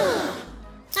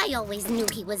 I always knew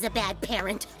he was a bad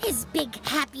parent. His big,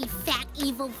 happy, fat,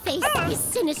 evil face, his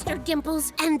sinister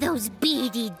dimples, and those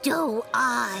beady doe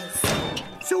eyes.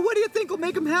 So what do you think will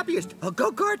make him happiest? A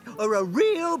go-kart or a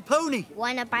real pony?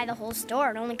 Why not buy the whole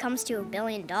store? It only comes to $1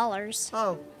 billion.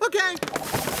 Oh, okay.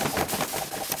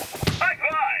 High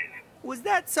five! Was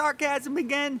that sarcasm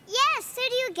again? Yes, so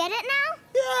do you get it now?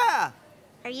 Yeah.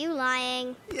 Are you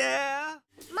lying? Yeah.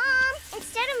 Mom,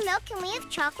 instead of milk, can we have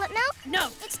chocolate milk? No.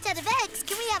 Instead of eggs,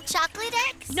 can we have chocolate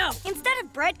eggs? No. Instead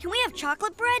of bread, can we have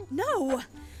chocolate bread? No.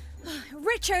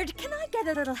 Richard, can I get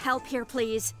a little help here,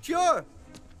 please? Sure.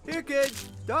 Here, kid.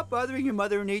 Stop bothering your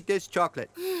mother and eat this chocolate.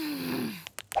 What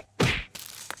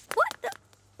the?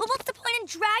 Well, what's the point in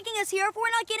dragging us here if we're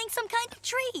not getting some kind of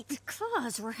treat?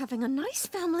 Because we're having a nice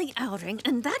family outing,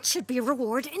 and that should be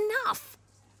reward enough.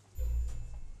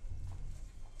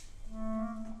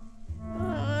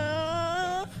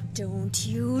 Don't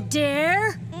you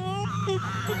dare!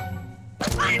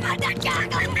 I'm on the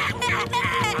chocolate!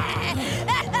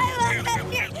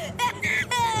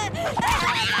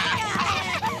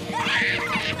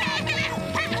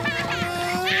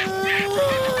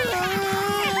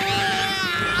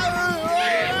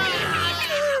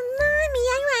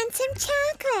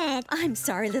 Chocolate. I'm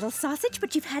sorry, little sausage,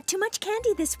 but you've had too much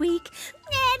candy this week.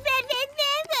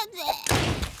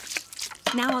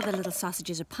 Now all the little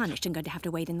sausages are punished and going to have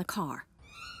to wait in the car.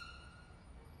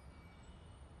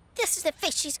 This is the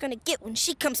face she's gonna get when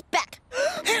she comes back.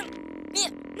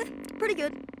 Yeah, pretty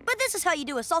good. But this is how you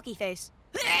do a sulky face.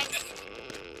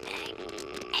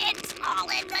 It's all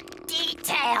in the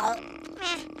detail.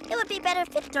 It would be better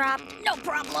if it dropped. No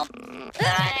problem.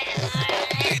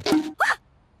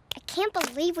 I can't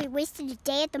believe we wasted a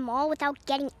day at the mall without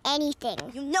getting anything.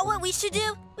 You know what we should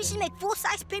do? We should make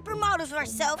full-size paper models of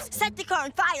ourselves, set the car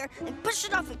on fire, and push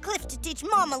it off a cliff to teach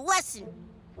Mom a lesson.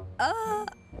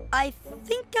 I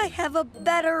think I have a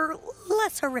better,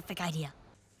 less horrific idea.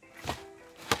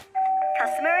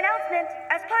 Customer announcement.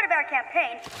 As part of our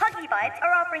campaign, Huggy Bites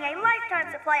are offering a lifetime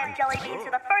supply of jelly beans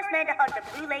to the first man to hug the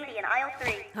blue lady in aisle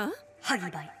 3. Huh?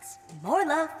 Huggy Bites. More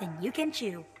love than you can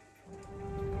chew.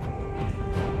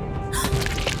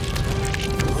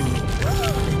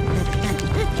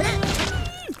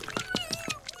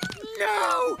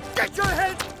 No! Get your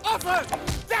hands off her!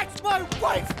 That's my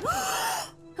wife!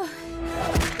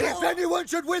 If anyone anyone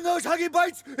should win those Huggy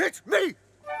Bites, it's me!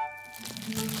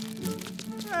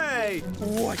 Hey,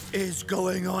 what is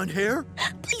going on here?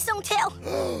 Please don't tell.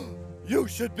 You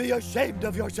should be ashamed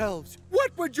of yourselves.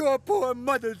 What would your poor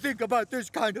mother think about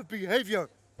this kind of behavior?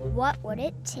 What would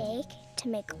it take to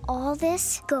make all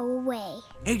this go away?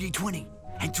 80-20.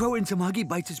 And throw in some Huggy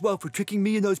Bites as well for tricking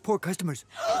me and those poor customers.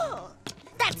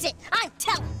 That's it. I'm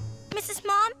telling. Mrs.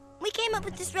 Mom, we came up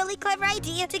with this really clever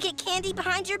idea to get candy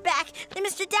behind your back. Then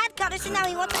Mr. Dad got us, and now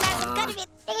he wants a massive cut of it.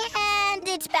 And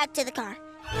it's back to the car.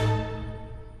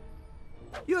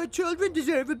 Your children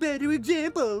deserve a better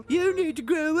example. You need to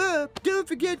grow up. Don't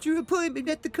forget your appointment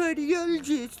at the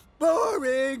cardiologist.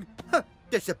 Boring. Huh,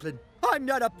 discipline. I'm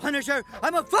not a punisher.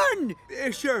 I'm a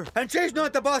fun-isher. And she's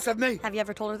not the boss of me. Have you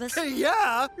ever told her this?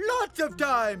 Yeah, lots of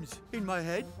times. In my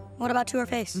head. What about to her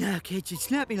face? Nah, kid, she'd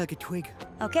snap me like a twig.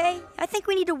 Okay, I think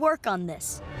we need to work on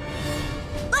this.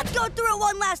 Let's go through it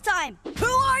one last time. Who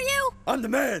are you? I'm the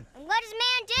man. And what does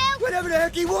man do? Whatever the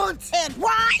heck he wants. And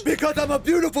why? Because I'm a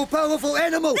beautiful, powerful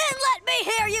animal. Then let me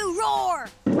hear you roar.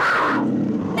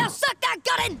 Now suck that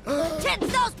gut in.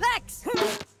 Tense those pecs.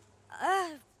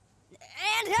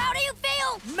 And how do you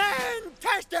feel?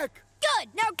 Fantastic. Good.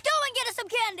 Now go and get us some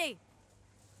candy.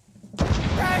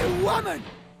 Hey, woman.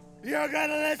 You're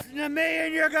gonna listen to me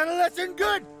and you're gonna listen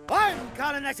good. I'm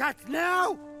calling the shots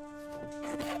now.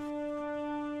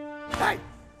 Hey,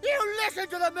 you listen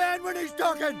to the man when he's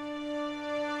talking.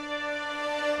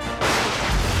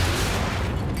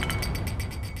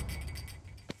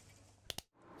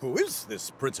 Who is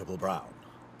this Principal Brown?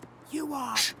 You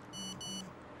are.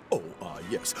 Oh,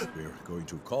 yes. We're going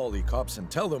to call the cops and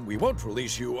tell them we won't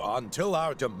release you until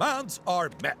our demands are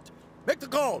met. Make the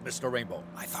call, Mr. Rainbow.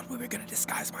 I thought we were gonna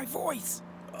disguise my voice.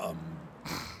 All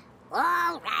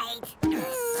right.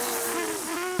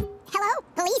 Hello,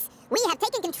 police. We have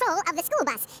taken control of the school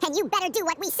bus, and you better do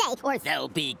what we say, or There'll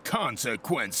be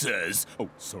consequences. Oh,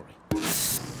 sorry.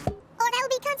 there'll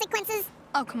be consequences.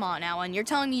 Oh, come on, Alan. You're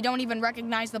telling me you don't even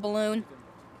recognize the balloon?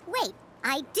 Wait,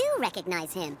 I do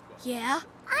recognize him. Yeah?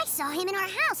 I saw him in our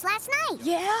house last night.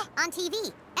 Yeah? On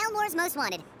TV. Elmore's Most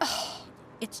Wanted.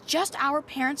 It's just our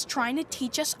parents trying to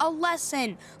teach us a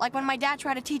lesson. Like when my dad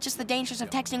tried to teach us the dangers of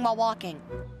texting while walking.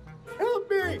 Help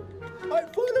me!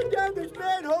 I'm falling down this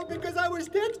manhole because I was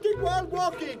texting while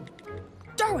walking.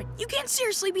 Darwin, you can't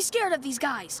seriously be scared of these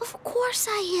guys. Of course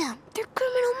I am. They're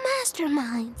criminal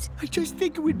masterminds. I just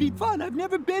think it would be fun. I've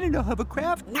never been in a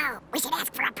hovercraft. No, we should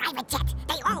ask for a private jet.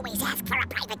 They always ask for a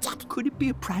private jet. Could it be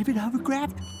a private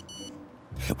hovercraft?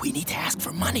 We need to ask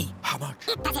for money. How much?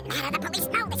 It doesn't matter. The police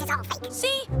know this is all fake.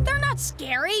 See? They're not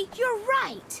scary. You're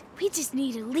right. We just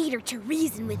need a leader to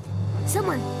reason with.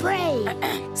 Someone brave.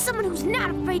 Someone who's not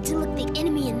afraid to look the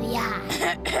enemy in the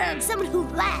eye. Someone who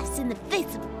laughs in the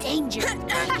face of danger.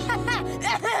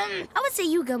 I would say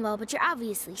you, Gumball, but you're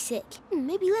obviously sick.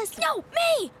 Maybe Leslie. No,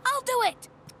 me! I'll do it!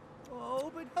 Oh,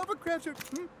 but hovercrafts are...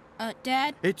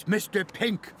 Dad? It's Mr.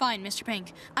 Pink. Fine, Mr.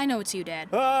 Pink. I know it's you, Dad.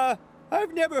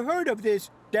 I've never heard of this,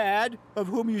 Dad, of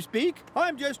whom you speak.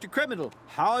 I'm just a criminal.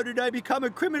 How did I become a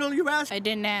criminal, you ask? I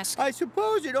didn't ask. I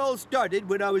suppose it all started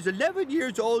when I was 11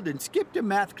 years old and skipped a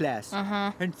math class.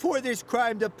 And for this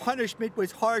crime, the punishment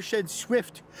was harsh and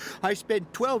swift. I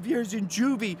spent 12 years in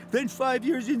juvie, then 5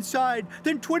 years inside,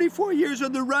 then 24 years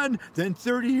on the run, then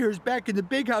 30 years back in the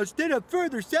big house, then a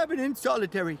further 7 in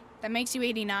solitary. That makes you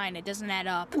 89. It doesn't add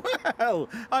up. Well,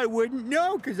 I wouldn't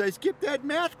know, because I skipped that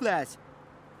math class.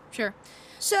 Sure.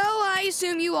 So, I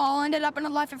assume you all ended up in a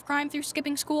life of crime through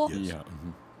skipping school? Yes. Yeah.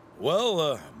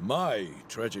 Well, my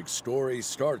tragic story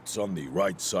starts on the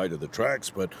right side of the tracks,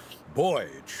 but boy,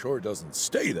 it sure doesn't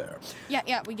stay there.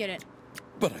 Yeah, we get it.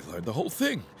 But I learned the whole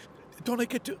thing. Don't I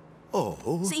get to...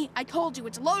 Oh. See, I told you,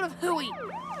 it's a load of hooey.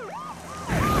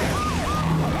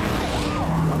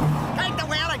 Take the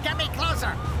wheel and get me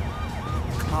closer.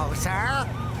 Closer.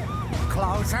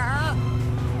 Closer.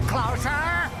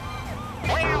 Closer.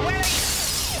 We are willing...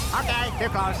 Okay, too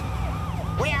close.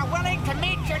 We are willing to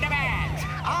meet your demands.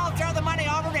 I'll throw the money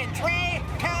over in 3,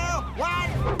 2, 1.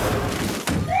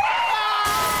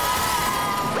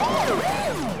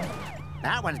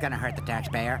 That one's gonna hurt the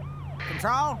taxpayer.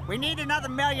 Control, we need another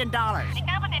 $1 million. They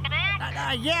doubled their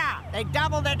demands? Yeah, they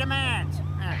doubled their demands.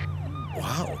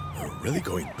 Wow, they're really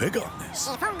going big on this.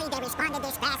 If only they responded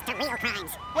this fast to real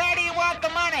crimes. Where do you want the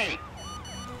money?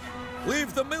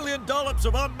 Leave the $1 million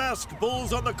of unmasked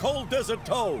bulls on the cold desert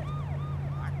toad.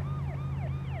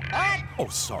 What? Oh,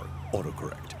 sorry,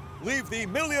 autocorrect. Leave the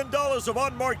 $1 million of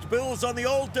unmarked bills on the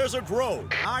old desert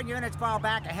road. Our units fall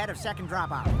back ahead of second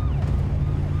drop-off.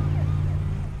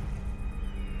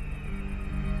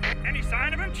 Any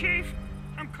sign of him, Chief?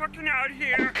 I'm cooking out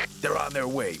here. They're on their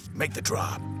way. Make the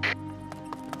drop.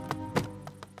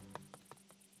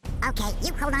 Okay,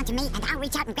 you hold on to me, and I'll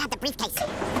reach out and grab the briefcase.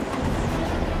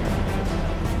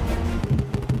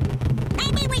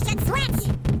 Maybe we should switch!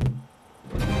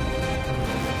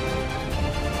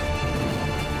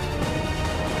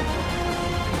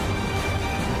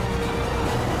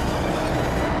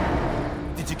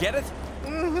 Did you get it?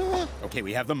 Mm-hmm. Okay,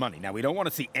 we have the money. Now, we don't want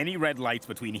to see any red lights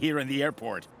between here and the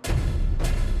airport.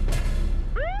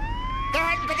 They're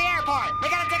heading for the airport. We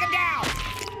gotta take them down.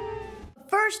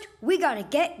 First, we gotta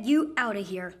get you out of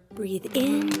here. Breathe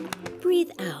in,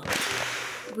 breathe out.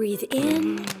 Breathe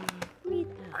in, breathe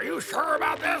out. Are you sure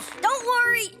about this? Don't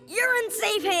worry, you're in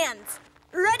safe hands.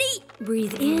 Ready?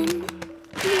 Breathe in,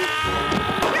 breathe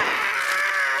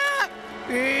out.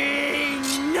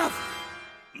 Enough!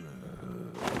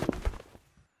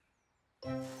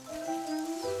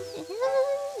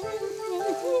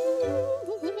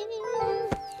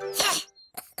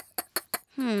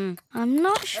 I'm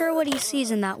not sure what he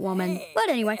sees in that woman. But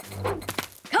anyway,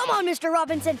 come on, Mr.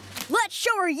 Robinson. Let's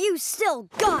show her you still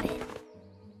got it.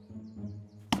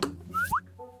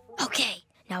 Okay,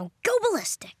 now go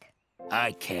ballistic.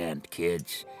 I can't,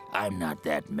 kids. I'm not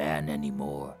that man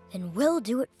anymore. Then we'll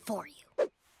do it for you.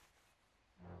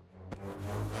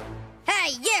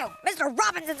 Hey, you! Mr.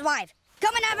 Robinson's wife!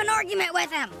 Come and have an argument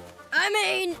with him! I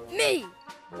mean, me.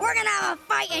 We're gonna have a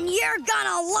fight and you're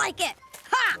gonna like it!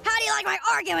 Ha! How do you like my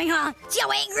arguing, huh? See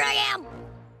how angry I am?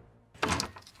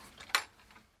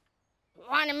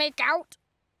 Wanna make out?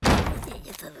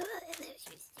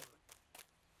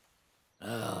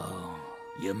 Oh,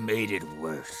 you made it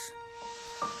worse.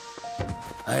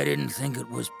 I didn't think it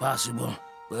was possible,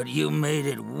 but you made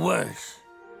it worse.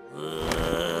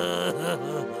 Ah!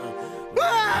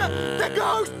 The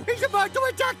ghost! He's about to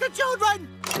attack the children!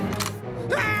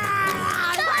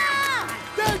 Ah! Ah!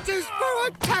 This is for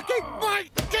attacking my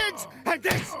kids! And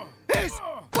this is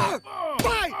for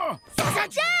my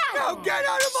sausage! Dad! Now get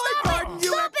out of my garden,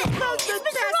 you Stop it! incompetent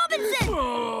It's Mr. Robinson!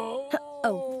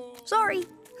 Oh, sorry.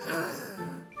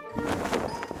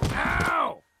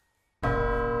 Ow!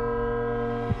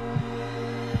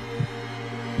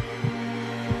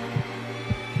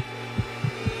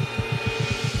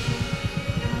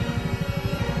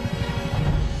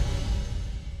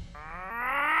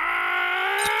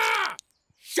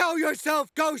 Show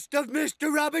yourself, ghost of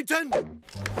Mr. Robinson!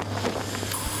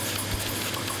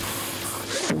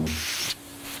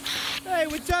 Hey,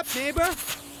 what's up, neighbor?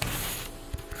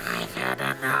 I've had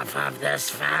enough of this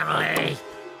family.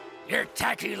 Your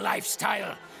tacky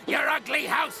lifestyle, your ugly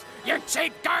house, your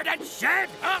cheap garden shed,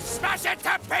 I'll smash it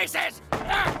to pieces!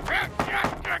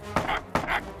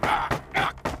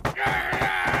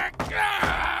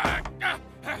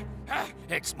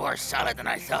 It's more solid than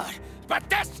I thought. But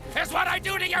this is what I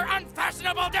do to your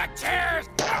unfashionable deck chairs!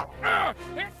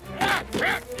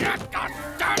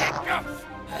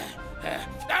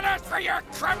 And as for your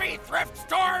crummy thrift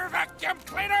store vacuum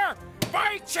cleaner,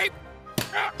 buy cheap,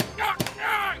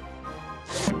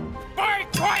 buy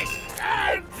twice,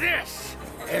 and this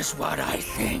is what I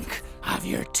think of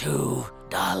your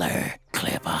 $2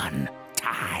 clip-on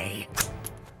tie.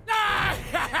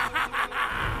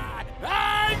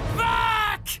 I'm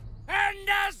back! And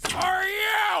as for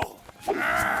you...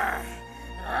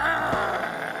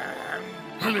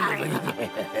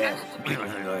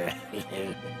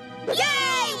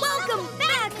 Yay! Welcome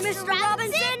back, Mr.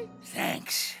 Robinson!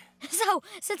 Thanks. So,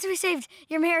 since we saved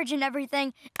your marriage and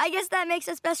everything, I guess that makes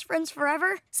us best friends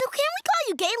forever? So can we call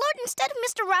you Gaylord instead of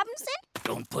Mr. Robinson?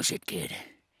 Don't push it, kid.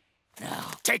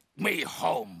 Now, take me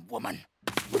home, woman.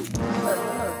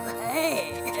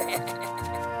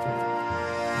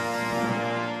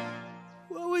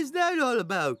 What was that all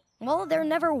about? Well, there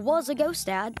never was a ghost,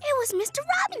 Dad. It was Mr.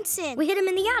 Robinson. We hid him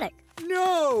in the attic.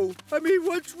 No! I mean,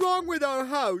 what's wrong with our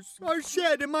house, our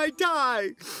shed, and my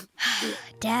tie?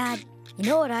 Dad, you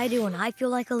know what I do when I feel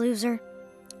like a loser?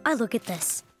 I look at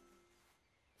this.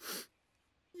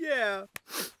 Yeah.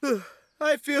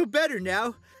 I feel better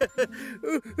now.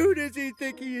 Who does he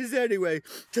think he is anyway?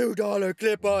 $2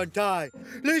 clip-on tie.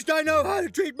 At least I know how to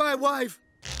treat my wife.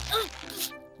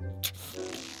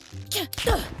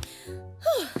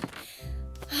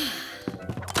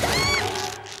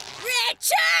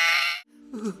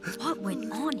 What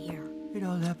went on here? It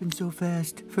all happened so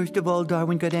fast. First of all,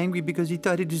 Darwin got angry because he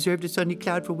thought he deserved a sunny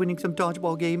cloud for winning some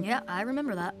dodgeball game. Yeah, I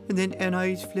remember that. And then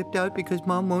Anais flipped out because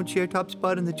Mom won't share top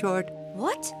spot on the chart.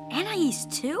 What? Anais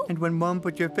too? And when Mom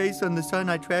put your face on the sun,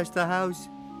 I trashed the house.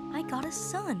 I got a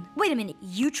son. Wait a minute,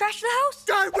 you trashed the house?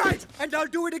 Darn right! And I'll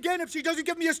do it again if she doesn't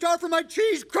give me a star for my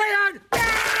cheese crayon!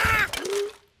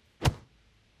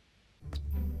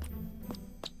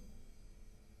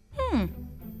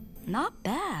 Not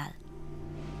bad.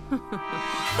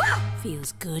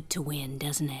 Feels good to win,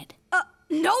 doesn't it?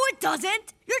 No it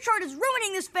doesn't! Your chart is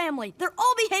ruining this family. They're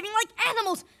all behaving like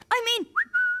animals. I mean,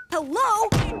 hello?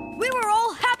 We were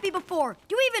all happy before.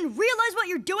 Do you even realize what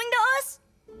you're doing to us?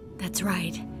 That's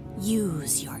right.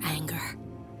 Use your anger.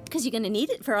 Because you're gonna need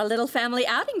it for our little family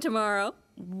outing tomorrow.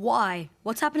 Why?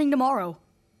 What's happening tomorrow?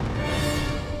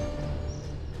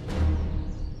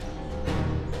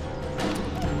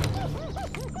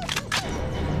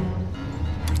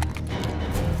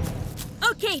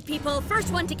 Okay, people,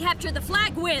 first one to capture the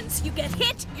flag wins. You get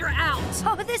hit, you're out.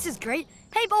 Oh, this is great.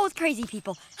 Paintball with crazy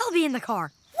people. I'll be in the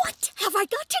car. What have I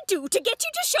got to do to get you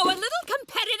to show a little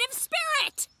competitive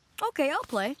spirit? Okay, I'll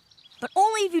play. But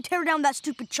only if you tear down that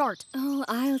stupid chart. Oh,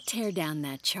 I'll tear down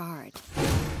that chart.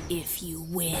 If you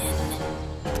win.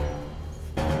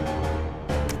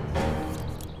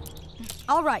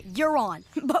 All right, you're on.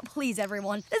 But please,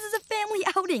 everyone, this is a family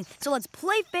outing. So let's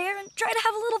play fair and try to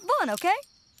have a little fun, okay?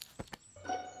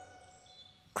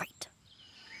 Great.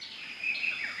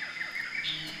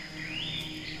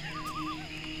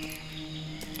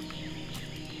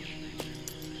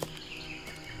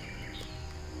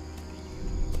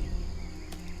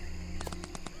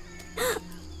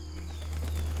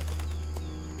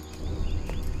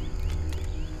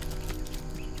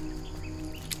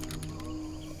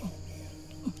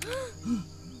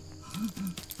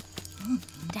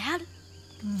 Dad?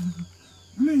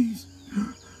 Please,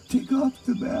 take off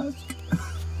the mask.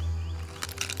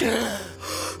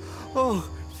 Oh,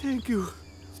 thank you.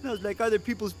 Smells like other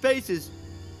people's faces.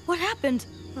 What happened?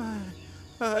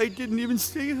 I didn't even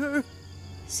see her.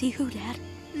 See who, Dad?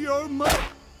 Your mother.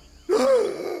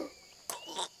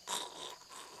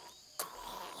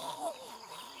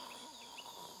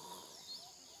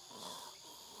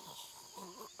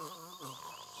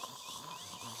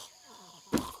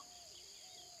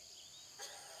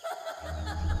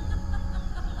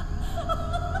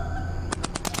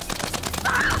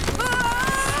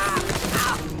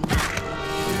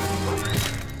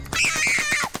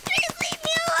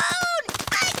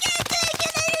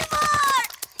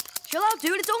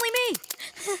 Dude, it's only me.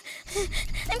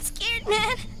 I'm scared,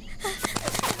 man.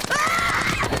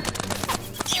 Ah!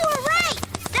 You were right!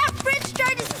 That French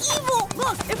chart is evil!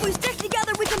 Look, if we stick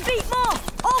together, we can beat Mom.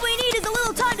 All we need is a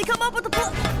little time to come up with a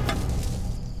plan.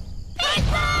 Beat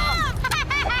Mom!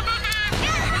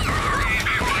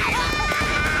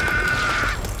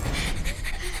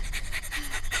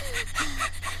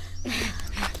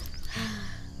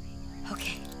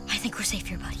 Okay, I think we're safe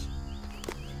here, buddy.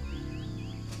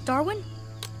 Darwin?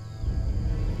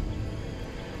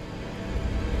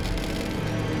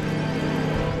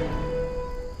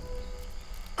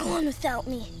 Go on without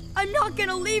me. I'm not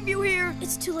gonna leave you here.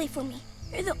 It's too late for me.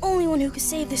 You're the only one who could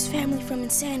save this family from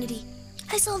insanity.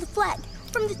 I saw the flag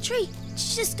from the tree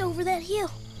just over that hill.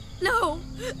 No.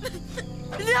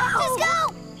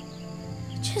 No!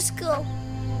 Just go.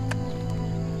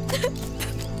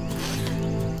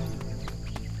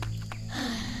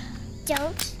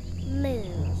 Don't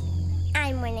move.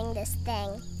 I'm winning this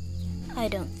thing. I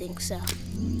don't think so.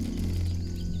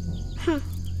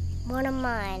 One of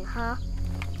mine, huh?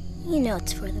 You know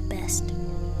it's for the best.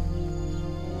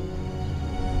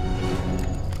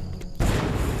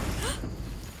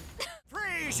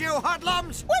 Freeze, you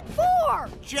hoodlums! What for?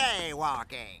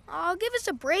 Jaywalking. Oh, give us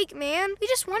a break, man. We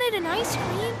just wanted an ice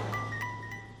cream.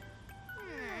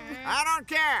 I don't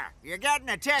care. You're getting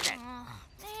a ticket.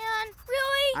 Man,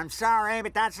 really? I'm sorry,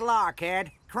 but that's law,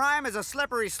 kid. Crime is a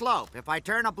slippery slope. If I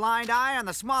turn a blind eye on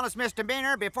the smallest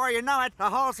misdemeanor, before you know it, the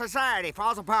whole society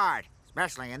falls apart.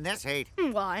 Especially in this heat.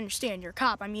 Well, I understand you're a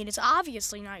cop. I mean, it's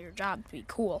obviously not your job to be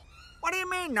cool. What do you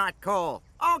mean, not cool?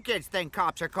 All kids think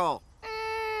cops are cool.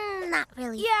 Not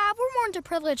really. Yeah, we're more into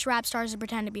privileged rap stars that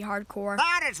pretend to be hardcore.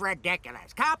 That is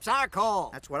ridiculous. Cops are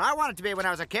cool. That's what I wanted to be when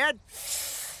I was a kid.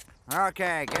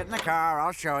 Okay, get in the car.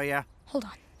 I'll show you. Hold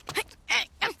on.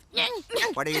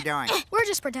 What are you doing? We're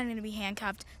just pretending to be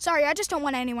handcuffed. Sorry, I just don't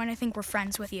want anyone to think we're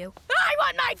friends with you. I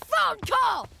want my phone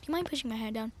call! Do you mind pushing my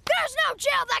hand down? There's no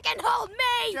jail that can hold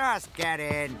me! Just get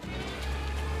in.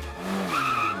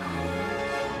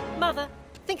 Mother,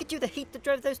 think it you the heat that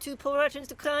drove those two poor urchins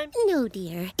to crime? No,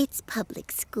 dear. It's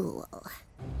public school.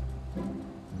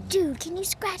 Dude, can you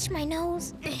scratch my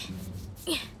nose?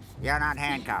 You're not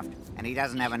handcuffed, and he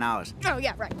doesn't have a nose. Oh,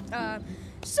 yeah, right.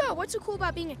 So, what's so cool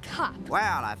about being a cop?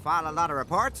 Well, I file a lot of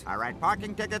reports, I write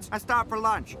parking tickets, I stop for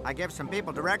lunch, I give some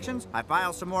people directions, I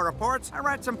file some more reports, I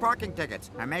write some parking tickets.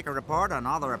 I make a report on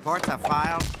all the reports I've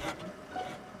filed.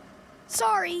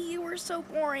 Sorry, you were so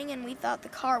boring and we thought the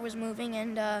car was moving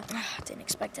and, didn't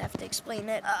expect to have to explain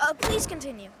it. Please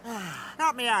continue.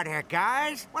 Help me out here,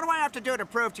 guys. What do I have to do to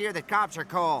prove to you that cops are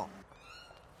cool?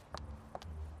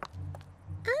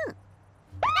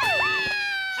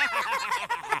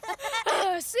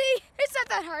 See? It's not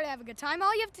that hard to have a good time.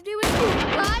 All you have to do is...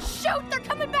 shoot! They're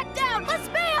coming back down! Let's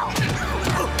bail!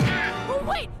 Oh,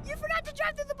 wait! You forgot to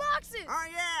drive through the boxes! Oh,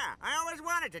 yeah! I always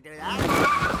wanted to do that.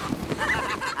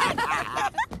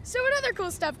 So what other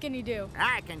cool stuff can you do?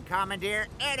 I can commandeer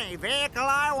any vehicle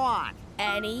I want.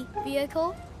 Any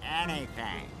vehicle?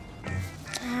 Anything.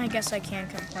 I guess I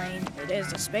can't complain. It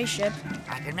is a spaceship.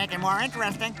 I can make it more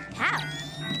interesting. How?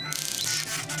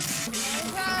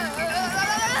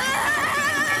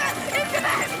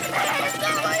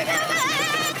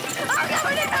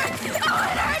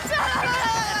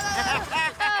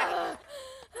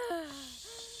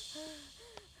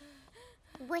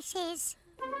 Wishes.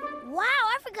 Wow,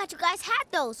 I forgot you guys had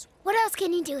those. What else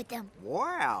can you do with them?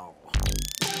 Wow.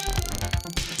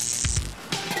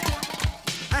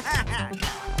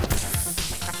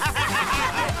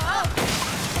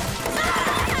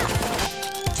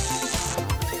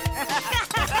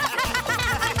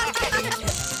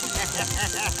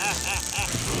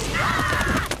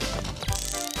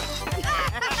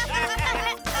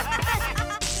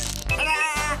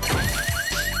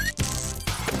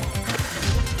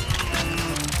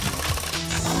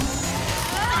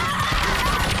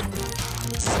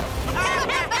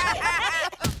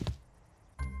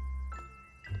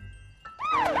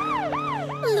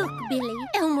 Look, Billy,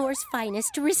 Elmore's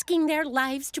finest, risking their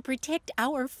lives to protect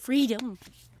our freedom.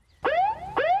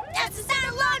 That's the sound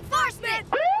of law enforcement!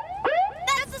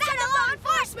 That's the sound of law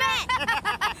enforcement!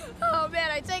 Oh,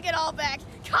 man, I take it all back.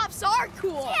 Cops are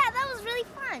cool. Yeah, that was really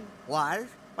fun. Was?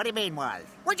 What do you mean was?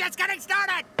 We're just getting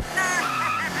started!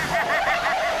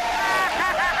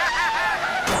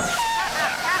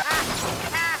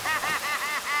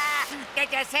 Did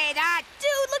you see that?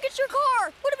 Dude, look at your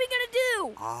car. What are we gonna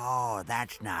do? Oh,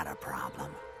 that's not a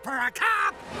problem. For a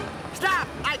cop! Stop!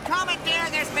 I commandeer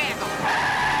this vehicle!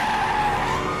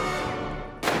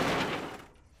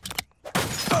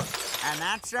 And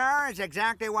that, sir, is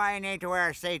exactly why you need to wear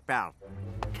a seatbelt.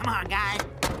 Come on, guys.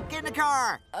 Get in the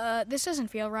car! This doesn't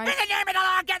feel right. In the name of the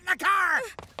law, get in the car!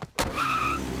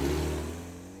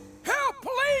 Help,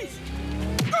 police!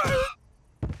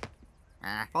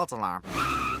 False alarm.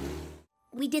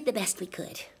 We did the best we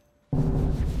could.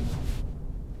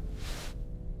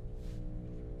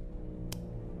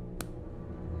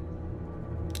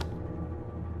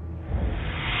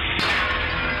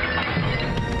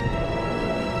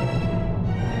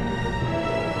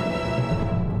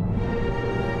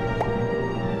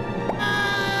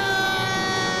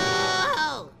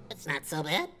 Oh! It's not so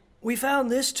bad. We found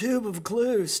this tube of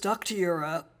glue stuck to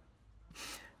your,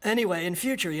 Anyway, in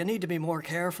future, you need to be more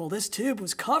careful. This tube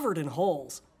was covered in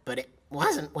holes. But it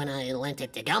wasn't when I lent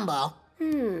it to Gumball.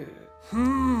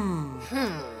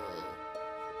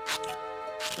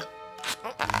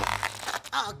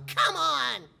 Oh, come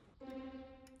on!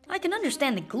 I can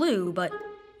understand the glue, but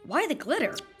why the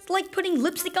glitter? It's like putting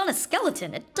lipstick on a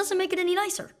skeleton. It doesn't make it any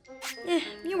nicer.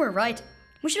 You were right.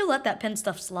 We should have let that pen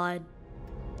stuff slide.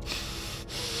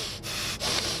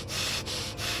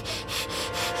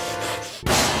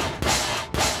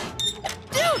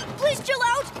 Dude, please chill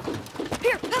out!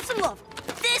 Here, have some love.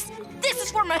 This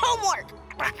is for my homework.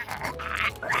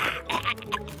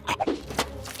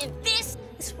 And this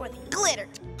is for the glitter.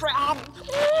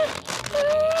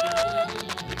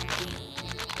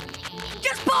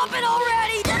 Just pop it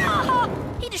already!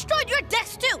 He destroyed your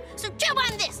desk too, so jump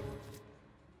on this.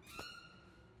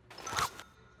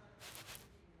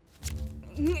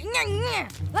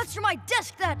 That's for my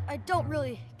desk that I don't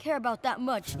really care about that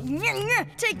much.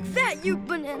 Take that, you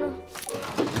banana.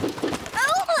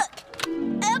 Oh, look!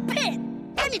 A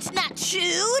pen! And it's not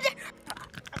chewed!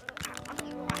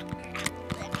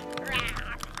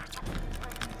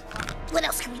 What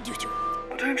else can we do to it?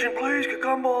 Attention, please. Could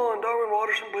Gumball and Darwin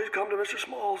Watterson please come to Mr.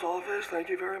 Small's office? Thank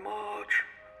you very much.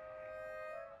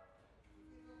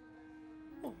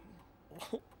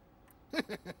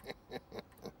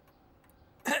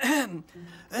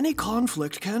 Any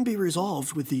conflict can be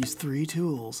resolved with these 3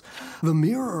 tools. The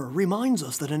mirror reminds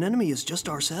us that an enemy is just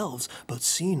ourselves, but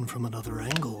seen from another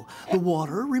angle. The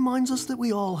water reminds us that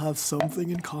we all have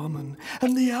something in common.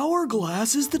 And the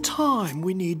hourglass is the time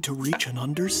we need to reach an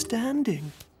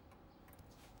understanding.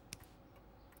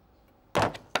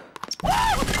 Come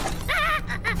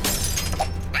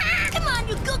on,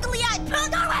 you googly-eyed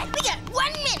punk! All right, we got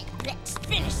 1 minute. Let's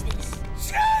finish this.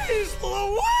 Jeez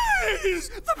Louise!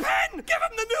 The pen! Give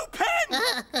him the new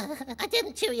pen! I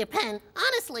didn't chew your pen,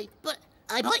 honestly, but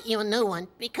I bought you a new one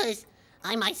because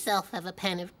I myself have a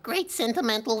pen of great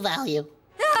sentimental value.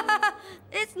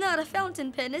 It's not a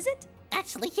fountain pen, is it?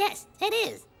 Actually, yes, it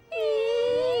is.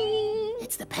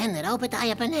 It's the pen that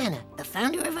Obadiah Banana, the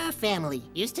founder of our family,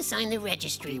 used to sign the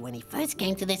registry when he first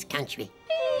came to this country.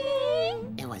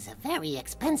 It was a very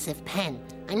expensive pen.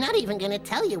 I'm not even gonna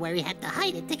tell you where he had to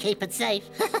hide it to keep it safe.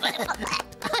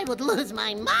 I would lose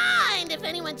my mind if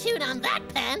anyone chewed on that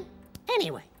pen.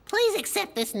 Anyway, please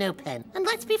accept this new pen, and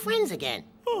let's be friends again.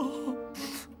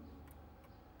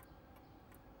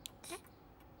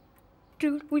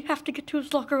 Dude, we have to get to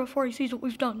his locker before he sees what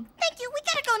we've done. Thank you. We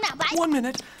gotta go now. Bye. 1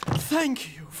 minute.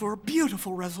 Thank you for a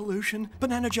beautiful resolution.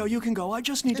 Banana Joe, you can go. I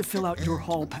just need to fill out your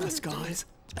hall pass, guys.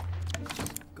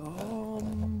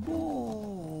 Gumball.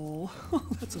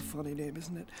 That's a funny name,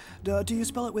 isn't it? Do you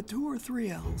spell it with 2 or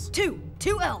 3 L's? 2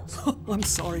 L's. I'm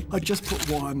sorry. I just put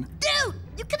 1. Dude,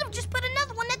 you could have just put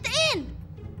another one at the end.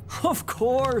 Of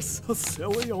course. A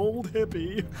silly old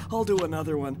hippie. I'll do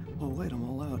another one. Oh, wait, I'm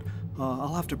all out.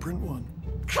 I'll have to print one.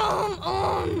 Come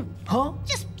on. Huh?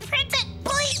 Just print it,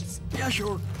 please. Yeah,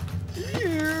 sure.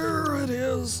 Here it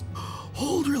is.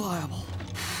 Hold reliable.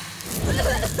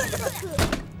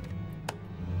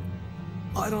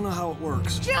 I don't know how it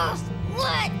works. Just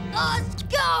let us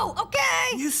go,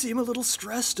 okay? You seem a little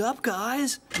stressed up,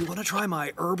 guys. You want to try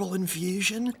my herbal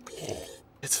infusion?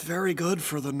 It's very good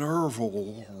for the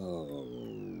nerval.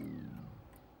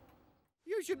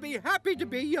 You should be happy to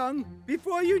be young.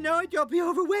 Before you know it, you'll be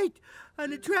overweight,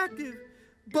 unattractive,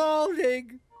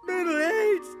 balding,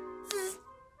 middle-aged.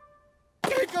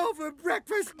 Can't go for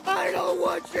breakfast. I don't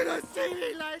want you to see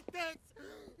me like this.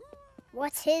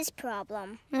 What's his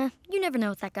problem? You never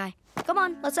know with that guy. Come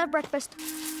on, let's have breakfast.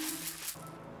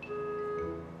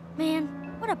 Man,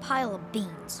 what a pile of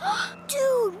beans.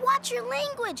 Dude, watch your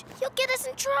language. You'll get us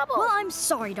in trouble. Well, I'm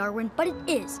sorry, Darwin, but it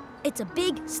is. It's a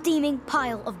big, steaming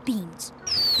pile of beans.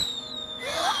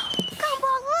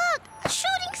 Gumball, look! A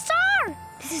shooting star!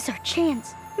 This is our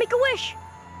chance. Make a wish.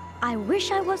 I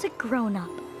wish I was a grown-up.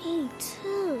 Me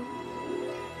too.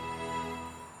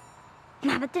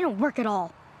 Nah, that didn't work at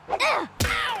all.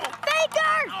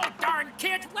 Faker! Oh, darn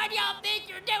kids, what do y'all think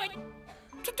you're doing?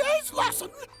 Today's lesson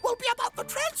will be about the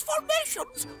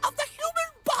transformations of the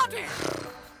human body.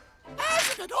 As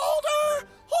you get older,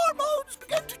 hormones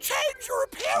begin to change your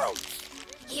appearance.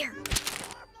 Here.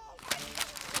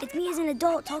 It's me as an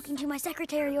adult talking to my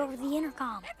secretary over the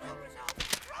intercom.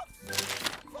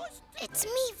 It's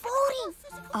me voting.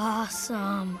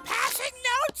 Awesome. Passing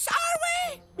notes, are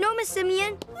we? No, Miss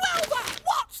Simeon. Well, then,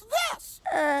 what's this?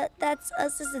 That's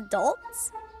us as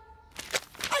adults.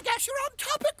 I guess you're on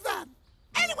topic then.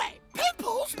 Anyway,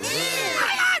 pimples. My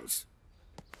hands!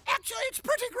 Actually, it's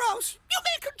pretty gross. You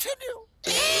may continue.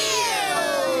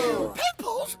 Ew!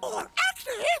 Pimples or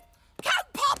acne can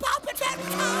pop up at any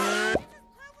time.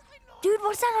 Dude,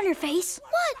 what's that on your face?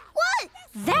 What?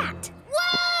 That!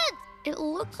 What? It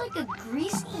looks like a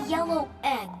greasy yellow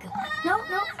egg. No,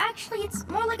 actually, it's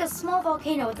more like a small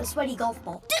volcano with a sweaty golf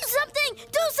ball. Do something!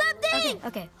 Do something!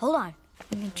 Okay, hold on.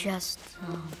 Let me just...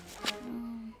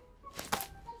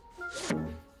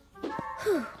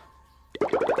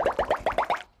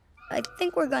 I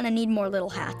think we're gonna need more little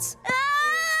hats.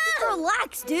 Just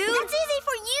relax, dude. That's easy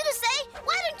for you to say.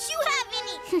 Why don't you have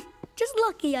any? Just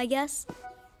lucky, I guess.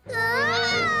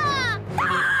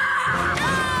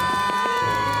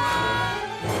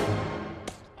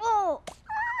 Oh!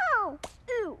 Ow!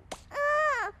 Ew!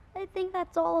 I think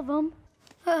that's all of them.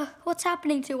 What's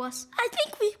happening to us? I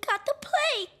think we've got the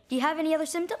plague. Do you have any other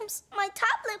symptoms? My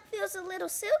top lip feels a little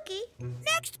silky.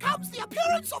 Next comes the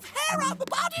appearance of hair on the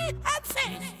body and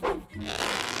face.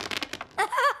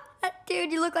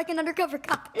 Dude, you look like an undercover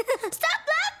cop. Stop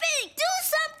laughing! Do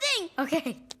something!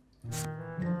 Okay.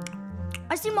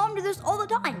 I see Mom do this all the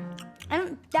time.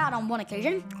 And Dad on one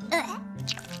occasion.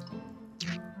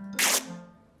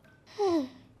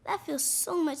 That feels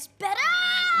so much better.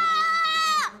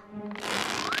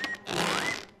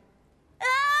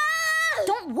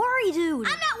 Don't worry, dude.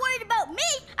 I'm not worried about me.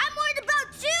 I'm worried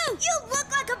about you. You look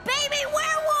like a baby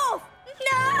werewolf.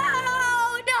 No,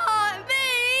 not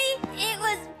me. It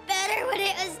was better when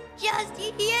it was just you.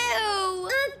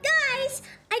 Guys,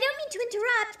 I don't mean to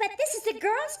interrupt, but this is the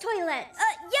girls' toilet.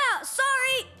 Yeah,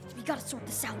 sorry. We gotta sort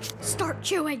this out. Start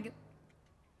chewing.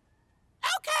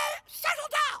 Okay, settle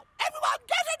down. Everyone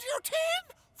get into your team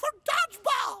for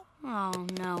dodgeball. Oh,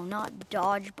 no, not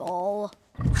dodgeball.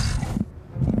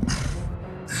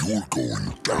 You're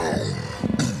going down.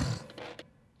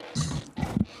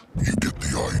 You get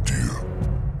the idea.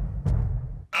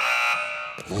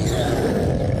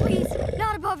 Please,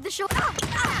 not above the shoulder.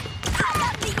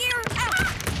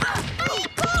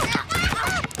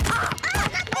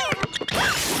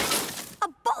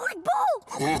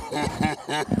 Enough!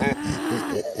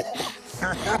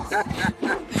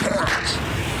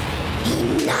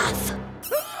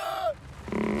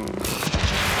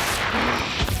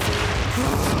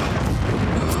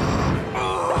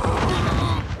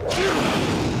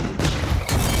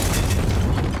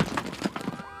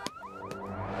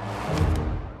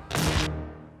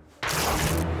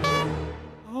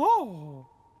 Oh!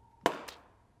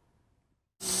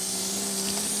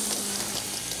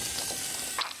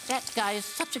 That guy is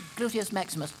such a gluteus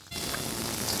maximus.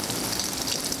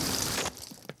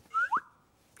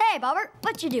 Hey, Bobbert,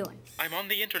 what you doing? I'm on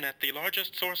the internet, the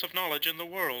largest source of knowledge in the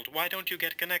world. Why don't you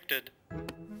get connected?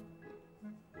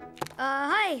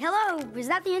 Hi, hello. Is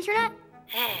that the internet?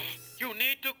 You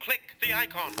need to click the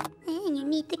icon. You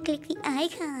need to click the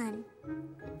icon.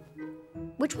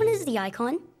 Which one is the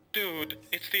icon? Dude,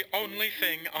 it's the only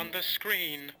thing on the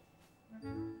screen.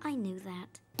 I knew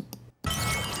that.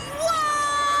 Whoa!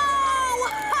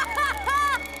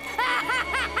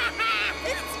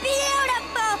 It's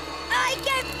beautiful! I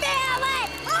can feel it!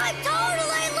 I'm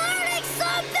totally learning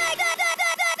something!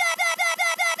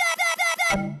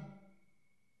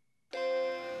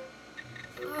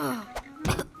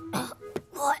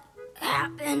 What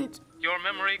happened? Your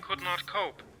memory could not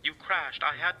cope. You crashed.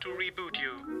 I had to reboot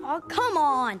you. Oh, come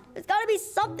on. There's gotta be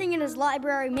something in his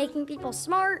library making people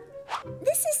smart.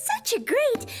 This is such a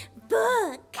great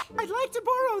book. I'd like to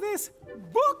borrow this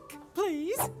book,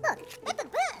 please. Book.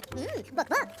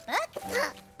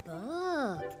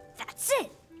 That's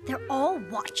it. They're all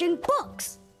watching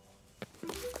books.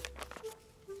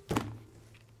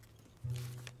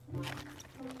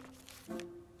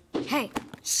 Hey.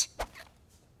 Shh.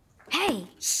 Hey.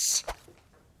 Shh.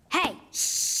 Hey.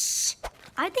 Shh.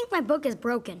 I think my book is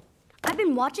broken. I've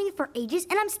been watching it for ages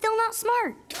and I'm still not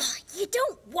smart. You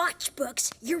don't watch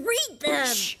books, you read them.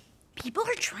 Shh. People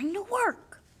are trying to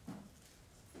work.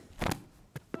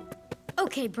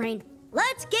 Okay, Brain,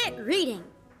 let's get reading.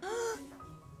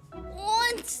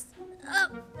 Once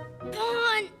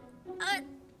upon a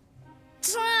time. That's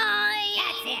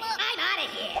it. I'm out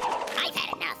of here. I've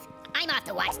had enough. I'm off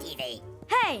to watch TV.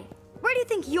 Hey, where do you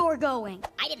think you're going?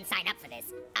 I didn't sign up for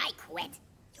this. I quit.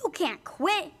 You can't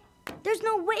quit. There's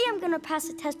no way I'm gonna pass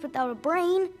a test without a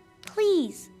brain.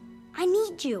 Please, I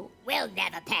need you. We'll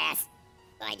never pass.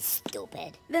 I'm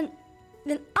stupid. Then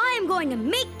I am going to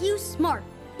make you smart,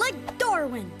 like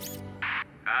Darwin.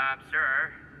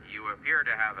 Sir, you appear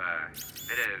to have a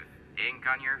bit of ink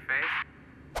on your face.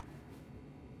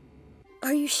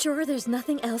 Are you sure there's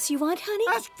nothing else you want, honey?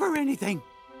 Ask for anything.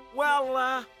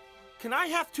 Well, can I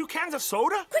have 2 cans of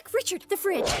soda? Quick, Richard, the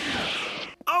fridge.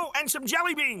 Oh, and some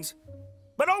jelly beans.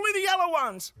 But only the yellow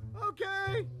ones.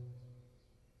 Okay.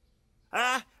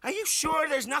 Are you sure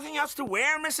there's nothing else to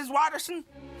wear, Mrs. Watterson?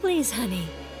 Please, honey.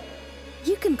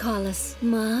 You can call us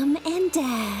Mom and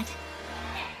Dad.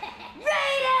 Read it!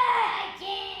 I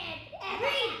can't.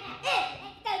 Read it.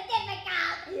 It's so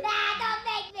difficult. Don't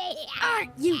make me.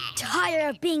 Aren't you tired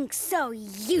of being so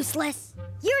useless?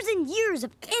 Years and years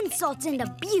of insults and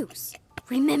abuse.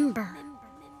 Remember.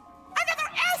 Another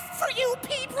F for you,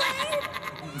 P-Brain!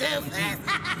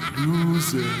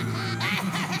 Loser.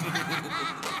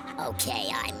 Okay,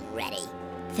 I'm ready.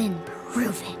 Then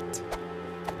prove it.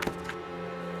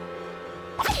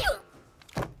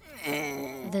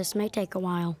 This may take a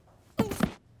while.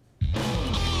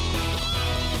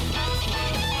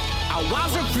 I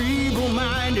was a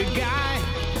feeble-minded guy.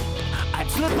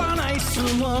 I'd slip on ice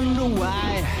and wonder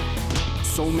why.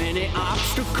 So many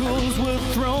obstacles were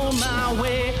thrown my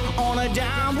way on a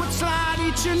downward slide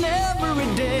each and every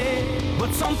day.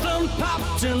 But something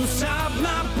popped inside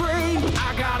my brain.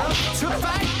 I got up to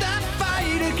fight that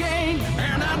fight again.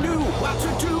 And I knew what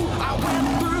to do. I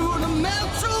went through the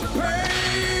mental pain.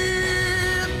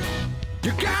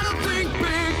 You gotta think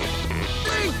big,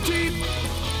 think deep.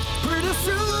 Pretty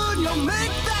soon you'll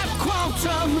make that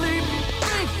quantum leap.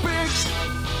 Think big,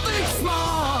 think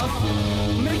smart.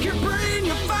 Make your brain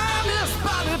your finest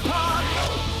body part.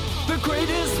 The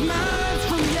greatest minds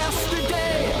from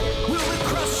yesterday will be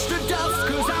crushed to dust,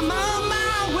 'cause I'm on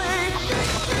my way.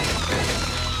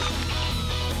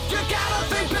 You gotta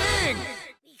think big.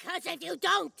 Because if you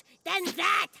don't, then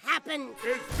that happens.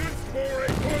 Is this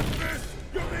boring? What's this?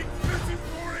 You think this is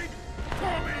boring?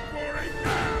 Call me boring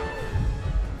now!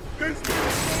 This is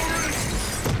boring!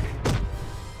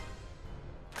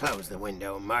 Close the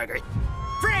window, Margaret.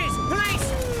 Freeze! Police!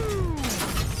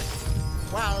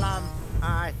 Well,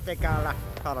 I think I'll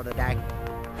call it a day.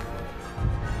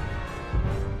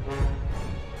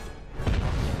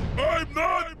 I'm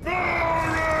not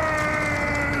boring!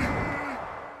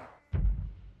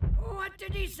 What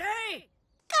did he say?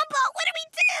 Gumball, what do?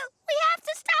 We have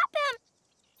to stop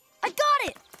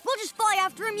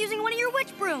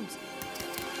brooms.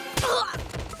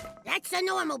 That's a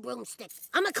normal broomstick.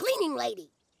 I'm a cleaning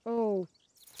lady. Oh.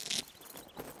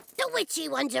 The witchy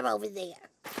ones are over there.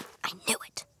 I knew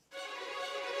it.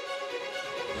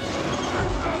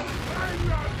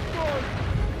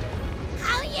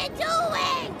 How you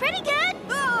doing? Pretty good.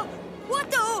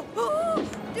 What the?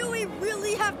 Do we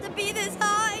really have to be this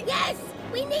high? Yes,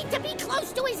 we need to be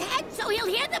close to his head so he'll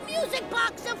hear the music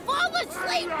box and fall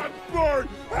asleep.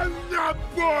 I'm not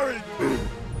bored!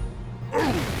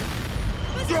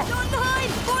 Mr. Sondheim,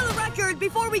 for the record,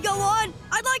 before we go on,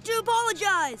 I'd like to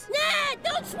apologize. Nah,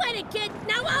 don't sweat it, kid.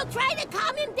 Now I'll try to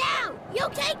calm him down. You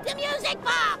take the music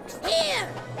box. Here.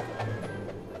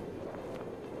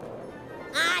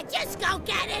 Just go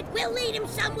get it. We'll lead him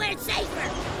somewhere safer.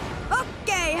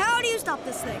 Okay, how do you stop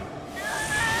this thing?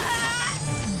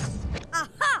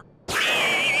 Aha!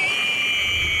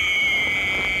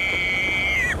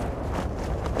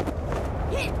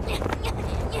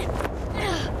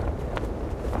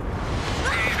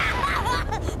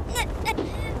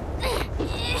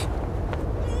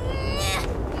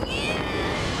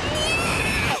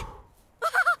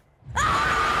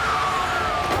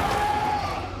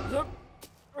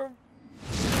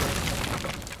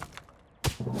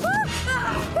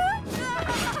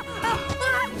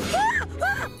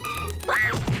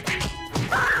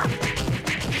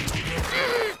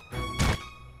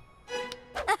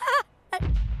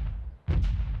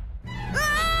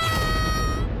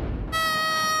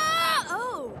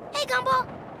 Hey, Gumball.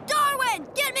 Darwin,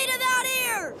 get me to that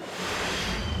ear!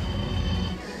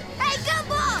 Hey,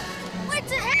 Gumball! We're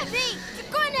too heavy.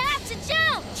 You're going to have to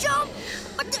jump. Jump?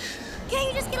 Can't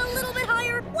you just get a little bit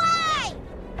higher? Why?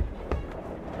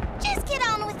 Just get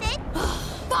on with it.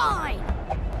 Fine.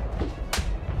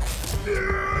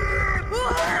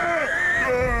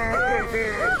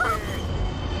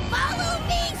 Follow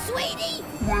me, sweetie.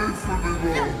 Wait for me,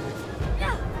 Mom.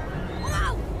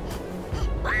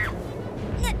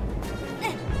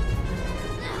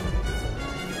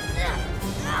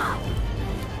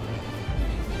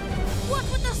 What's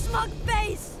with the smug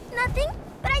face? Nothing,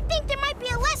 but I think there might be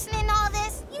a lesson in all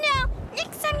this. You know,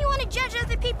 next time you want to judge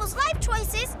other people's life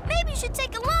choices, maybe you should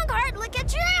take a long, hard look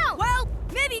at your own. Well,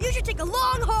 maybe you should take a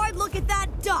long, hard look at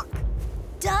that duck.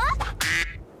 Duck?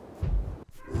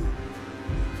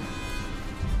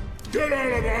 Get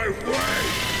out of my way!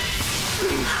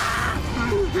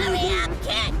 Hurry up,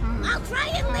 kid. I'll try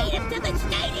and lead him to the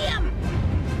stadium.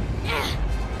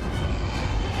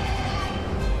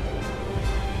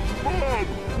 Mom!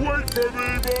 Wait for me,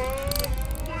 Mom!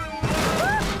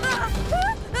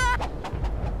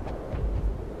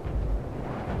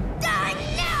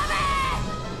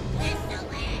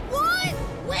 What?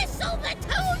 Whistle the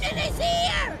tune in his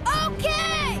ear!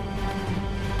 Okay!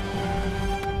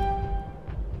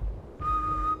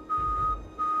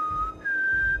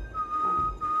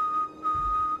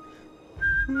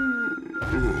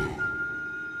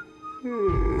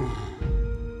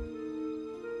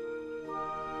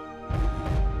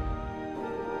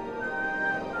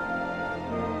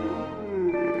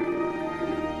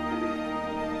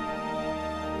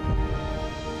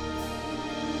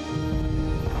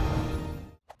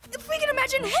 If we can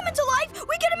imagine him into life,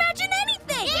 we can imagine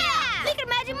anything! Yeah! We could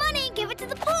imagine money and give it to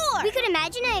the poor. We could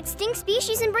imagine an extinct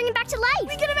species and bring it back to life.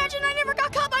 We could imagine I never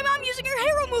got caught by Mom using her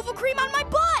hair removal cream on my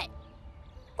butt.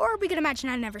 Or we could imagine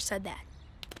I never said that.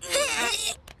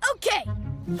 Okay.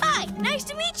 Hi, nice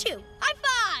to meet you. High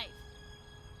five.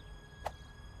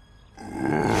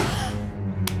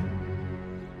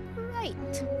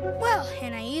 Right. Well,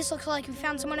 Anais, looks like we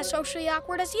found someone as socially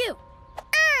awkward as you.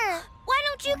 Why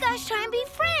don't you guys try and be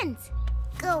friends?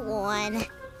 Go on.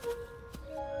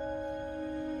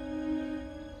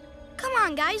 Come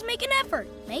on, guys, make an effort.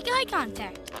 Make eye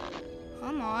contact.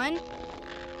 Come on.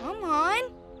 Come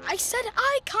on. I said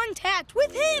eye contact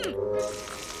with him.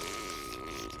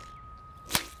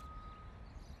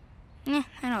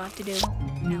 I know what to do.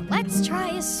 Now let's try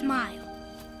a smile.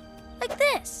 Like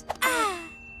this.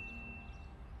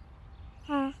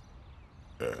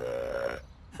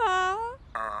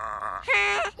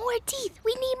 More teeth.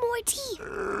 We need more teeth.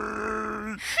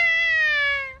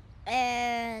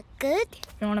 Good?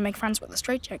 You want to make friends with a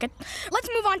straitjacket? Let's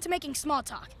move on to making small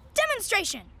talk.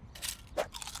 Demonstration.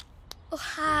 Oh,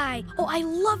 hi. Oh, I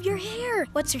love your hair.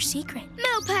 What's your secret?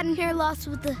 Male pattern hair loss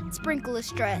with a sprinkle of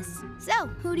stress. So,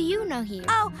 who do you know here?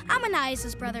 Oh, I'm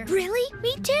Anais' brother. Really?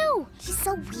 Me too. She's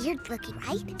so weird looking,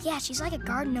 right? Yeah, she's like a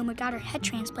garden gnome who got her head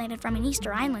transplanted from an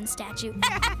Easter Island statue.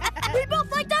 We both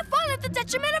like to have fun at the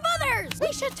detriment of others.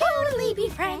 We should totally be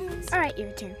friends. All right,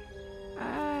 your turn.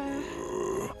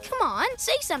 Come on,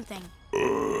 say something.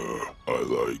 I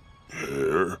like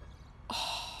hair.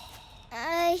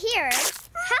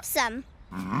 Have some.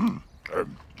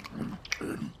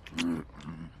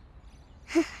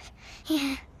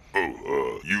 Yeah.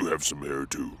 Oh, you have some hair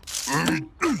too.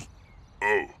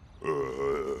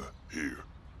 Here.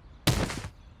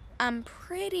 I'm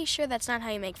pretty sure that's not how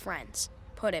you make friends.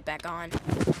 Put it back on.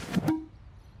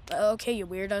 Okay, you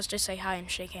weirdos, just say hi and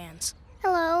shake hands.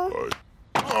 Hello.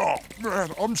 Oh,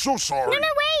 man, I'm so sorry. No,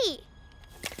 wait!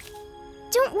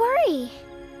 Don't worry.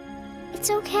 It's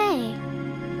okay.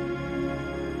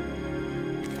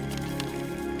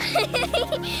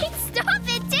 Stop,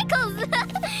 it tickles!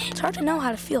 It's hard to know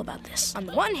how to feel about this. On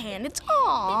the one hand, it's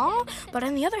aww, but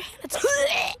on the other hand, it's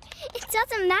It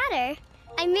doesn't matter.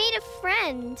 I made a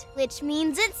friend, which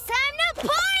means it's time to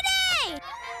party!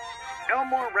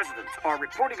 Elmore residents are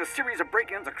reporting a series of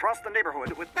break-ins across the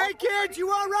neighborhood with... Hey, kids, you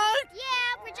all right?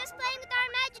 Yeah, we're just playing with our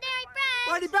imaginary friends.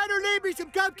 Well, you better leave me some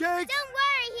cupcakes. Don't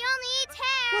worry, he only eats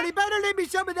hair. Well, you better leave me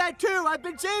some of that, too. I've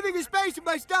been saving a space in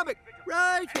my stomach.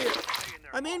 Right here.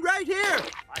 Right here.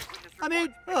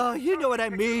 Oh, you know what I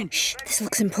mean. Shh, this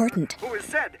looks important. Who is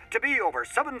said to be over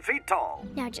 7 feet tall.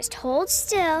 Now just hold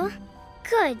still.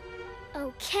 Good.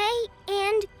 Okay,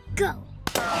 and go.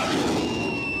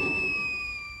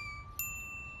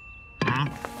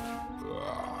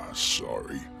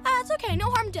 Sorry. It's okay, no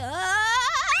harm done.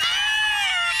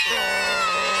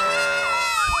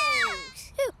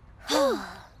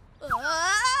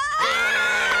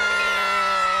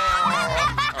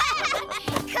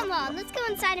 Come on, let's go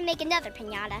inside and make another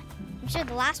piñata. I'm sure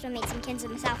the last one made some kids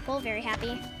in the South Pole very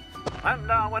happy. And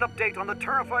now an update on the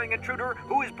terrifying intruder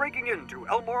who is breaking into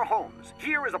Elmore homes.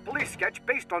 Here is a police sketch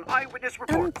based on eyewitness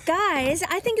reports. Guys,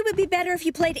 I think it would be better if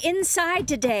you played inside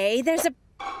today. There's a...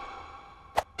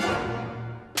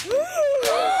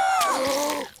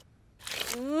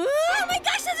 Oh my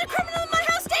gosh, there's a criminal in my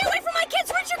house! Stay away from my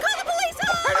kids! Richard, call the police!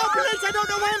 Oh! Hello, police! I don't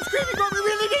know why I'm screaming, but we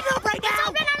really need help right now! Let's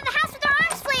all run out of the house with our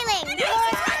arms flailing!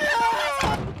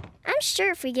 I'm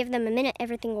sure if we give them a minute,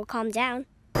 everything will calm down.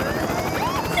 No!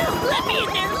 Let me in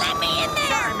there! Let me in there!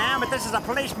 Sorry, ma'am, but this is a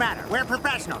police matter. We're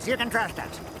professionals. You can trust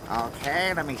us.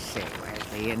 Okay, let me see. Where's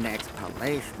the index?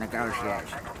 Police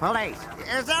negotiation. Police.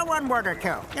 Is that one word or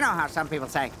two? You know how some people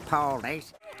say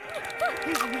police?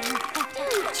 Dude,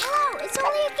 chill out. It's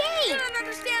only a game. You don't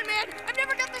understand, man. I've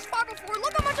never got this far before.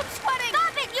 Look how much I'm sweating.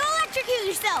 Stop it! You electrocute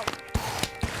yourself!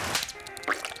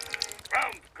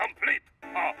 Round complete.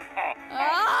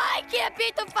 I can't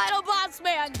beat the final boss,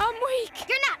 man. I'm weak.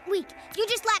 You're not weak. You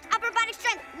just lack upper body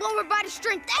strength, lower body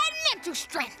strength, and mental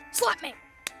strength. Slap me.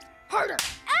 Harder.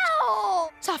 Ow!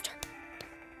 Softer.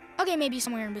 Okay, maybe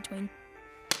somewhere in between.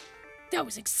 That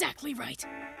was exactly right.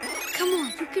 Come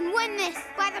on, you can win this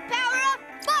by the power of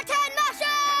button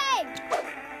mashing!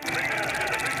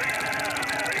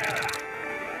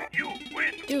 You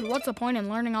win. Dude, what's the point in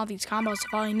learning all these combos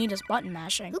if all you need is button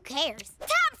mashing? Who cares?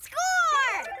 Top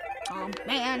score! Oh,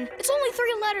 man. It's only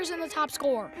 3 letters in the top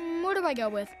score. What do I go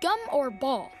with? Gum or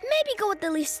ball? Maybe go with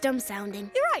the least dumb sounding.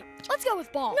 You're right. Let's go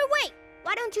with ball. No, wait.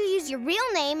 Why don't you use your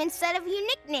real name instead of your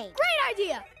nickname? Great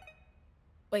idea.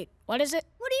 Wait, what is it?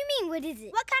 What do you mean, what is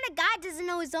it? What kind of guy doesn't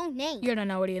know his own name? You don't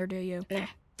know it either, do you?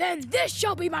 Then this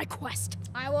shall be my quest.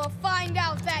 I will find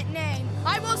out that name.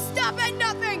 I will stop at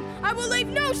nothing. I will leave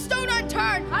no stone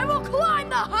unturned. I will climb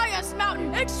the highest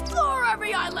mountain, explore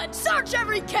every island, search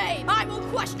every cave. I will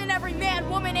question every man,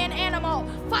 woman, and animal.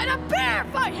 Fight a bear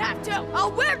if I have to.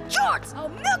 I'll wear jorts. I'll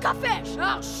milk a fish.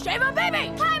 I'll shave a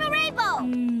baby. Climb a rainbow.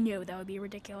 No, that would be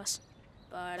ridiculous.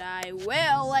 But I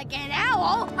will, like an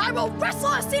owl. I will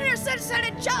wrestle a senior citizen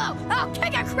in Jello. I'll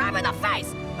kick a crab in the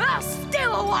face. I'll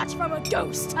steal a watch from a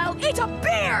ghost. I'll eat a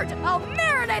beard. I'll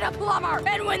marinate a plumber.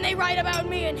 And when they write about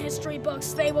me in history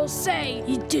books, they will say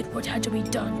he did what had to be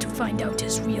done to find out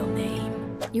his real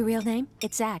name. Your real name?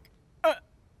 It's Zach.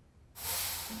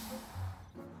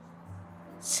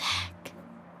 Zach.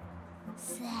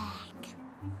 Zach.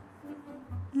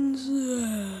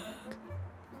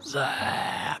 Zach.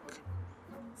 Zach.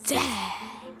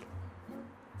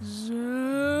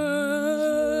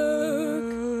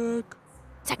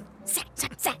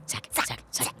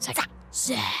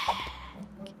 Zach.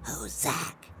 Who's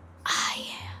Zach? I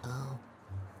am. Oh.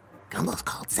 Gumball's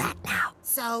called Zach now.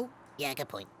 So, yeah, good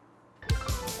point.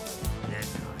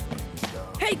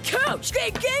 Hey, Coach!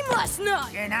 Great game last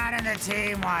night! You're not in the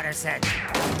team, Waterson.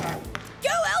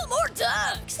 Go Elmore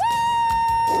Ducks!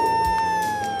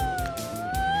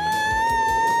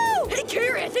 Hey,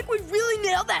 Carrie, I think we really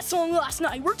nailed that song last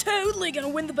night. We're totally gonna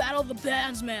win the Battle of the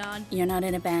Bands, man. You're not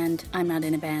in a band. I'm not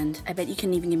in a band. I bet you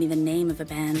couldn't even give me the name of a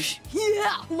band.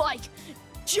 Yeah, like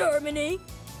Germany.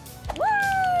 Woo!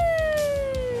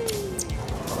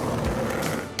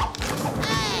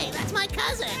 Hey, that's my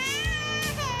cousin.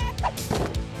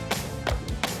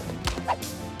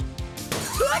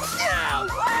 Touchdown!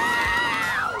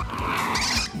 Wow!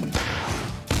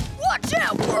 Watch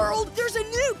out, world! There's a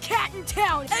new cat in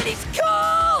town, and he's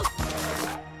called...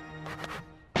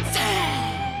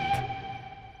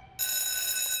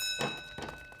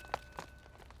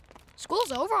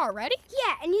 School's over already?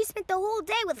 Yeah, and you spent the whole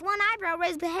day with one eyebrow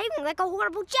raised behaving like a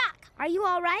horrible jock. Are you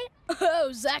all right?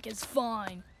 Oh, Zach is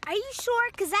fine. Are you sure?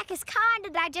 Because Zach is kind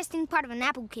of digesting part of an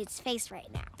apple kid's face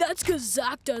right now. That's because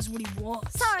Zach does what he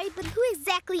wants. Sorry, but who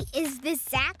exactly is this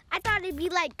Zach? I thought it'd be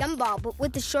like Gumball, but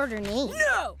with a shorter name.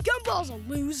 No! Gumball's a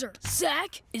loser.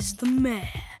 Zach is the man.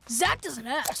 Zach doesn't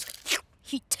ask.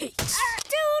 He takes.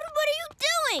 Dude, what are you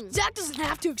doing? Zach doesn't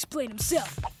have to explain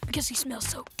himself because he smells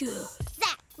so good.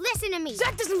 Zach, listen to me.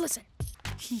 Zach doesn't listen.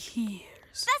 He hears.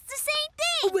 That's the same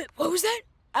thing. Oh, wait, what was that?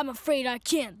 I'm afraid I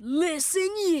can't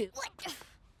listen you. What?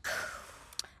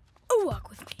 Oh, walk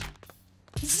with me.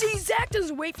 See, Zach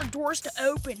doesn't wait for doors to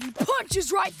open. He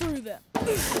punches right through them.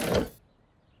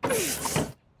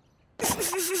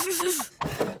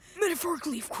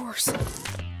 Metaphorically, of course.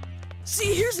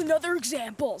 See, here's another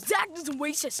example. Zach doesn't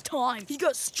waste his time. He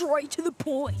goes straight to the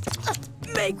point.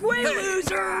 Make way,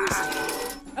 losers!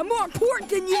 I'm more important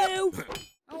than you.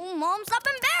 Oh, Mom, stop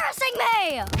embarrassing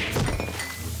me!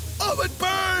 Oh, it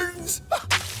burns!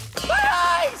 My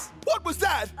eyes! What was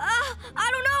that? I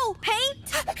don't know.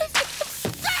 Paint?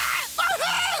 My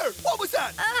hair! What was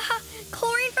that?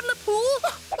 Chlorine from the pool?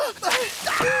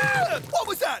 What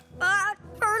was that?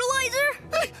 Fertilizer?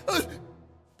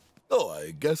 Oh,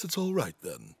 I guess it's all right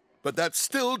then. But that's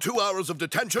still 2 hours of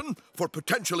detention for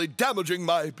potentially damaging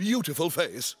my beautiful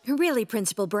face. Really,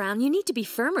 Principal Brown, you need to be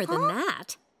firmer than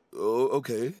that. Oh,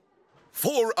 okay.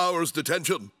 4 hours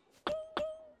detention.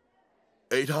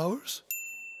 8 hours?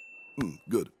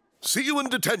 Good. See you in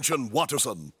detention,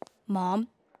 Watterson. Mom,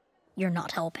 you're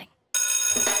not helping.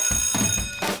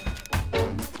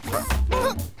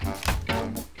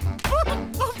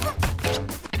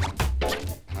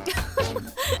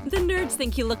 The nerds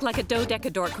think you look like a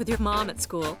dodecadork with your mom at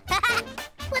school.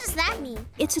 What does that mean?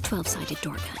 It's a 12-sided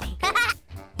dork, honey.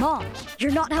 Mom,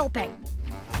 you're not helping.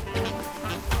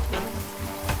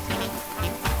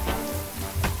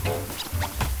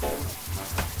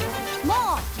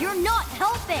 Mom, you're not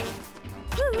helping.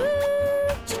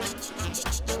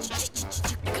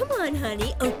 Come on,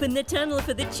 honey. Open the tunnel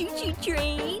for the choo-choo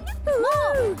train.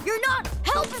 Mom, you're not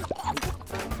helping.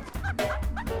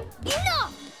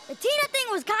 Enough! The Tina thing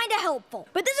was kind of helpful,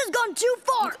 but this has gone too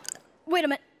far. Wait a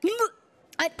minute.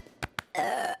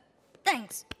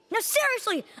 Thanks. Now,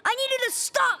 seriously, I need you to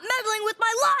stop meddling with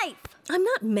my life. I'm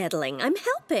not meddling. I'm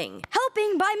helping.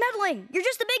 Helping by meddling. You're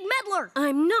just a big meddler.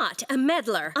 I'm not a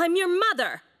meddler. I'm your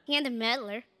mother. And a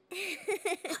meddler.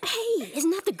 Hey,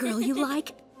 isn't that the girl you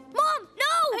like? Mom,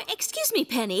 no! Excuse me,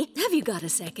 Penny. Have you got a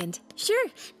second? Sure,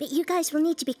 but you guys will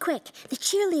need to be quick. The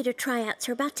cheerleader tryouts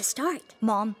are about to start.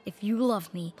 Mom, if you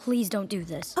love me, please don't do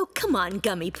this. Oh, come on,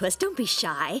 Gummy Puss. Don't be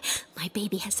shy. My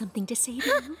baby has something to say to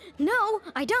you. No,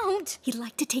 I don't. He'd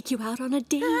like to take you out on a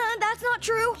date. That's not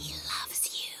true. He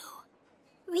loves you.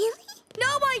 Really? No,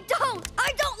 I don't.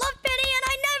 I don't love Penny, and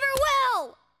I never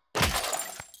will.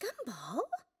 Gumball?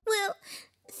 Well,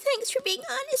 thanks for being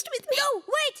honest with me. No,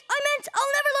 wait! I meant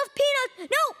I'll never love Peanut!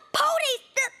 No, ponies!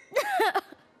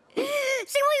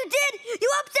 See what you did? You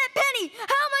upset Penny!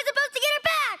 How am I supposed to get her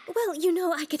back? Well, you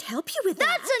know, I could help you with that.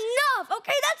 That's enough,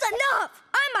 okay? That's enough!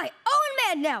 I'm my own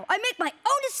man now. I make my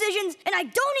own decisions, and I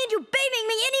don't need you babying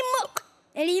me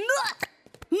anymore.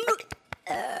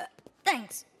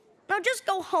 Thanks. Now just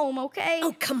go home, okay?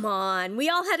 Oh, come on. We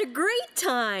all had a great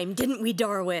time, didn't we,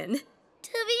 Darwin?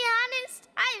 To be honest,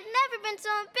 I've never been so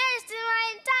embarrassed in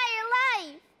my entire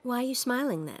life. Why are you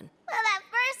smiling then? Well, at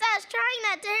first I was trying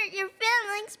not to hurt your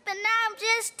feelings, but now I'm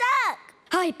just stuck.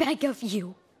 I beg of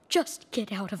you, just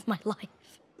get out of my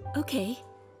life. Okay.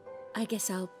 I guess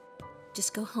I'll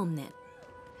just go home then.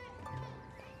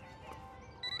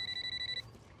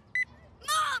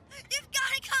 Mom, you've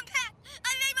got to come back.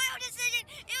 I made my own decision.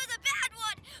 It was a bad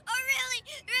one. A really,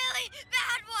 really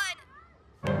bad one.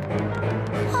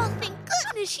 Oh, thank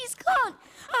goodness she's gone.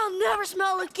 I'll never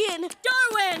smell again.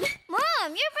 Darwin! Mom,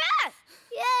 you're back.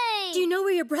 Yay. Do you know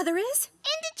where your brother is?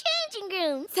 In the changing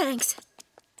room. Thanks.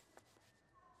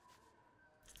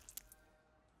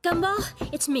 Gumball,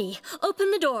 it's me.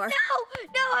 Open the door.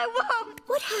 No, I won't.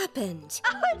 What happened?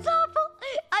 Oh, it's awful.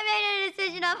 I made a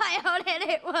decision on my own and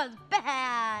it was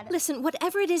bad. Listen,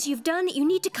 whatever it is you've done, you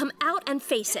need to come out and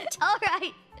face it. All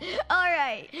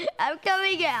right. I'm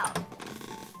coming out.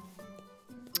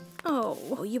 Oh.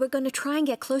 Oh, you were going to try and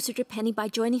get closer to Penny by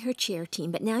joining her cheer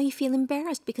team, but now you feel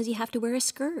embarrassed because you have to wear a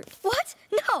skirt. What?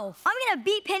 No! I'm gonna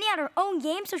beat Penny at her own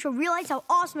game so she'll realize how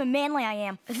awesome and manly I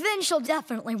am. Then she'll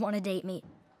definitely want to date me.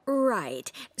 Right.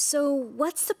 So,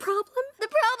 what's the problem? The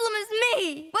problem is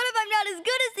me! What if I'm not as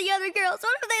good as the other girls?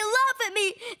 What if they laugh at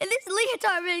me? And this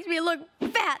leotard makes me look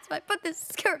fat, so I put this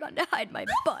skirt on to hide my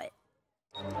butt.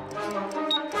 24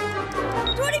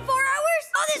 hours?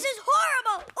 Oh, this is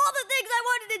horrible! All the things I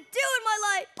wanted to do in my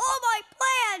life, all my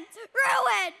plans,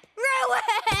 ruined!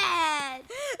 Ruined!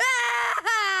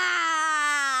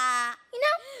 You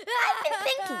know, I've been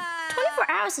thinking,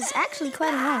 24 hours is actually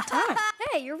quite a long time.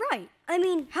 Hey, you're right. I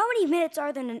mean, how many minutes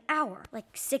are there in an hour?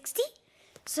 Like 60?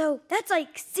 So that's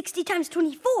like 60 times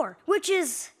 24, which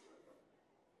is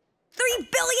 3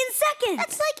 billion seconds!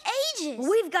 That's like ages!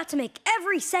 We've got to make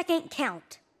every second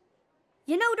count.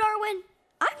 You know, Darwin,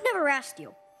 I've never asked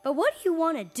you, but what do you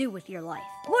want to do with your life?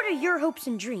 What are your hopes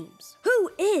and dreams?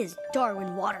 Who is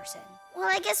Darwin Watterson? Well,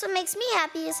 I guess what makes me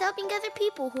happy is helping other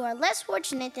people who are less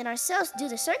fortunate than ourselves due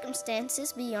to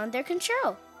circumstances beyond their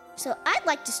control. So I'd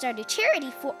like to start a charity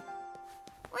for...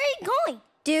 Where are you going?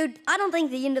 Dude, I don't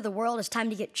think the end of the world is time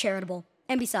to get charitable.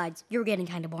 And besides, you're getting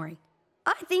kind of boring.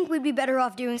 I think we'd be better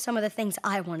off doing some of the things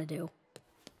I want to do.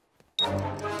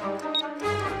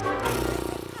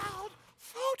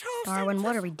 Darwin,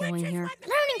 what are we doing here?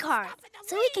 Learning card,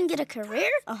 so we can get a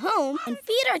career, a home, and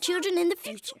feed our children in the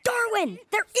future. Darwin,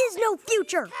 there is no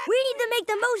future. We need to make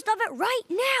the most of it right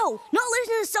now, not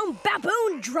listen to some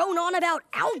baboon drone on about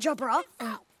algebra.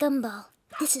 Gumball,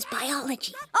 this is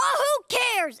biology. Oh, who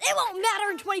cares? It won't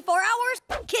matter in 24 hours.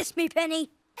 Kiss me, Penny.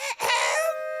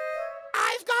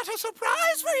 I've got a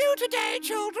surprise for you today,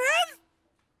 children.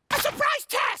 A surprise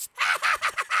test!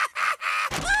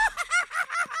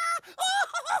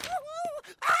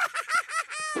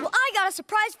 Well, I got a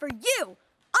surprise for you.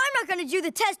 I'm not going to do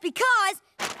the test because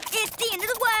it's the end of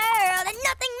the world and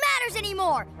nothing matters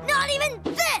anymore. Not even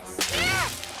this.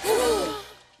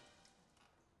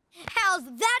 How's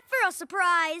that for a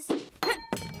surprise?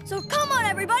 So come on,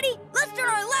 everybody. Let's turn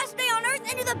our last day on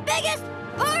Earth into the biggest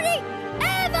party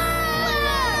ever!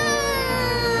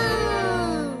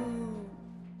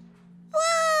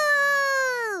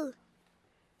 Woo!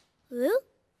 Woo?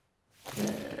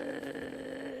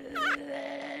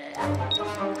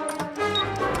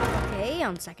 Okay,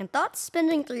 on second thoughts,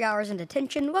 spending 3 hours in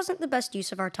detention wasn't the best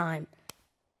use of our time.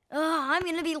 I'm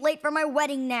gonna be late for my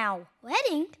wedding now.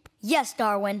 Wedding? Yes,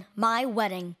 Darwin, my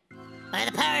wedding. By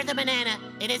the power of the banana,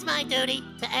 it is my duty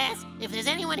to ask if there's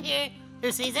anyone here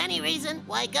who sees any reason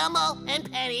why Gumball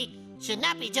and Penny should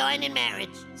not be joined in marriage.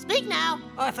 Speak now,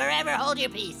 or forever hold your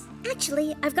peace.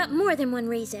 Actually, I've got more than one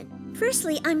reason.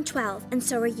 Firstly, I'm 12, and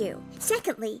so are you.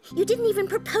 Secondly, you didn't even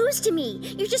propose to me.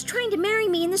 You're just trying to marry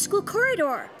me in the school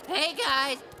corridor. Hey,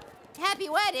 guys. Happy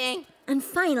wedding. And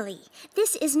finally,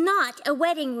 this is not a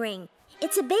wedding ring.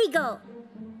 It's a bagel.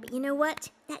 But you know what?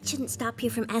 That shouldn't stop you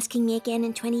from asking me again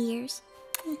in 20 years.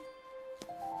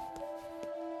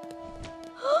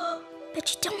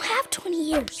 But you don't have 20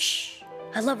 years. Shh.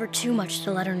 I love her too much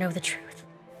to let her know the truth.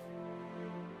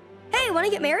 Hey, wanna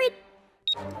get married?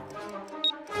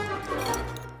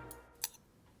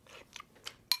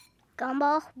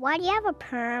 Gumball, why do you have a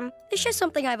perm? It's just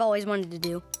something I've always wanted to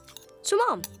do. So,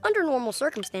 Mom, under normal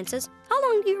circumstances, how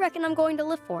long do you reckon I'm going to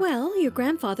live for? Well, your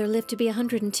grandfather lived to be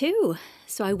 102,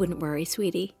 so I wouldn't worry,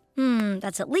 sweetie.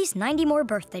 That's at least 90 more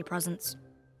birthday presents.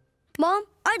 Mom,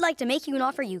 I'd like to make you an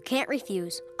offer you can't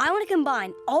refuse. I want to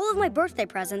combine all of my birthday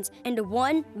presents into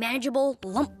one manageable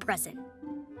lump present.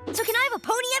 So can I have a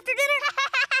pony after dinner?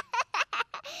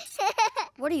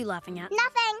 What are you laughing at?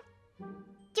 Nothing.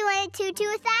 Do you want a tutu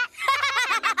with that?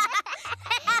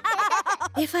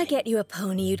 If I get you a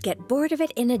pony, you'd get bored of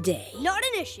it in a day. Not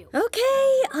an issue.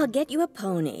 Okay, I'll get you a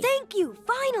pony. Thank you,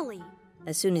 finally.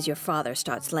 As soon as your father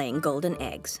starts laying golden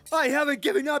eggs. I haven't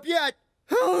given up yet.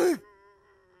 Thought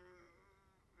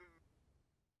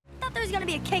there was gonna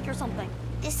be a cake or something.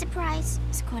 This surprise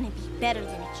is going to be better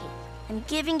than a cake. I'm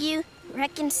giving you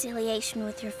reconciliation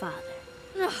with your father.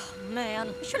 Oh, man.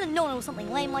 I should have known it was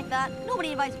something lame like that.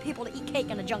 Nobody invites people to eat cake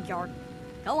in a junkyard.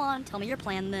 Go on, tell me your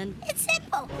plan then. It's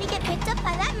simple. We get picked up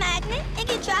by that magnet and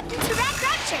get dropped into Rat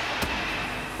Rapture.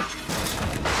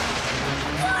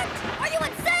 What? Are you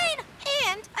insane?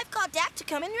 And I've called Dad to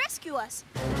come and rescue us.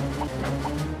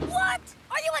 What?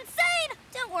 Are you insane?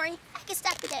 Don't worry. I can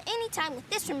stop it at any time with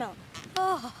this remote.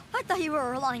 Oh, I thought you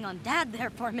were relying on Dad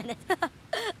there for a minute.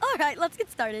 All right, let's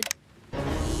get started.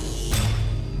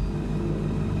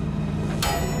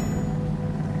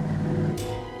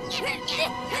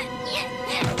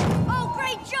 Oh,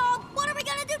 great job! What are we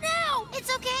gonna do now? It's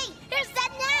okay. Here's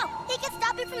Dad now. He can stop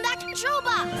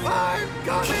I'm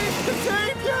coming to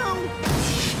save you!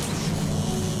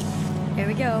 Here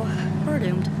we go. We're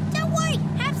doomed. Don't worry,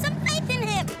 have some faith in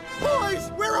him. Boys,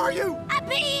 where are you?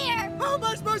 Up here. How am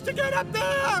I supposed to get up there?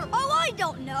 Oh, I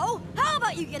don't know. How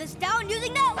about you get us down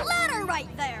using that ladder right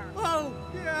there? Oh,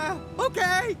 yeah,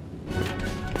 okay.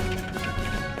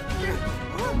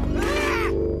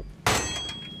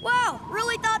 Wow,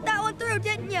 really thought that one through,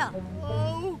 didn't ya?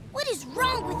 Oh. What is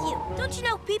wrong with you? Don't you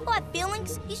know people have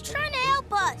feelings? He's trying to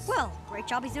help us. Well, great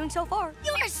job he's doing so far.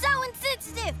 You are so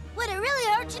insensitive. Would it really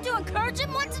hurt you to encourage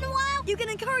him once in a while? You can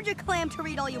encourage a clam to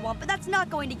read all you want, but that's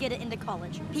not going to get it into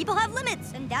college. People have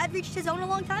limits, and Dad reached his own a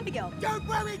long time ago. Don't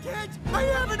worry, kids. I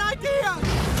have an idea.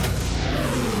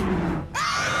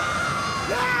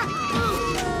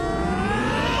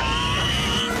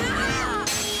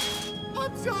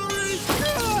 I'm sorry.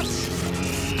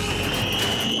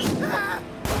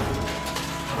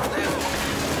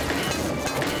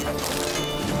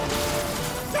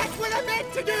 That's what I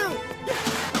meant to do.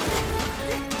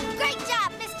 Great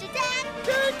job, Mr. Dad.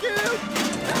 Thank you.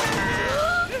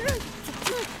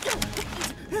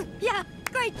 Yeah,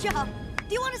 great job.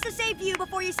 Do you want us to save you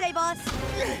before you save us?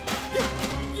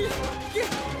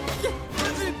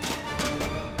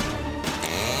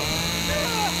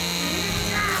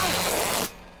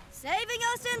 Saving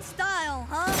us in style,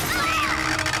 huh?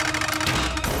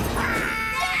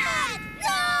 Dad!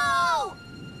 No!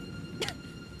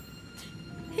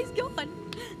 He's gone.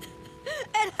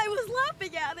 And I was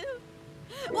laughing at him.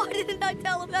 Why didn't I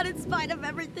tell him that in spite of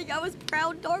everything, I was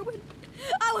proud, Darwin?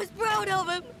 I was proud of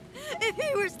him. If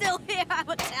he were still here, I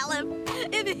would tell him.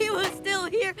 If he was still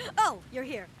here. Oh, you're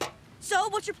here. So,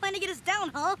 what's your plan to get us down,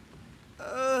 huh?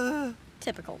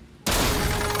 Typical.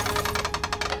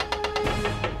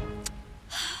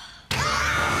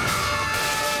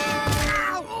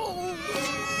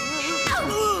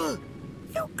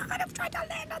 You could have tried to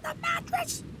land on the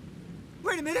mattress.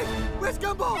 Wait a minute. Where's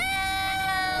Gumball?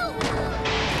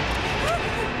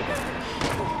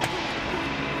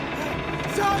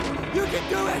 Son, you can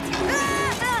do it.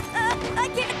 I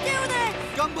can't do this.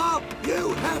 Gumball,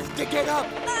 you have to get up.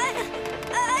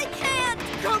 I can't.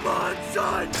 Come on,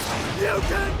 son. You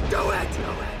can do it.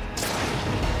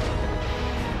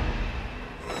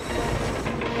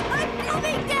 I'm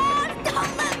coming down.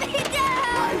 Don't let me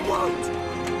down. I won't.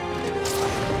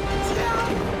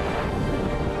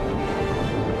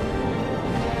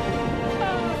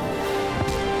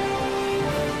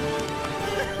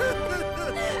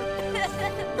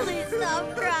 Please stop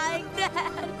crying,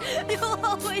 Dad. You'll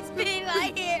always be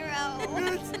my hero.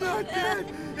 It's not that.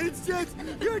 It's just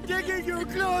you're digging your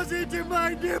claws into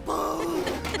my nipple.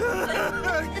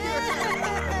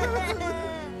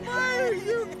 Why are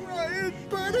you crying,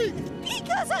 buddy?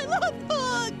 Because I love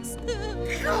hugs.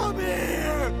 Come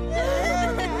here.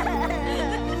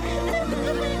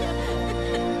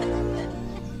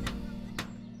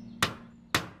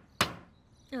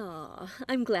 Oh,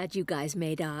 I'm glad you guys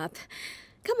made up.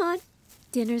 Come on,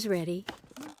 dinner's ready.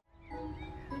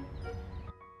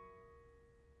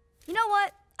 You know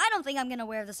what? I don't think I'm gonna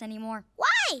wear this anymore. Why?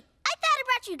 I thought it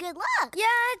brought you good luck. Yeah,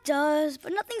 it does,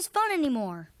 but nothing's fun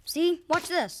anymore. See? Watch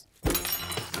this.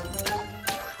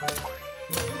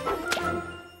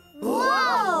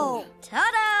 Whoa!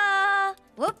 Ta-da!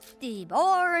 Whoop-de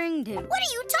boring dude. What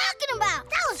are you talking about?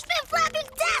 That was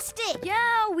flip-flopping-tastic!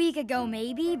 Yeah, a week ago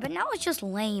maybe, but now it's just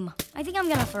lame. I think I'm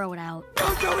gonna throw it out.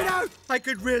 Don't throw it out! I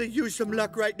could really use some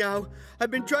luck right now.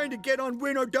 I've been trying to get on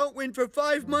Win or Don't Win for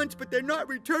 5 months, but they're not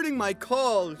returning my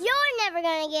calls. You're never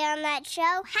gonna get on that show,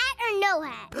 hat or no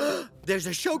hat. There's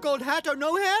a show called Hat or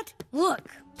No Hat? Look,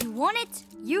 you want it,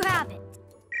 you have it.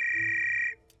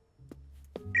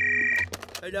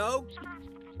 Hello?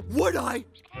 Would I?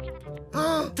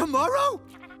 Tomorrow?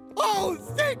 Oh,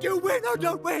 thank you, Win or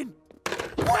Don't Win!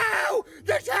 Wow!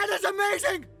 This hat is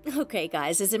amazing! Okay,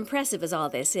 guys, as impressive as all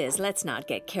this is, let's not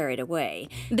get carried away.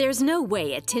 There's no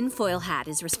way a tinfoil hat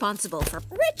is responsible for...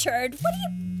 Richard, what do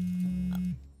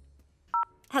you...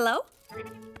 Hello?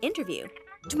 Interview.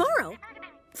 Tomorrow?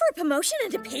 For a promotion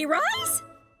and a pay rise?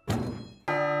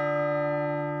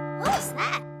 What was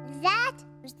that? That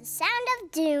was the sound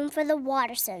of doom for the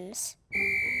Wattersons.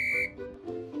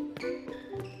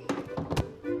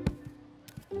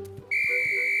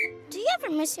 Do you ever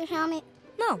miss your helmet?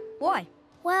 No, why?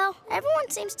 Well, everyone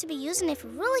seems to be using it for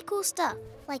really cool stuff,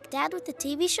 like Dad with the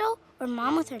TV show or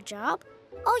Mom with her job.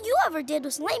 All you ever did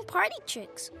was lame party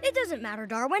tricks. It doesn't matter,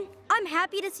 Darwin. I'm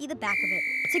happy to see the back of it.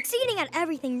 Succeeding at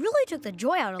everything really took the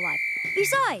joy out of life.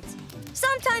 Besides,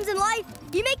 sometimes in life,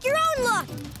 you make your own luck.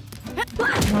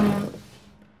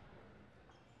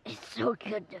 It's so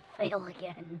good to fail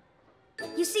again.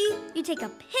 You see, you take a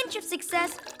pinch of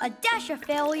success, a dash of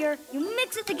failure, you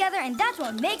mix it together, and that's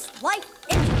what makes life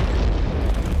interesting.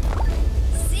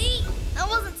 See? That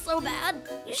wasn't so bad.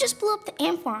 You just blew up the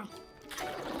ant farm.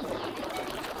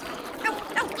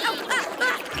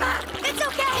 It's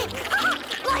okay!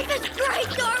 Life is great,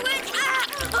 Darwin!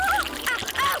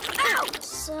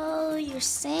 So you're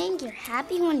saying you're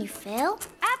happy when you fail?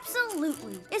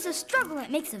 Absolutely. It's a struggle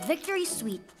that makes a victory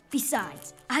sweet.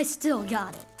 Besides, I still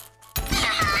got it.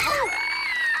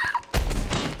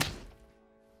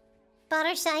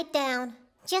 Butter side down,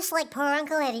 just like poor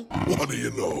Uncle Eddie. What do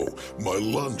you know? My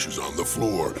lunch is on the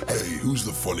floor. Hey, who's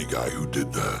the funny guy who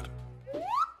did that?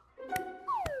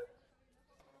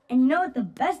 And you know what the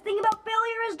best thing about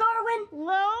failure is, Darwin?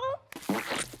 No?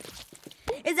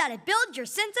 Is that it builds your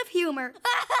sense of humor.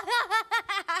 Oh,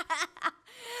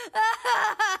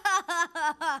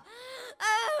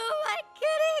 am I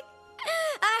kidding?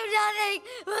 I'm nothing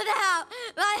without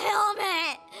my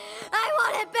helmet. I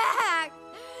want it back.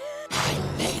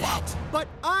 But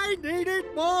I need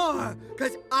it more,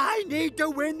 because I need to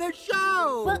win the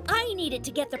show. Well, I need it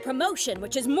to get the promotion,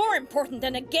 which is more important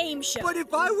than a game show. But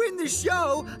if I win the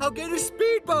show, I'll get a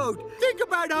speedboat. Think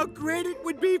about how great it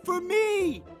would be for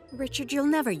me. Richard, you'll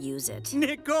never use it.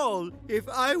 Nicole, if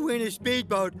I win a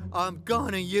speedboat, I'm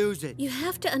gonna use it. You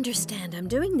have to understand, I'm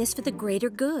doing this for the greater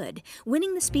good.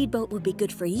 Winning the speedboat will be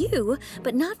good for you,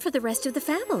 but not for the rest of the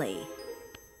family.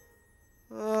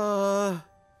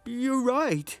 You're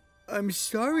right. I'm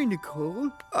sorry,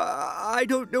 Nicole. I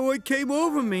don't know what came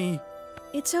over me.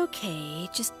 It's okay.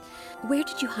 Just, where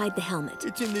did you hide the helmet?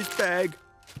 It's in this bag.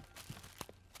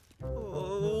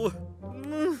 Oh.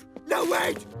 No,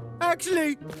 wait!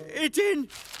 Actually, it's in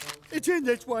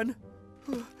this one.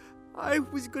 I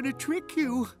was gonna trick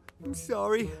you. I'm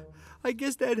sorry. I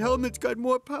guess that helmet's got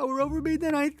more power over me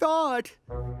than I thought.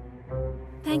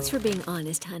 Thanks for being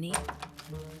honest, honey.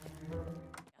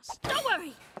 Don't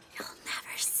worry. You'll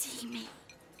never see me.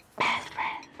 Best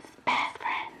friends, best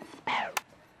friends, best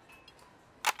friends,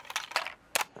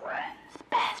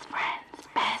 best friends,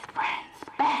 best friends,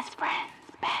 best friends,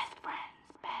 best friends,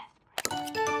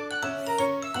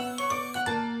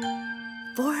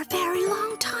 For a very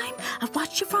long time, I've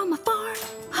watched you from afar,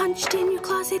 hunched in your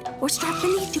closet or strapped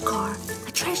beneath your car.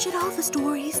 I treasured all the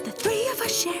stories the three of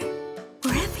us share.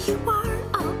 Wherever you are,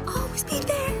 I'll always be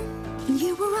there. When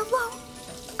you were alone,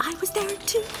 I was there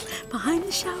too, behind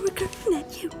the shower curtain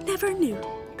that you never knew.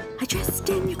 I dressed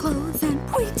in your clothes and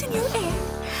breathed in your air.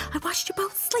 I watched you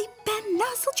both sleep and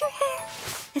nuzzled your hair.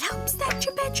 It helps that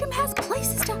your bedroom has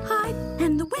places to hide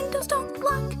and the windows don't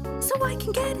lock, so I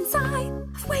can get inside.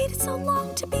 I've waited so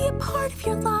long to be a part of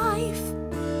your life,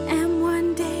 and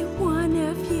one day one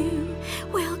of you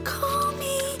will call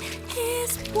me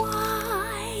his wife.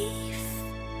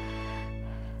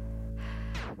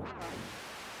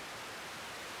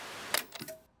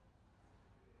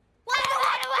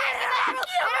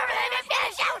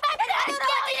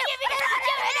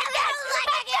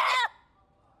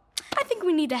 I think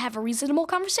we need to have a reasonable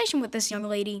conversation with this young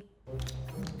lady.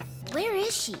 Where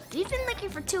is she? We've been looking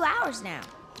for 2 hours now.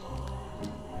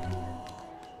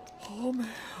 Oh, man.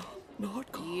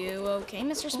 Not good. You okay,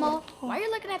 Mr. Small? Why are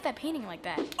you looking at that painting like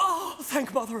that? Oh,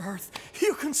 thank Mother Earth.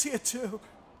 You can see it too.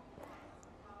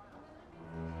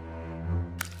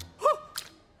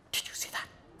 Did you see that?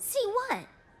 See what?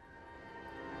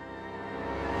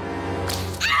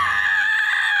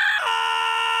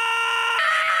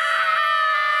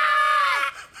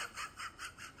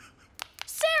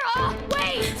 Sarah,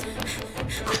 wait!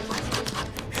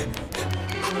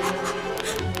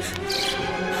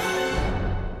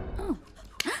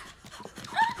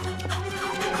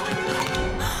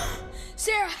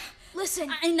 Sarah, listen.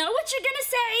 I know what you're gonna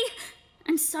say.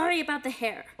 I'm sorry about the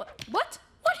hair. What?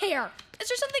 What hair? Is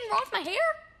there something wrong with my hair?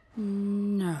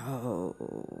 No.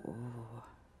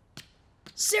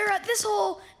 Sarah, this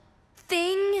whole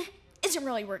thing isn't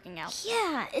really working out.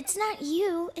 Yeah, it's not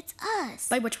you, it's us.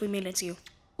 By which we mean it's you.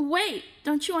 Wait,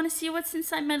 don't you want to see what's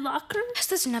inside my locker? Is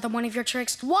this another one of your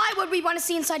tricks? Why would we want to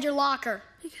see inside your locker?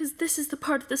 Because this is the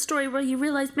part of the story where you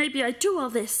realize maybe I do all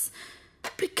this.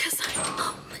 Because I'm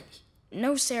lonely.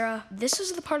 No, Sarah. This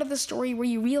is the part of the story where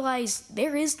you realize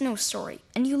there is no story,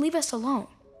 and you leave us alone.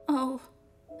 Oh.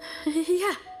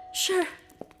 Yeah, sure.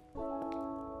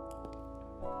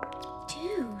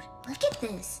 Dude, look at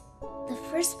this. The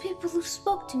first people who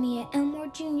spoke to me at Elmore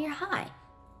Junior High.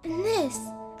 And this,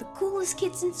 the coolest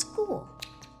kids in school.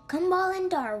 Gumball and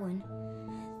Darwin.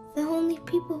 The only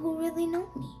people who really know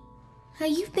me. Are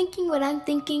you thinking what I'm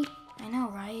thinking? I know,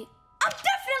 right? I'm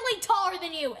definitely only taller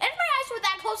than you. And if my eyes were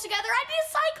that close together, I'd be a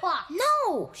cyclops.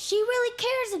 No, she really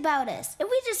cares about us. And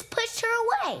we just pushed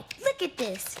her away. Look at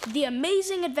this. The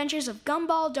Amazing Adventures of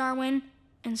Gumball, Darwin,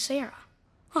 and Sarah.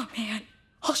 Oh, man.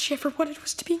 All she ever wanted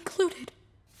was to be included.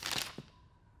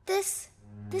 This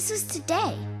is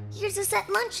today. Here's us at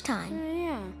lunchtime.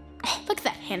 Yeah. Oh, look at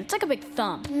that hand. It's like a big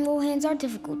thumb. Little hands are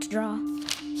difficult to draw.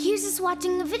 Here's us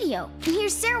watching the video. And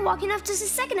here's Sarah walking up just a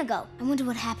second ago. I wonder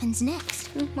what happens next.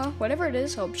 Well, whatever it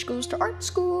is, hope she goes to art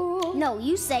school. No,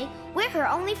 you say, we're her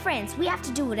only friends. We have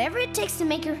to do whatever it takes to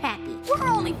make her happy. We're her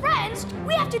only friends?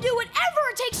 We have to do whatever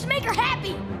it takes to make her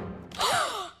happy.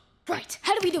 Right.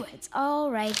 How do we do it? It's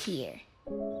all right here.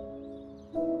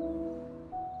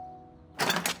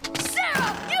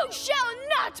 Sarah, you shall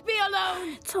not be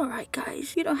alone! It's all right,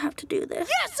 guys. You don't have to do this.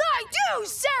 Yes, I do,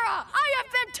 Sarah! I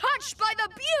have been touched by the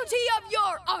beauty of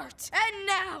your art. And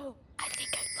now, I think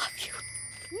I love you.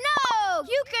 No,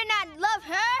 you cannot love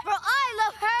her, for I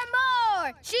love her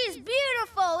more. She's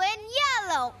beautiful and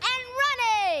yellow and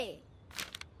runny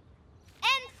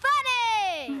and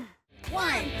funny.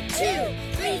 1, 2,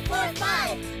 3, 4,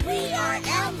 5. We are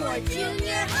Elmore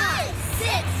Junior High.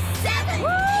 6, 7, 8,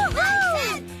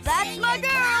 9, 10. That's my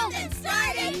girl. And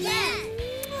start again.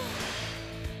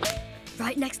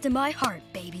 Right next to my heart,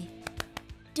 baby.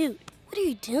 Dude, what are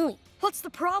you doing? What's the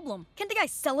problem? Can't the guy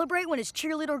celebrate when his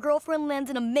cheerleader girlfriend lands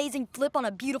an amazing flip on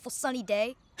a beautiful sunny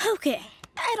day? Okay,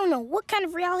 I don't know what kind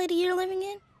of reality you're living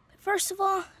in, but first of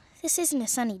all, this isn't a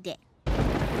sunny day.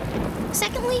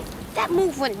 Secondly, that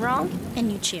move went wrong,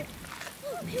 and you cheer.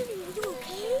 Oh, Penny, are you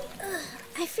okay?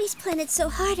 I face planted so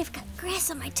hard I've got grass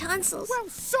on my tonsils. Well,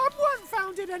 someone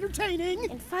found it entertaining.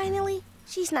 And finally,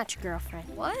 she's not your girlfriend.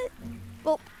 What?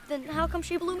 Well, then how come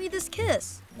she blew me this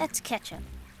kiss? That's ketchup.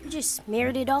 You just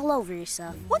smeared it all over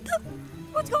yourself. What the?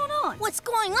 What's going on? What's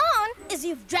going on is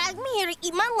you've dragged me here to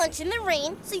eat my lunch in the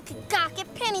rain so you can gawk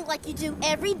at Penny like you do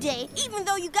every day, even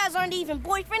though you guys aren't even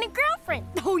boyfriend and girlfriend.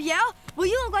 Oh, yeah? Well,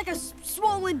 you look like a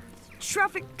swollen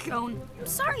traffic cone. I'm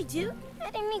sorry, dude.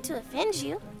 I didn't mean to offend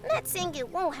you. I'm not saying it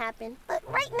won't happen, but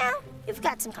right now, you've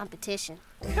got some competition.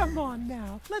 Come on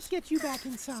now. Let's get you back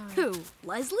inside. Who?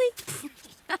 Leslie?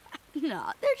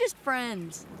 Nah, they're just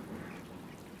friends.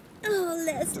 Oh,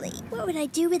 Leslie, what would I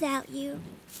do without you?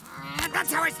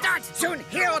 That's how it starts. Soon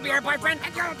he'll be your boyfriend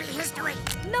and you'll be history.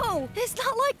 No, it's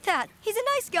not like that. He's a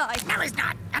nice guy. No, he's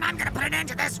not. And I'm gonna put an end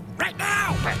to this right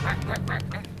now.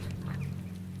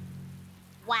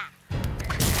 Wow.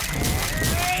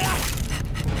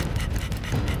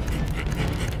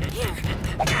 Here.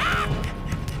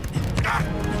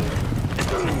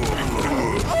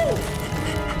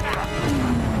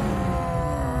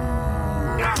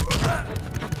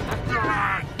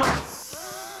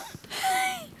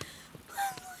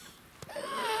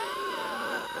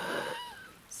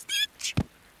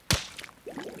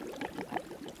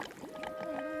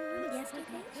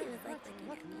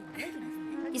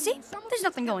 You see? There's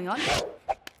nothing going on.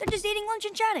 They're just eating lunch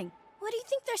and chatting. What do you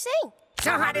think they're saying?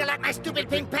 So how do you like my stupid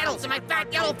pink petals and my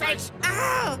fat yellow face?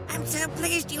 Oh, I'm so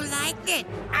pleased you liked it.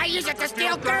 I use it to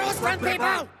steal girls from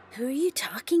people. Who are you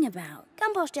talking about?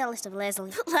 Gumball's jealous of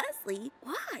Leslie. Leslie?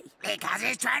 Why? Because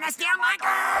he's trying to steal my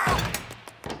girl.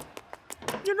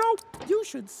 You know, you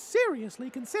should seriously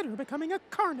consider becoming a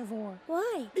carnivore.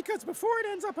 Why? Because before it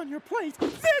ends up on your plate,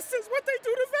 this is what they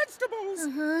do to vegetables!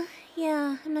 Uh-huh.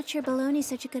 Yeah, I'm not sure bologna's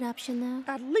such a good option, though.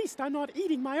 At least I'm not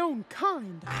eating my own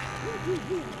kind. You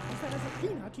do realize that as a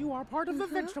peanut, you are part of the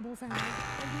vegetable family.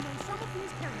 And you know some of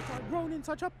these carrots are grown in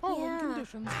such appalling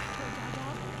conditions. They're dug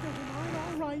up, they're denied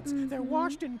all rights, they're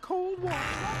washed in cold water.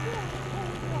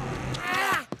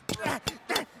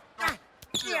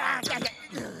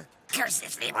 Curse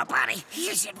this evil body.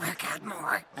 You should work out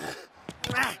more.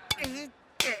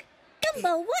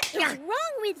 Gumball, what is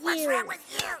wrong with you? What's wrong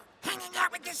with you? Hanging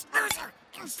out with this loser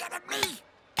instead of me.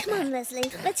 Come on, Leslie.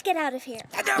 Let's get out of here.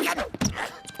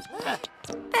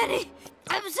 Betty,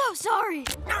 I'm so sorry.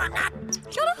 No, I'm not.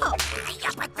 Shut up.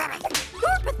 You're pathetic.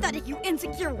 You're pathetic, you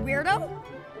insecure weirdo.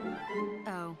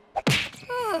 Oh.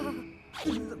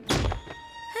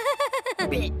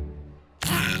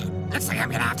 Looks like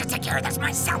I'm gonna have to take care of this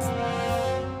myself.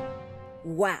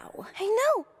 Wow. I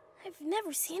know. I've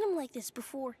never seen him like this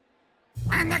before.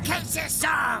 And the case is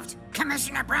solved.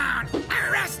 Commissioner Brown,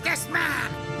 arrest this man.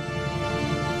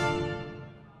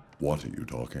 What are you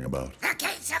talking about? The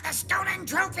case of the stolen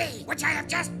trophy, which I have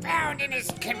just found in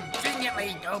his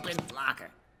conveniently opened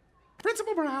locker.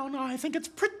 Principal Brown, I think it's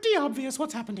pretty obvious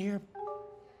what's happened here.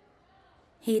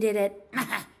 He did it.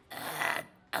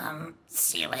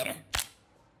 See you later.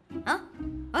 Huh?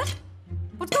 What?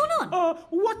 What's going on?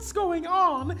 What what's going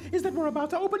on is that we're about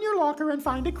to open your locker and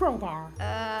find a crowbar.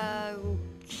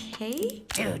 Okay?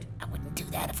 Dude, I wouldn't do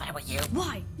that if I were you.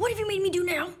 Why? What have you made me do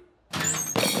now?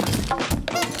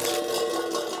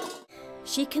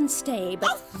 She can stay, but...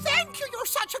 Oh, thank you. You're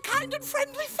such a kind and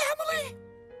friendly family.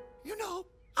 You know,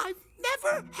 I've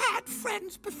never had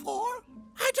friends before.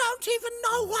 I don't even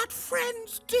know what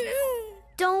friends do.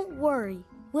 Don't worry,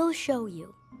 we'll show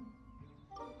you.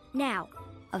 Now,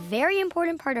 a very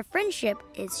important part of friendship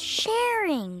is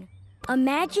sharing.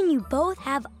 Imagine you both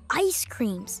have ice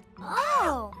creams.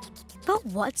 Oh! But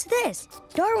what's this?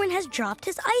 Darwin has dropped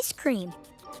his ice cream.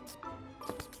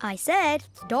 I said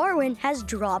Darwin has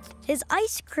dropped his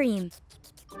ice cream.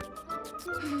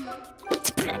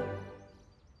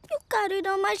 You got it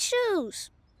on my shoes.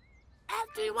 And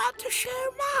do you want to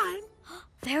share mine?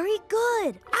 Very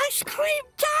good. Ice cream,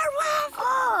 Darwin!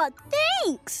 Oh,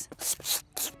 thanks.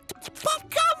 But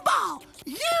Gumball,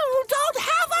 you don't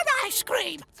have an ice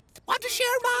cream. Want to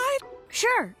share mine?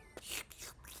 Sure.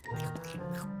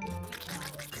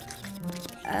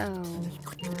 Oh.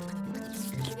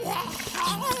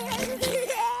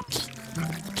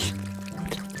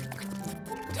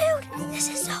 Dude, this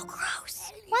is so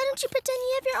gross. Why don't you pretend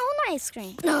you have your own ice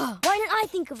cream? Why didn't I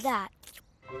think of that?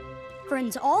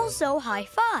 Friends also high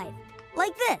five.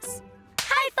 Like this.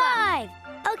 High five!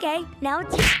 Okay, now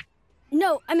it's...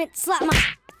 No, I meant slap my...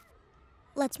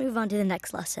 Let's move on to the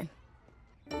next lesson.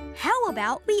 How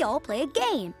about we all play a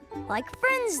game, like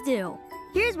friends do?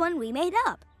 Here's one we made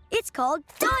up. It's called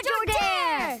Dodge or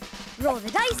Dare! Roll the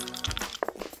dice.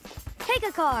 Take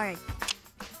a card.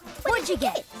 What'd you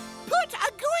get? Put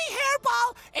a gooey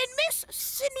hairball in Miss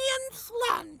Simeon's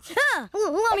lunch. Huh,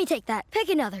 let me take that. Pick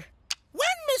another.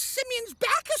 When Miss Simeon's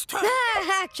back is turned...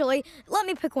 Actually, let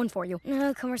me pick one for you.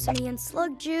 Come on, Simeon.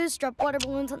 Slug juice, drop water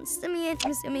balloons on Simeon.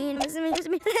 Miss Simeon, Miss Simeon, Miss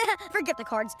Simeon. Forget the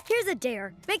cards. Here's a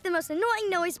dare. Make the most annoying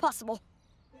noise possible.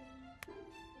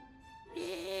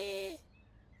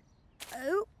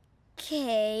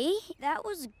 Okay, that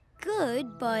was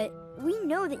good, but we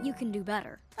know that you can do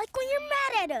better. Like when you're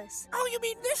mad at us. Oh, you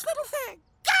mean this little thing?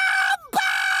 Gumball!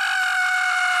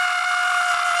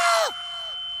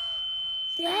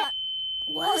 That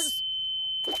was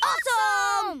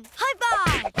awesome! High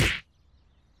five!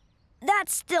 That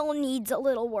still needs a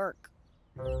little work.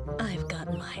 I've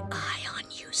got my eye on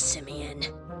you, Simeon.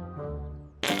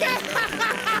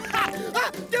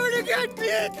 Do it again,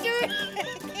 bitch! Do it!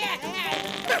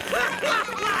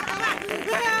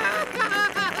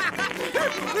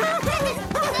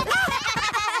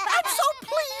 I'm so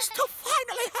pleased to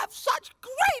finally have such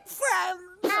great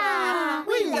friends!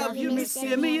 We love you, Miss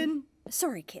Simeon.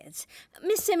 Sorry, kids.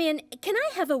 Miss Simeon, can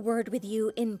I have a word with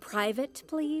you in private,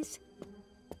 please?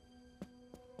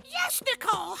 Yes,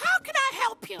 Nicole, how can I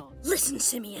help you? Listen,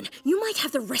 Simeon, you might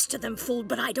have the rest of them fooled,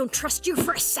 but I don't trust you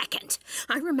for a second.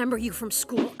 I remember you from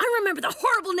school. I remember the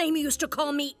horrible name you used to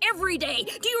call me every day.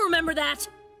 Do you remember that?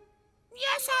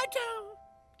 Yes, I do.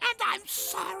 And I'm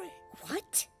sorry.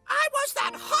 What? I was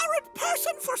that horrid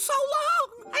person for so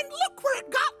long, and look where it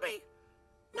got me.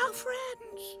 No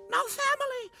friends, no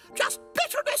family, just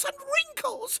bitterness and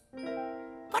wrinkles.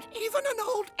 But even an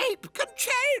old ape can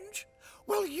change.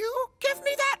 Will you give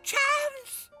me that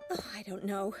chance? Oh, I don't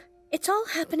know. It's all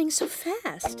happening so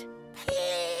fast. Please?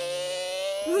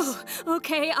 Oh,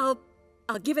 okay, I'll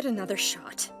give it another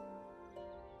shot.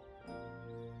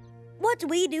 What do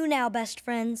we do now, best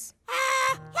friends?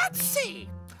 Let's see.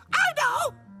 I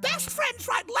know! Best friends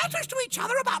write letters to each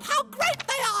other about how great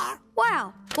they are.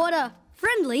 Wow, what a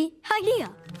friendly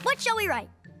idea. What shall we write?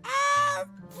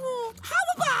 How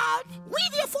about we,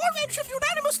 the aforementioned,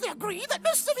 unanimously agree that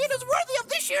Miss Simeon is worthy of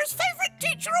this year's Favorite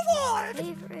Teacher Award?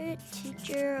 Favorite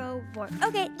Teacher Award.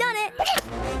 Okay, done it.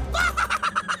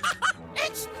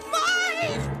 It's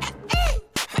mine!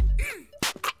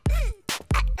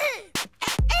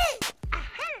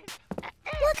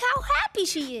 Look how happy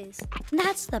she is.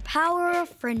 That's the power of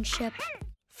friendship.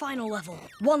 Final level.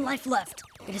 1 life left.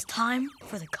 It is time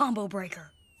for the combo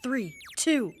breaker. 3,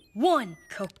 2, 1.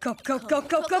 Combo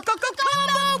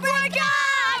breaker!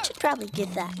 I should probably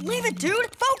get that. Leave it,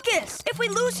 dude. Focus. If we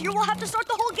lose here, we'll have to start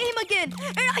the whole game again.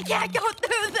 And I can't go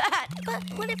through that. But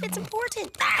what if it's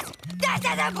important? This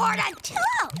is important. Chill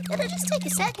out. It'll just take a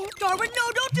second. Darwin,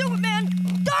 no, don't do it, man.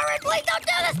 Darwin, please don't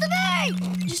do this to me.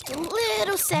 Just a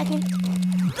little second.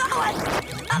 Darwin,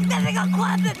 I'm getting a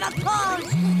cramp in my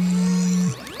palms.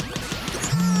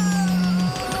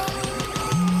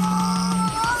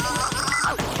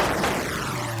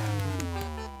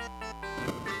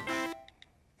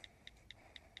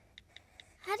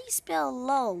 How do you spell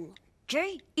low?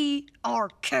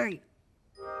 J-E-R-K.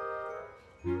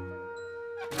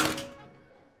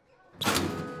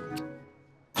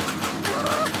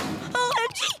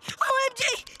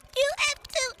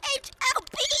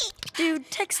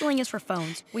 texting is for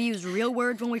phones. We use real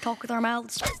words when we talk with our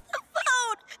mouths. It's the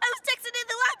phone! I was texting in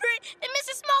the library and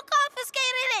Mrs. Small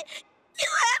confiscated it! You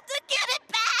have to get it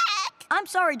back! I'm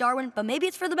sorry, Darwin, but maybe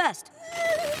it's for the best.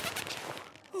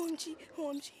 OMG,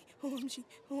 OMG, OMG,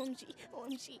 OMG,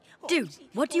 OMG. Dude,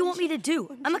 what do you want me to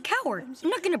do? I'm a coward. I'm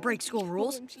not gonna break school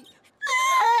rules.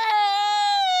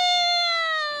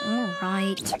 All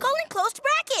right. Calling close to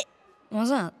bracket.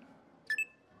 What's that?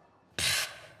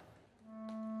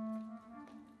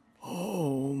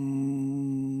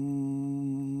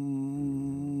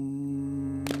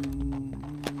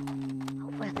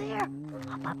 Over there.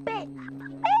 Up a bit.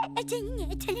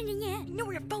 You know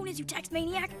where your phone is, you text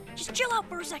maniac? Just chill out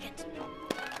for a second.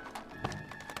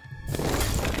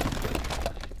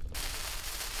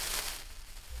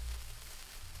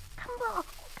 Come on.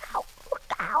 Look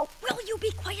out. Will you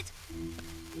be quiet?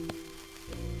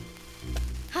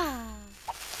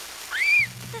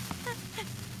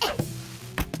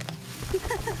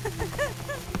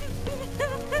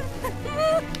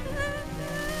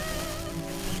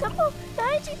 Come on.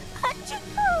 Hachi.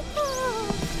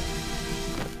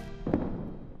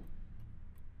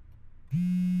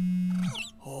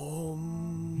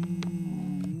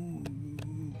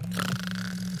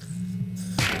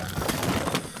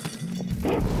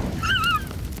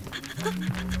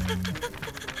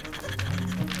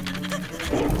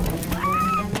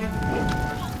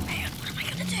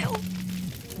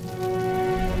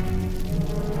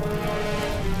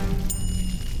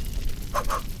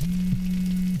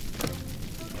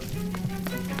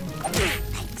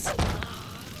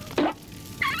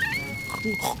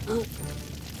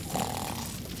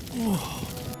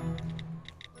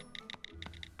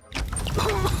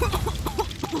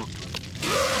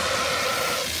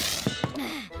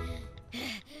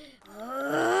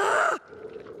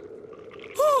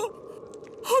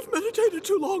 I've meditated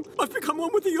too long. I've become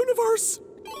one with the universe.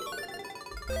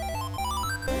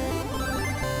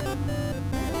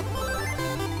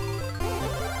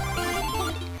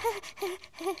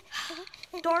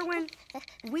 Darwin,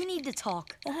 we need to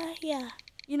talk. Yeah.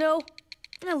 You know,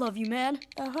 I love you, man.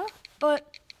 Uh-huh.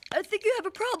 But I think you have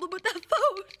a problem with that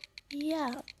phone.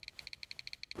 Yeah.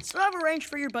 So I've arranged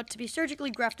for your butt to be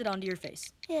surgically grafted onto your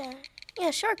face. Yeah.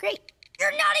 Yeah, sure, great.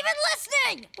 You're not even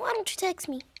listening! Why don't you text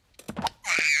me?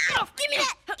 Oh, give me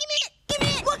that! Give me it! Give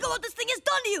me it! Look at what this thing has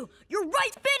done to you! Your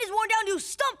right fin is worn down to a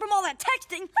stump from all that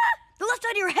texting. The left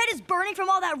side of your head is burning from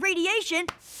all that radiation.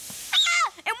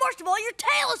 And worst of all, your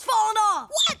tail is falling off!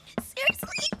 What?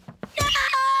 Seriously?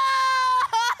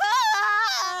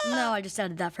 No! No, I just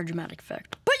added that for dramatic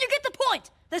effect. But you get the point!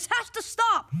 This has to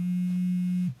stop!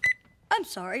 I'm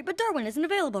sorry, but Darwin isn't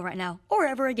available right now, or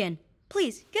ever again.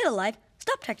 Please, get a life,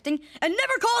 stop texting, and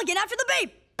never call again after the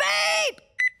beep! Beep!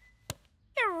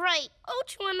 You're right.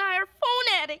 Ocho and I are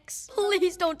phone addicts.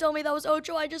 Please don't tell me that was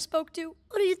Ocho I just spoke to.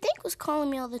 Who do you think was calling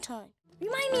me all the time?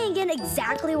 Remind me again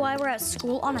exactly why we're at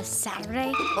school on a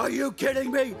Saturday. Are you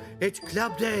kidding me? It's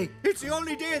club day. It's the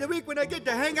only day of the week when I get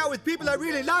to hang out with people I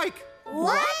really like.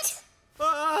 What?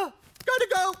 Gotta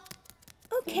go.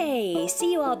 Okay,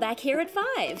 see you all back here at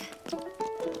 5. But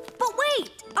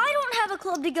wait, I don't have a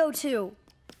club to go to.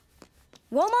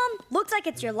 Well, Mom, looks like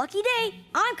it's your lucky day.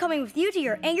 I'm coming with you to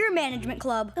your anger management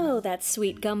club. Oh, that's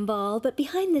sweet, Gumball, but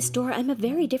behind this door, I'm a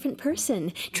very different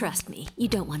person. Trust me, you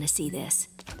don't want to see this.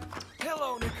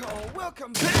 Hello, Nicole.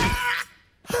 Welcome back.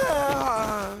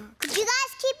 Could you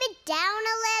guys keep it down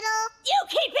a little? You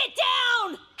keep it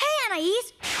down! Hey,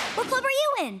 Anais, what club are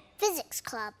you in? Physics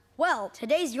club. Well,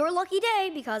 today's your lucky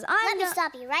day because Let me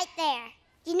stop you right there.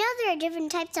 You know there are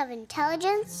different types of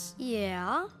intelligence?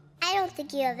 Yeah? I don't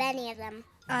think you have any of them.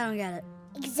 I don't get it.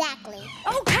 Exactly.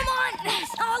 Oh, come on!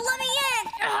 Oh, let me in!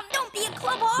 Don't be a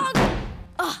club hog!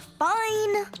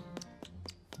 Fine.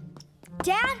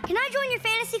 Dad, can I join your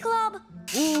fantasy club?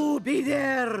 Who'll be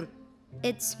there?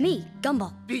 It's me,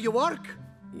 Gumball. Be you work?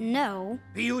 No.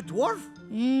 Be you dwarf?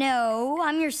 No,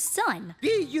 I'm your son.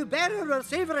 Be you bearer or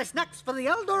savory snacks for the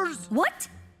elders? What?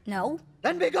 No.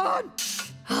 Then be gone!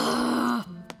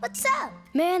 What's up?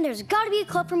 Man, there's gotta be a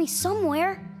club for me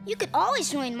somewhere. You could always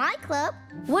join my club.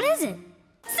 What is it?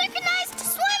 Synchronized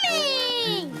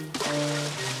swimming!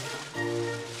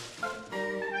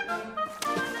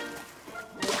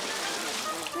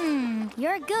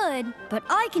 You're good, but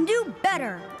I can do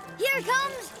better. Here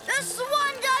comes the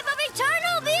swan dive of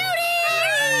eternal beauty!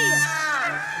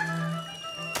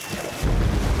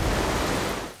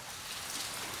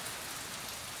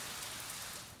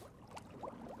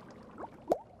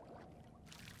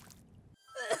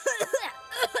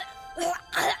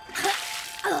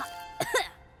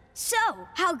 So,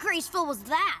 how graceful was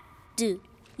that? Dude,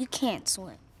 you can't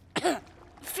swim.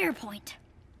 Fair point.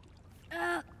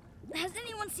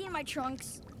 anyone seen my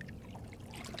trunks?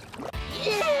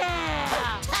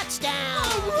 Yeah! Touchdown!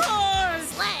 Roar!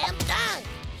 Slam dunk!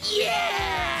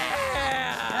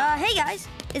 Yeah! Hey guys,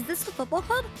 is this the football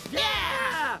club?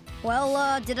 Yeah!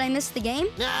 Well, did I miss the game?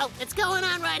 No, it's going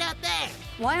on right out there.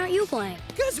 Why aren't you playing?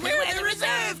 Because we're the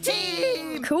reserve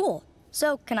team! Cool.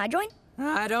 So, can I join?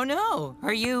 I don't know.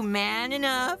 Are you man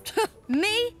enough?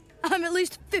 Me? I'm at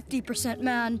least 50%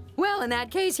 man. Well, in that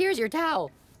case, here's your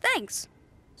towel. Thanks.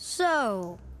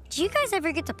 So, do you guys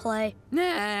ever get to play?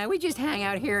 Nah, we just hang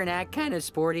out here and act kind of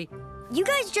sporty. You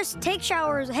guys just take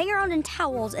showers, hang around in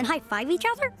towels, and high-five each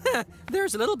other?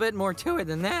 There's a little bit more to it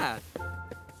than that.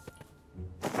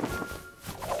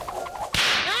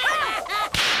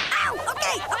 Ow!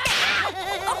 Okay!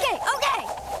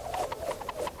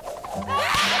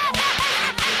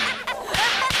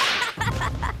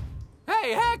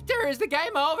 Hey, Hector, is the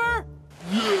game over?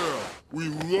 Yeah, we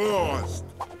lost.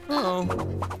 Uh-oh.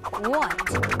 What?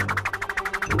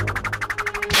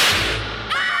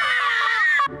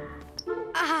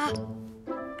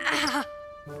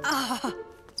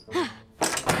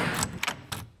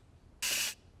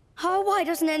 Oh, why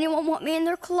doesn't anyone want me in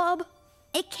their club?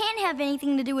 It can't have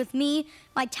anything to do with me,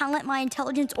 my talent, my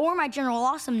intelligence, or my general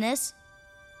awesomeness.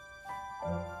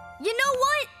 You know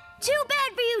what? Too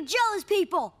bad for you jealous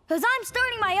people, because I'm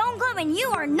starting my own club and you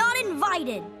are not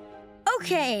invited.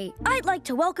 Okay, I'd like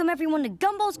to welcome everyone to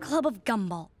Gumball's Club of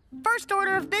Gumball. First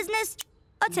order of business,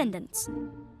 attendance.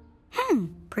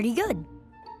 Pretty good.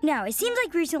 Now, it seems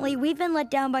like recently we've been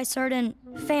let down by certain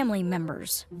family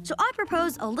members. So I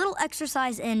propose a little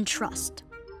exercise in trust.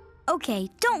 Okay,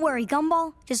 don't worry,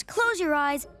 Gumball. Just close your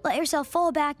eyes, let yourself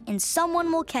fall back, and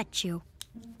someone will catch you.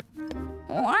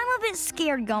 Oh, I'm a bit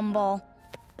scared, Gumball.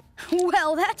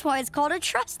 Well, that's why it's called a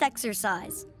trust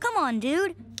exercise. Come on,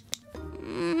 dude.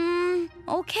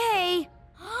 Okay.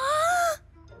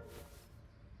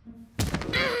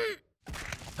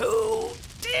 Who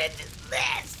did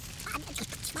this?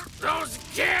 Those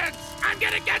kids! I'm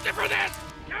gonna get you for this!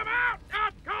 Come out!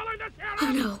 I'm calling the sheriff!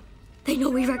 Oh no, they know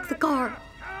we wrecked the car.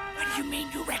 What do you mean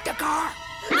you wrecked the car?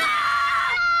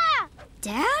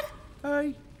 Dad?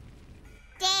 Hi.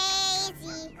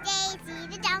 Daisy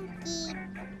the donkey.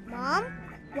 Mom,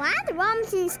 why are the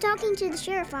Robinsons talking to the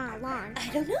sheriff on our lawn? I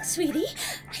don't know, sweetie.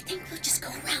 I think we'll just go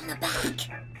around the back.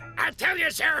 I tell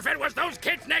you, Sheriff, it was those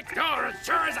kids next door, as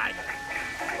sure as I...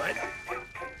 What?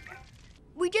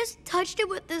 We just touched it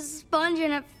with this sponge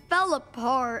and it fell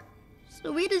apart.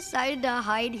 So we decided to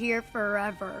hide here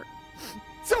forever.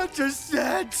 Such a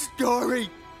sad story.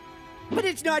 But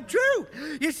it's not true.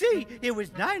 You see, it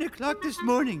was 9 o'clock this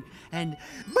morning, and...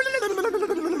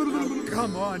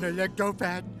 Come on,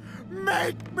 Electro-Fat.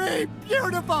 Make me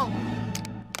beautiful!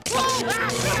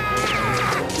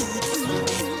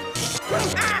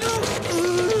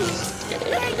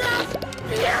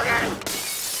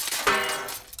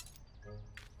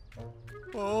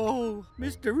 Oh,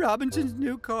 Mr. Robinson's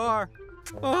new car.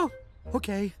 Oh,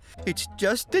 okay. It's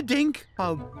just a dink.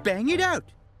 I'll bang it out.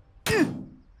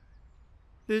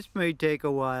 This may take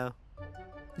a while.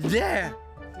 There!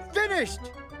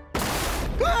 Finished!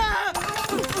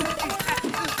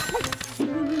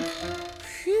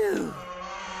 Phew.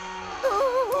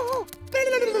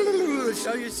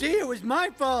 So you see, it was my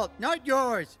fault, not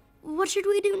yours. What should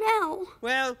we do now?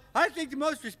 Well, I think the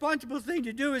most responsible thing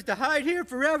to do is to hide here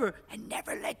forever. And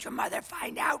never let your mother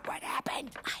find out what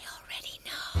happened. I already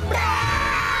know.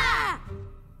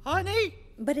 Honey?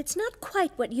 But it's not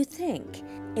quite what you think.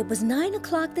 It was 9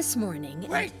 o'clock this morning.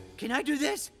 Wait, can I do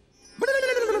this? Put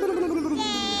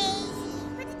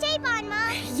the tape on,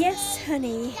 Mom. Yes,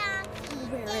 honey.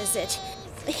 Where is it?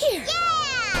 Here. Yeah!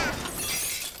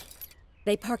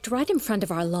 They parked right in front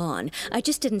of our lawn. I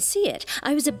just didn't see it.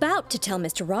 I was about to tell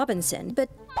Mr. Robinson,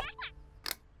 but...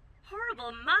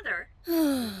 Horrible mother.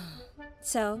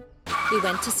 So, we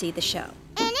went to see the show.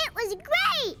 And it was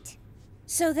great!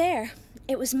 So there.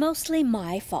 It was mostly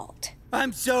my fault.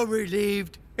 I'm so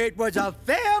relieved. It was a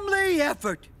family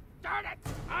effort. Darn it!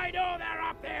 I know they're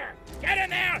up there! Get in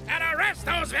there and arrest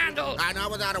those vandals! Not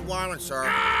without a warrant, sir.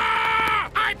 Ah!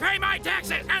 I pay my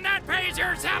taxes, and that pays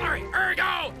your salary.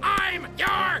 Ergo, I'm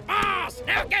your boss!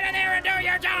 Now get in there and do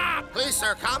your job! Please,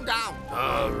 sir, calm down.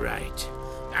 All right.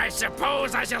 I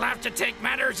suppose I shall have to take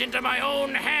matters into my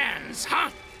own hands,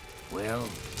 huh? Well,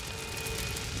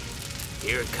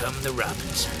 here come the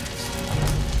Robinsons.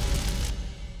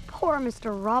 Poor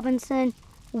Mr. Robinson.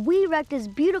 We wrecked his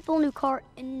beautiful new car,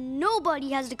 and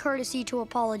nobody has the courtesy to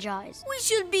apologize. We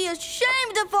should be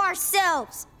ashamed of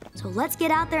ourselves. So let's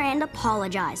get out there and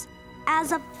apologize.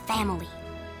 As a family.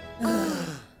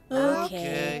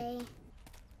 Okay.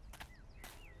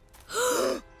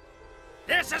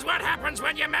 This is what happens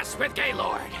when you mess with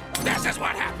Gaylord. This is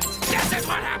what happens. This is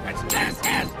what happens. This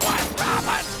is what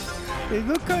happens. They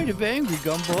look kind of angry,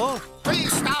 Gumball.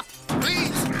 Please stop.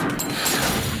 Please.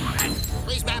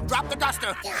 Please, ma'am, drop the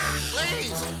duster.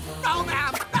 Please. No,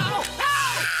 ma'am. No.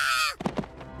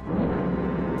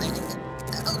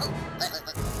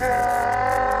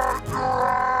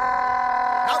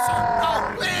 No, sir. No,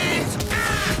 please.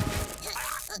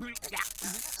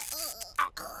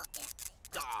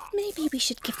 Maybe we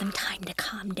should give them time to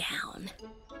calm down.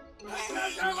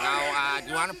 So, do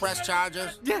you want to press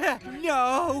charges?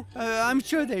 No, I'm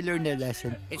sure they learned their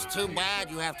lesson. It's too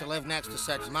bad you have to live next to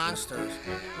such monsters.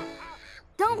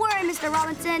 Don't worry, Mr.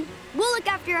 Robinson. We'll look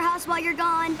after your house while you're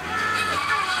gone.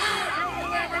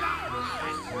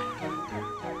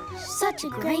 Such a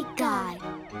great guy.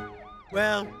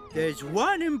 Well, there's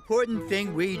one important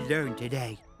thing we learned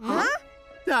today. Huh?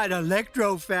 That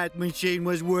electro-fat machine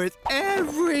was worth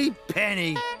every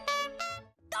penny.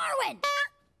 Darwin!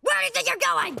 Where do you think you're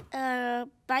going?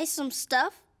 Buy some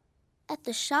stuff? At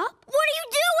the shop? What are you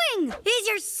doing? He's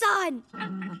your son.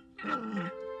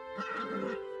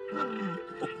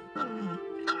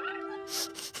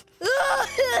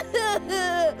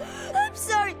 I'm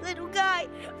sorry, little guy.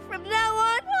 From now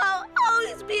on, I'll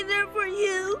always be there for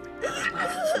you.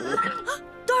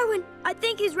 Darwin, I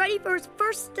think he's ready for his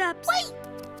first steps. Wait!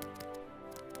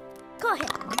 Go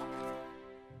ahead.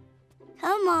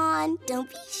 Come on, don't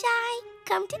be shy.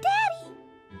 Come to Daddy.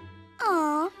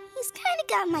 Aw, he's kind of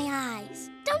got my eyes.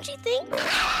 Don't you think? Got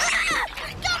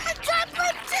my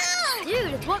chocolate too!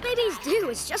 Dude, it's what babies do.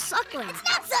 It's just suckling. It's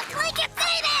not suckling, it's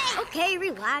eating! Okay,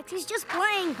 relax. He's just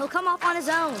playing. He'll come off on his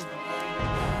own.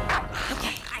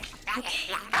 Okay.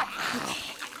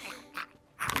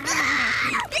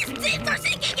 His teeth are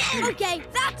sinking in! Okay,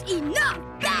 that's enough!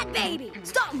 Bad baby!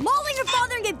 Stop mauling your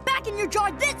father and get back in your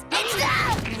jar this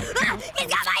instant! He's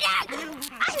got my neck!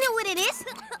 I know what it is.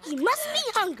 He must be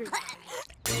hungry.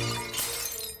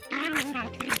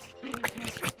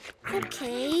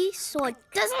 Okay, so it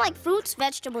doesn't like fruits,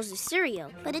 vegetables, or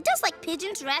cereal, but it does like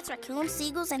pigeons, rats, raccoons,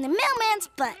 seagulls, and the mailman's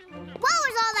butt. What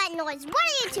was all that noise? What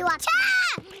are you two up to?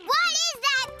 What is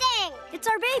that thing? It's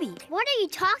our baby. What are you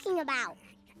talking about?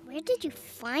 Where did you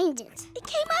find it? It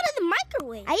came out of the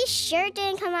microwave. Are you sure it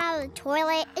didn't come out of the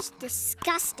toilet? It's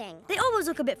disgusting. They always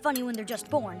look a bit funny when they're just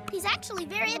born. He's actually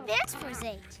very advanced for his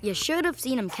age. You should have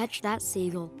seen him catch that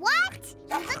seagull. What?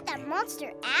 You let that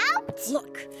monster out?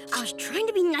 Look, I was trying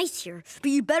to be nice here,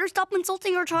 but you better stop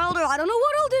insulting our child or I don't know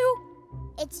what I'll do.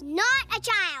 It's not a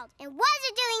child. And what is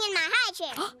it doing in my high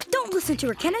chair? Don't listen to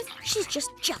her, Kenneth. She's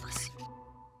just jealous.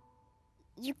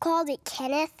 You called it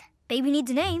Kenneth? Baby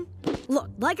needs a name. Look,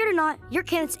 like it or not, you're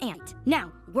Kenneth's aunt.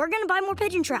 Now, we're gonna buy more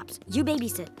pigeon traps. You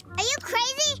babysit. Are you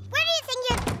crazy? Where do you think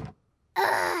you're...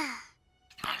 Ugh.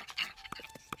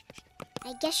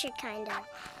 I guess you're kind of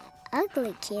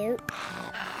ugly cute.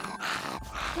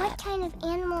 What kind of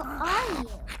animal are you?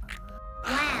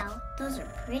 Wow, those are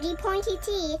pretty pointy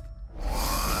teeth.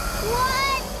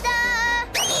 What the...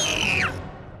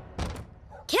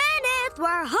 Kenneth,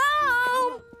 we're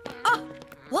home! Oh,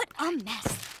 what a mess.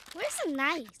 Where's the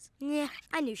knives? Yeah,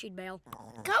 I knew she'd bail.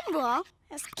 Gumball,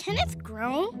 has Kenneth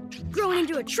grown? Grown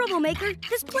into a troublemaker?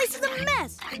 This place is a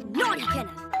mess. Naughty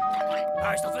Kenneth.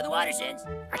 Parcel for the watersheds.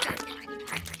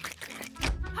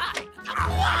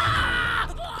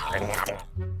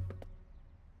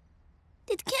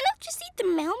 Did Kenneth just eat the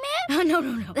mailman?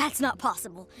 No. That's not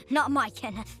possible. Not my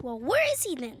Kenneth. Well, where is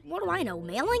he then? What do I know,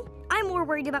 mailing? I'm more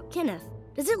worried about Kenneth.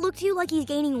 Does it look to you like he's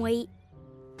gaining weight?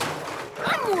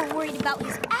 I'm more worried about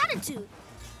his attitude.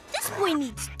 This boy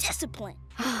needs discipline.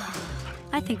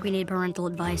 I think we need parental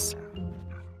advice.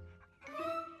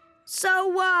 So,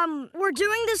 we're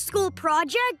doing this school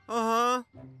project. Uh-huh.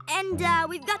 And,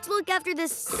 we've got to look after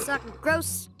this,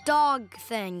 gross dog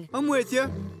thing. I'm with you.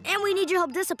 And we need your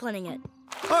help disciplining it.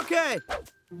 Okay.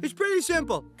 It's pretty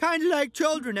simple. Kind of like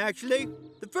children, actually.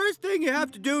 The first thing you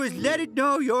have to do is let it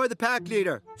know you're the pack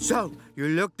leader. So, you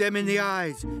look them in the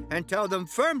eyes and tell them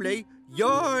firmly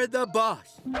you're the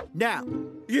boss. Now,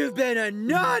 you've been a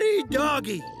naughty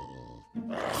doggy.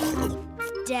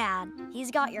 Dad,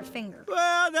 he's got your finger.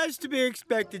 Well, that's to be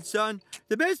expected, son.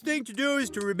 The best thing to do is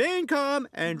to remain calm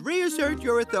and reassert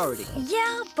your authority.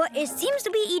 Yeah, but it seems to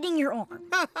be eating your arm.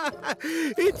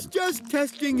 It's just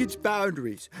testing its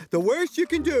boundaries. The worst you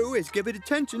can do is give it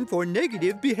attention for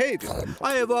negative behavior.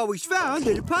 I have always found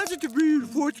that a positive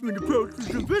reinforcement approach is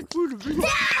the best way to be.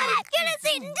 Dad! Kenneth's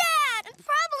eating Dad! And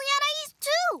probably Anais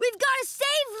too! We've got to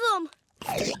save them!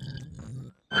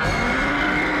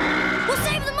 We'll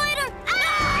save them later!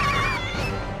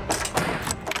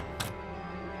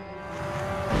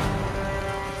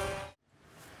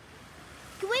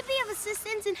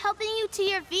 assistance in helping you to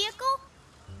your vehicle?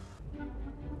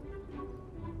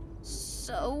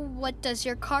 So, what does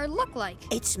your car look like?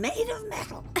 It's made of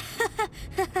metal.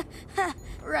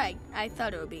 Right, I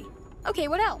thought it would be. Okay,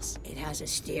 what else? It has a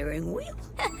steering wheel.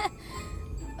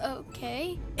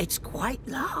 Okay. It's quite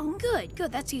long.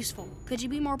 Good, that's useful. Could you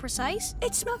be more precise?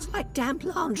 It smells like damp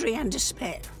laundry and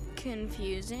despair.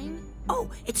 Confusing.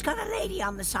 Oh, it's got a lady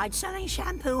on the side selling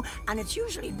shampoo, and it's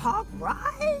usually parked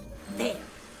right there.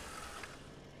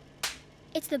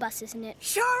 It's the bus, isn't it?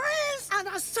 Sure is! And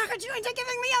I suckered you into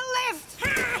giving me a lift!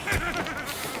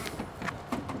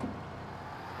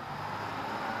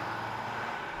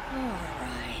 All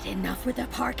right, enough with the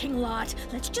parking lot.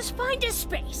 Let's just find a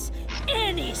space.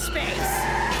 Any space!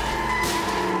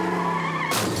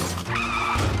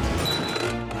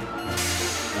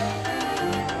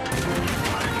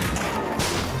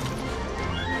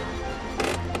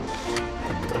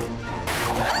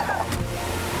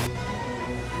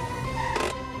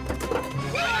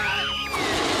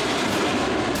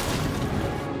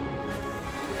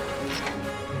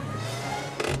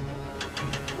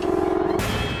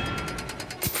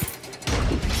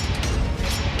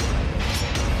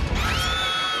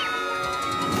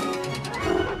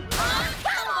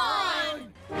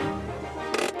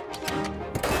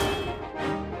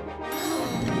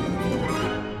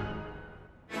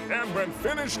 And when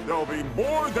finished, there'll be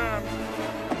more than...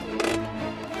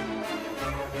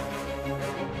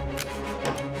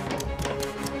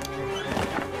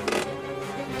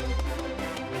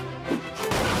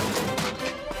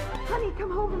 Honey,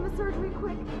 come home from the surgery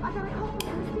quick. I gotta call for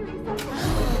the mysterious suspect.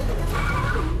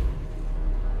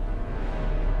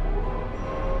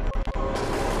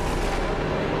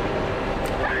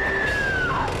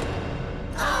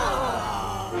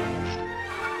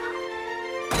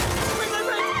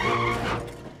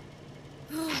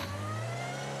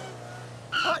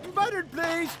 Hot and buttered,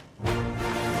 please.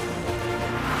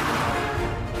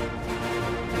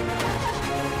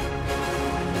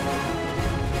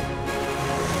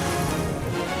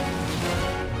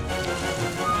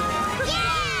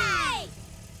 Yay!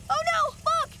 Oh no,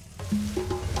 look!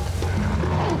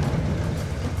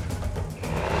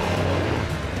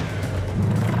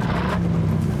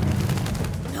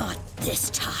 Not this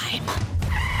time.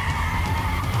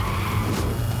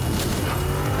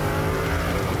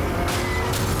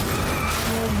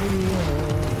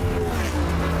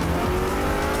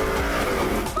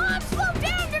 Mom, slow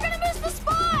down! You're gonna miss the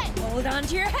spot! Hold on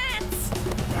to your hats.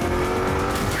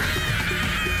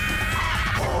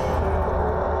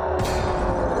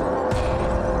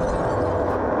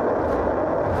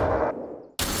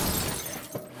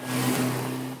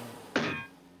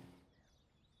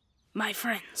 My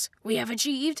friends, we have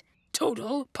achieved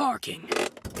total parking. Yeah!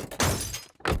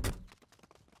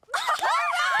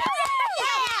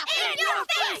 In your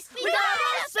face! We got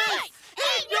our space!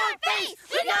 In your face!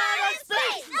 We got our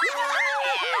space!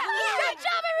 Good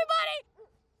job, everybody!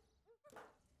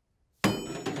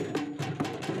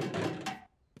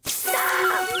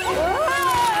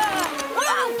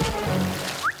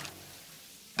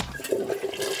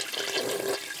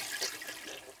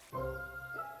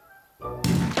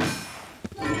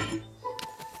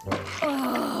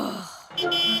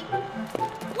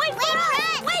 Wait for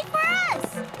us! Wait for us!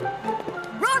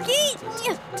 Rocky!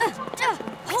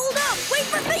 Hold up! Wait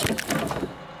for me!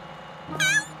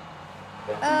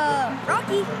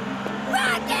 Rocky?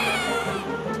 Rocky!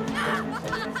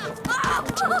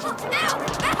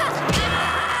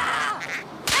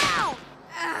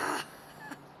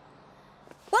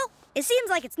 Well, it seems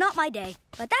like it's not my day,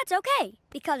 but that's okay,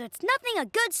 because it's nothing a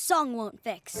good song won't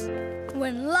fix.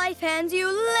 When life hands you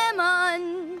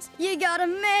lemons, you gotta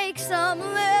make some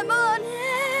lemonade.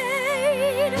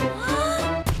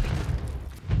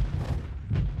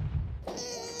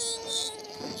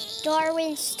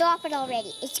 Darwin, stop it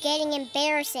already. It's getting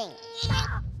embarrassing.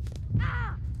 Ow!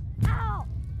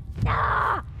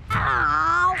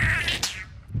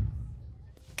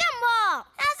 Gumball,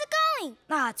 how's it going?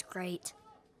 That's great.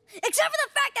 Except for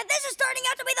the fact that this is turning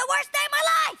out to be the worst day of my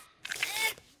life!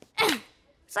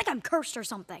 It's like I'm cursed or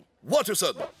something.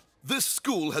 Watterson, this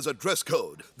school has a dress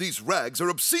code. These rags are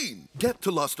obscene. Get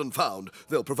to Lost and Found.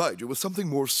 They'll provide you with something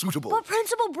more suitable. But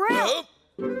Principal Brown...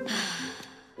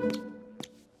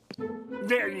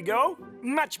 There you go.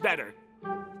 Much better.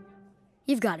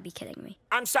 You've got to be kidding me.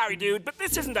 I'm sorry, dude, but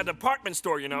this isn't a department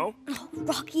store, you know. Oh,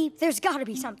 Rocky, there's got to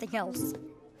be something else.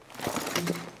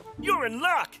 You're in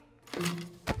luck.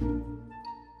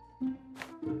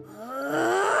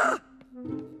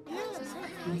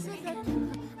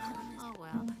 Oh,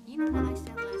 well. You know what I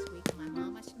said last week to my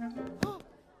mama?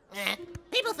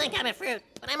 People think I'm a fruit,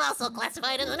 but I'm also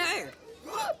classified as an herb.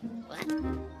 What?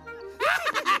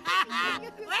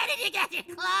 Where did you get your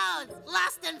clothes?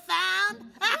 Lost and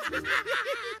found?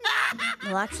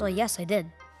 Well, actually, yes, I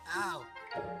did. Oh.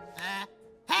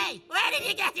 Hey, where did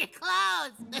you get your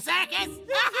clothes? The circus?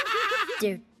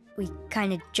 Dude, we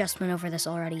kind of just went over this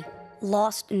already.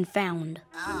 Lost and found.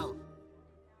 Oh.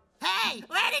 Hey,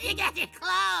 where did you get your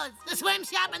clothes? The swim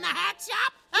shop and the hat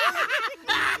shop?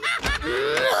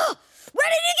 Where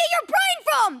did you get your brain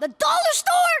from? The dollar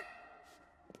store?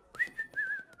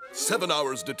 7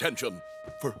 hours detention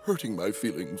for hurting my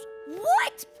feelings.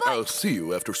 What? But... I'll see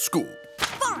you after school.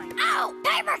 Fine. Ow!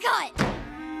 Paper cut!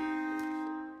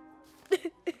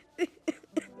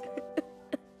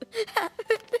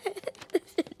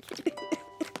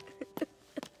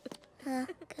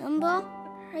 Gumball,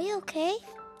 are you okay?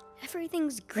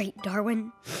 Everything's great,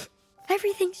 Darwin.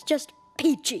 Everything's just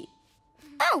peachy.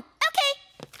 Oh, okay.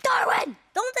 Darwin,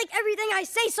 don't take everything I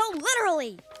say so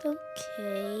literally.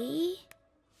 Okay.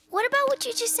 What about what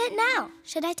you just said now?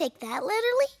 Should I take that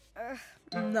literally?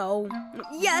 No.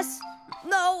 Yes.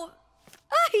 No.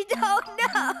 I don't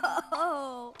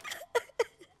know.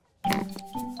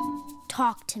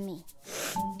 Talk to me.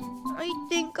 I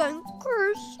think I'm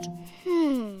cursed.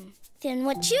 Then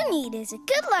what you need is a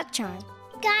good luck charm.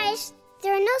 Guys,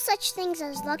 there are no such things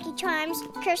as lucky charms,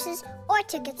 curses, or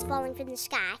tickets falling from the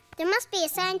sky. There must be a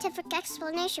scientific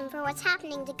explanation for what's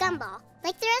happening to Gumball,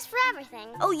 like there is for everything.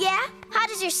 Oh, yeah? How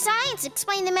does your science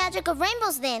explain the magic of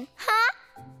rainbows then? Huh?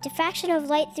 Diffraction of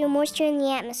light through moisture in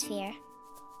the atmosphere.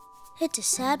 It's a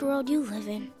sad world you live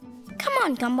in. Come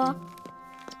on, Gumball.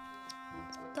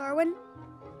 Darwin,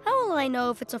 how will I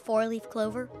know if it's a 4-leaf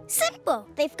clover? Simple.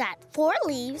 They've got 4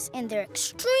 leaves, and they're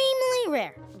extremely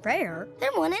rare. Rare?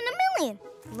 They're 1 in a million.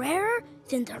 Rarer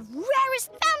than the rarest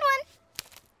found one.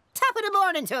 Top of the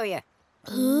morning to you.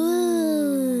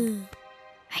 Ooh.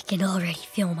 I can already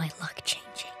feel my luck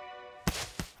changing.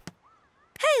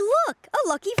 Hey, look! A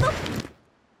lucky